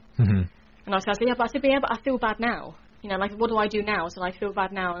 Mm-hmm. And I said, but I feel bad now. What do I do now? So I feel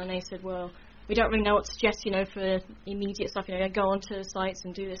bad now, and they said, well, we don't really know what to suggest, for immediate stuff, go onto sites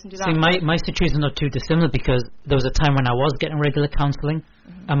and do this and do that. See, my situation is not too dissimilar, because there was a time when I was getting regular counselling,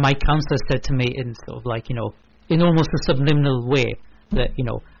 and my counsellor said to me in sort of in almost a subliminal way that,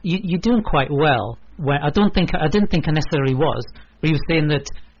 you're doing quite well. When I didn't think I necessarily was, but he was saying that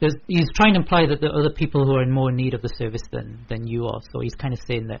he's trying to imply that there are other people who are in more need of the service than you are. So he's kind of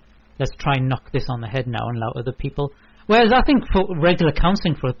saying that let's try and knock this on the head now and allow other people. Whereas I think for regular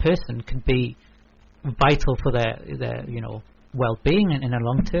counselling for a person could be vital for their well-being in a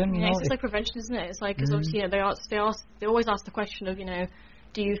long term. It's just like prevention, isn't it? It's like, because obviously they always ask the question of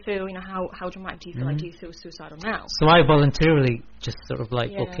do you feel how dramatic do you feel? Like, do you feel suicidal now? So I voluntarily just sort of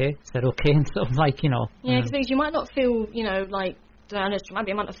said okay and sort of because you might not feel like dramatic.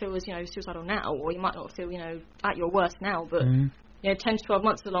 You might not feel as suicidal now, or you might not feel at your worst now, but 10 to 12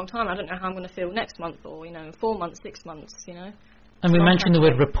 months is a long time. I don't know how I'm going to feel next month, or 4 months, 6 months. And we mentioned the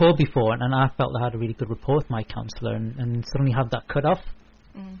word rapport before, and I felt I had a really good rapport with my counsellor, and suddenly have that cut off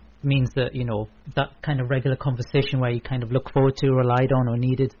means that that kind of regular conversation where you kind of look forward to, relied on, or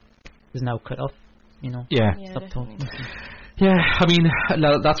needed is now cut off. Stop talking. Yeah, I mean,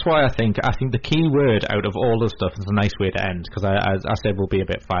 that's why I think the key word out of all this stuff is a nice way to end, because I said we'll be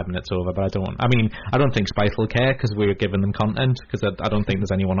about 5 minutes over, but I don't think Spice will care, because we're giving them content, because I don't think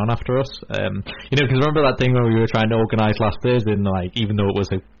there's anyone on after us. Because remember that thing where we were trying to organise last Thursday, and even though it was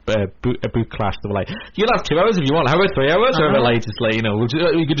a boot clash, they were like, you'll have 2 hours if you want, how about 3 hours? Or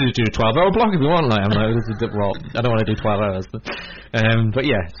we could just do a 12-hour block if you want. I'm like, well, I don't want to do 12 hours. But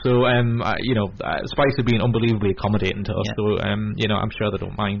yeah, so Spice have been unbelievably accommodating to us, so I'm sure they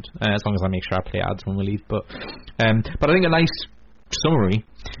don't mind, as long as I make sure I play ads when we leave. But I think a nice summary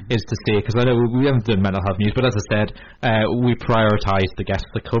is to say, because I know we haven't done mental health news, but as I said, we prioritised the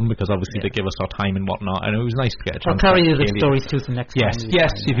guests that come, because obviously they give us our time and whatnot, and it was nice to get a chance. I'll carry you the stories too the next time.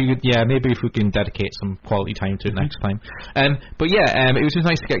 Yes, if you could, maybe if we can dedicate some quality time to it next time. But it was just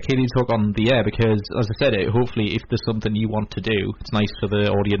nice to get Katie to talk on the air, because as I said, hopefully if there's something you want to do, it's nice for the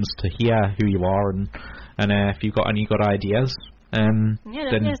audience to hear who you are, and if you've got any good ideas. I'm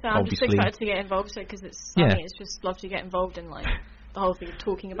just excited to get involved, because it's just love to get involved in the whole thing of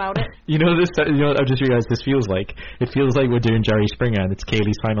talking about it. I've just realised this feels like we're doing Jerry Springer, and it's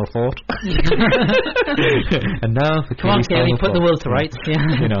Kaylee's final thought. And now for Come on, Kaylee, put the world to rights.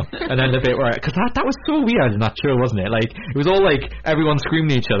 And then the bit where, because that was so weird and that show, wasn't it? It was all everyone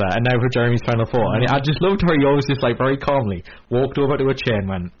screaming at each other, and now for Jeremy's final thought. And I just loved how he always just very calmly walked over to a chair and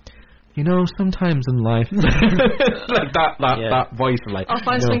went, sometimes in life, that voice, I'll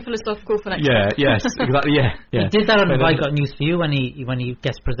find something philosophical for next time. Yes, exactly, He did that on I Got News For You when he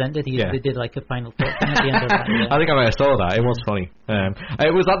guest presented. They did a final thought thing at the end of that. I think I might have saw that. It was funny.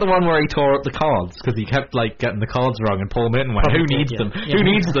 It was that the one where he tore up the cards, because he kept getting the cards wrong, and Paul Merton went, who needs them? Who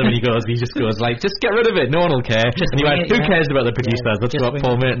needs them? And he just goes just get rid of it, no one will care. And he went, who cares about the producers? That's what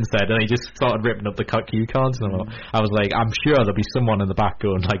Paul Merton said. And he just started ripping up the cue cards, and I was like, I'm sure there'll be someone in the back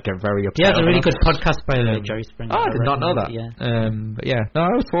going get very upset. Yeah, it's a really good podcast by Jerry Springer. Oh, I did not know that. But no,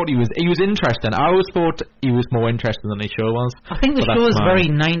 I always thought he was interesting. I always thought he was more interesting than his show was. I think the show is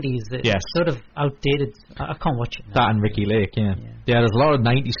very 90s. It's sort of outdated. I can't watch it now. That and Ricky Lake, there's a lot of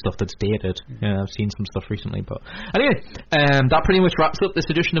 90s stuff that's dated. I've seen some stuff recently, but anyway, that pretty much wraps up this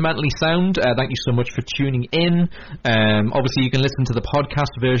edition of Mentally Sound. Thank you so much for tuning in. Obviously, you can listen to the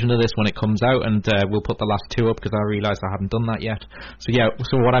podcast version of this when it comes out, and we'll put the last 2 up, because I realised I haven't done that yet.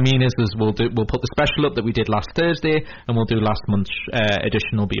 So what I mean is we'll put the special up that we did last Thursday, and we'll do last month's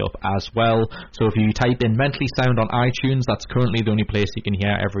edition will be up as well. So if you type in Mentally Sound on iTunes, that's currently the only place you can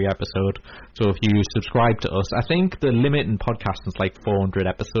hear every episode. So if you subscribe to us, I think the limit in podcasting is 400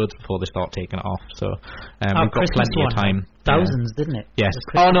 episodes before they start taking it off. So we've got plenty of time. Thousands, didn't it? Yes.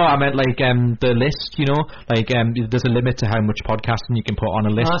 Oh no, I meant the list. There's a limit to how much podcasting you can put on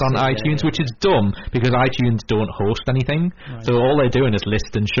a list on iTunes, which is dumb, because iTunes don't host anything. Right. So all they're doing is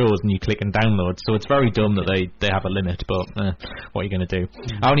listing shows, and you click and download. So it's very dumb that they have a limit. But what are you going to do?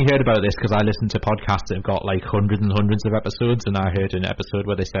 I only heard about this because I listened to podcasts that have got hundreds and hundreds of episodes, and I heard an episode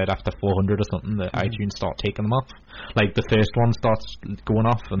where they said after 400 or something that iTunes start taking them off. The first one starts going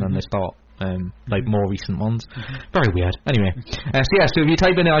off, and then they start more recent ones. Very weird. Anyway, so if you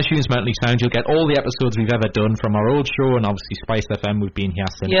type in iTunes Mentally Sound, you'll get all the episodes we've ever done from our old show, and obviously Spice FM. We've been here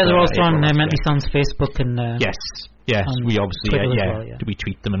since. They're also on Mentally Sound's Facebook and yes, Yes, we obviously we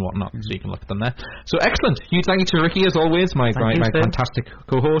tweet them and whatnot, so you can look at them there. So excellent. Huge thank you to Ricky as always, my fantastic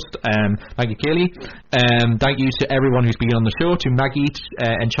co-host. Thank you, Kaylee. Thank you to everyone who's been on the show, to Maggie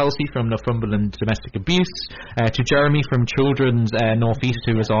and Chelsea from Northumberland Domestic Abuse, to Jeremy from Children's North East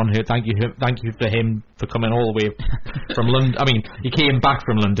who was on here. Thank you for him for coming all the way from London. I mean, he came back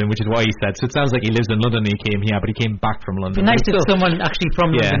from London, which is what he said. So it sounds like he lives in London and he came here, but he came back from London. It'd be nice if someone actually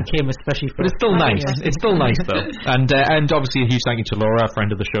from London came, especially for. But it's still nice. It's still nice though. And obviously a huge thank you to Laura, a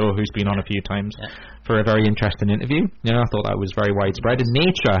friend of the show, who's been on a few times for a very interesting interview. I thought that was very widespread. In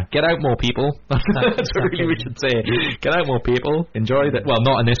nature, get out more people. That's what really we should say. Get out more people. Enjoy that. Well,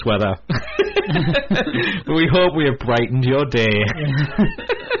 not in this weather. But we hope we have brightened your day.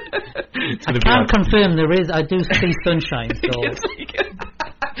 I can't confirm there is. I do see sunshine. So.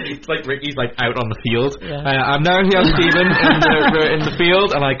 It's like Ricky's like out on the field. I'm now here, Stephen, in the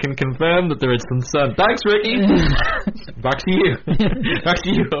field, and I can confirm that there is some sun. Thanks, Ricky. Back to you. Back to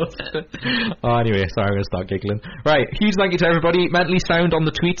you. Anyway, sorry, I'm going to start giggling. Right, huge thank you to everybody. Mentally Sound on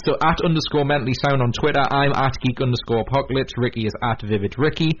the tweet, so @_mentally sound on Twitter. I'm @geek_apocalypse. Ricky is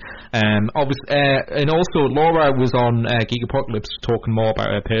 @vividricky. And also Laura was on Geek Apocalypse talking more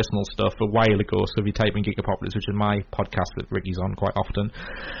about her personal stuff a while ago. So if you type in Geek Apocalypse, which is my podcast that Ricky's on quite often,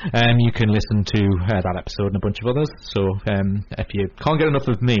 you can listen to that episode and a bunch of others. So if you can't get enough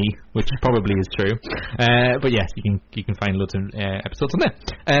of me, which probably is true, but yes, you can find loads of episodes on there.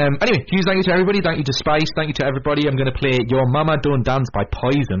 Anyway, huge thank you to everybody. Thank you to Spice. Thank you to everybody. I'm going to play Your Mama Don't Dance by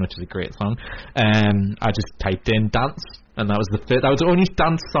Poison, which is a great song. I just typed in dance, and that was that was the only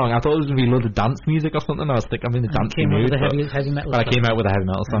dance song. I thought it was going to be a load of dance music or something. I was thinking I'm in the dancing mood. Heavy metal I came out with a heavy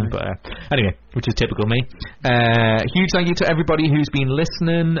metal song, but anyway, which is typical me. Huge thank you to everybody who's been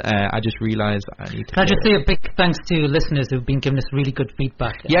listening. I just realised I need to. Can I just say a big thanks to listeners who've been giving us really good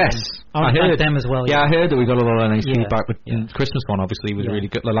feedback? Yes, I heard them as well. Yeah, I heard that we got a lot of nice feedback. But the Christmas one obviously was really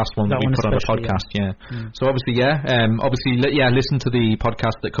good. The last one that we put on the podcast. So obviously, listen to the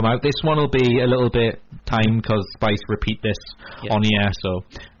podcast that come out. This one will be a little bit timed because Spice repeat this on the air. So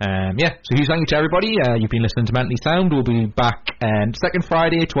so huge thank you to everybody. You've been listening to Mentally Sound. We'll be back second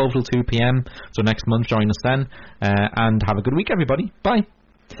Friday 12 till 2 p.m. so next month join us then, and have a good week everybody. Bye.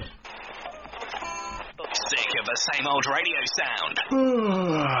 Sick of the same old radio sound?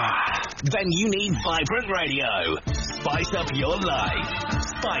 Then you need vibrant radio. Spice up your life.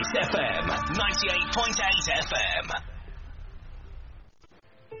 Spice FM 98.8 FM.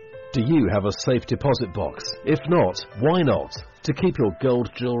 Do you have a safe deposit box? If not, why not? To keep your gold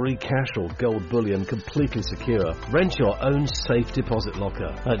jewellery, cash or gold bullion completely secure, rent your own safe deposit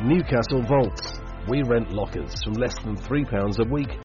locker at Newcastle Vaults. We rent lockers from less than £3 a week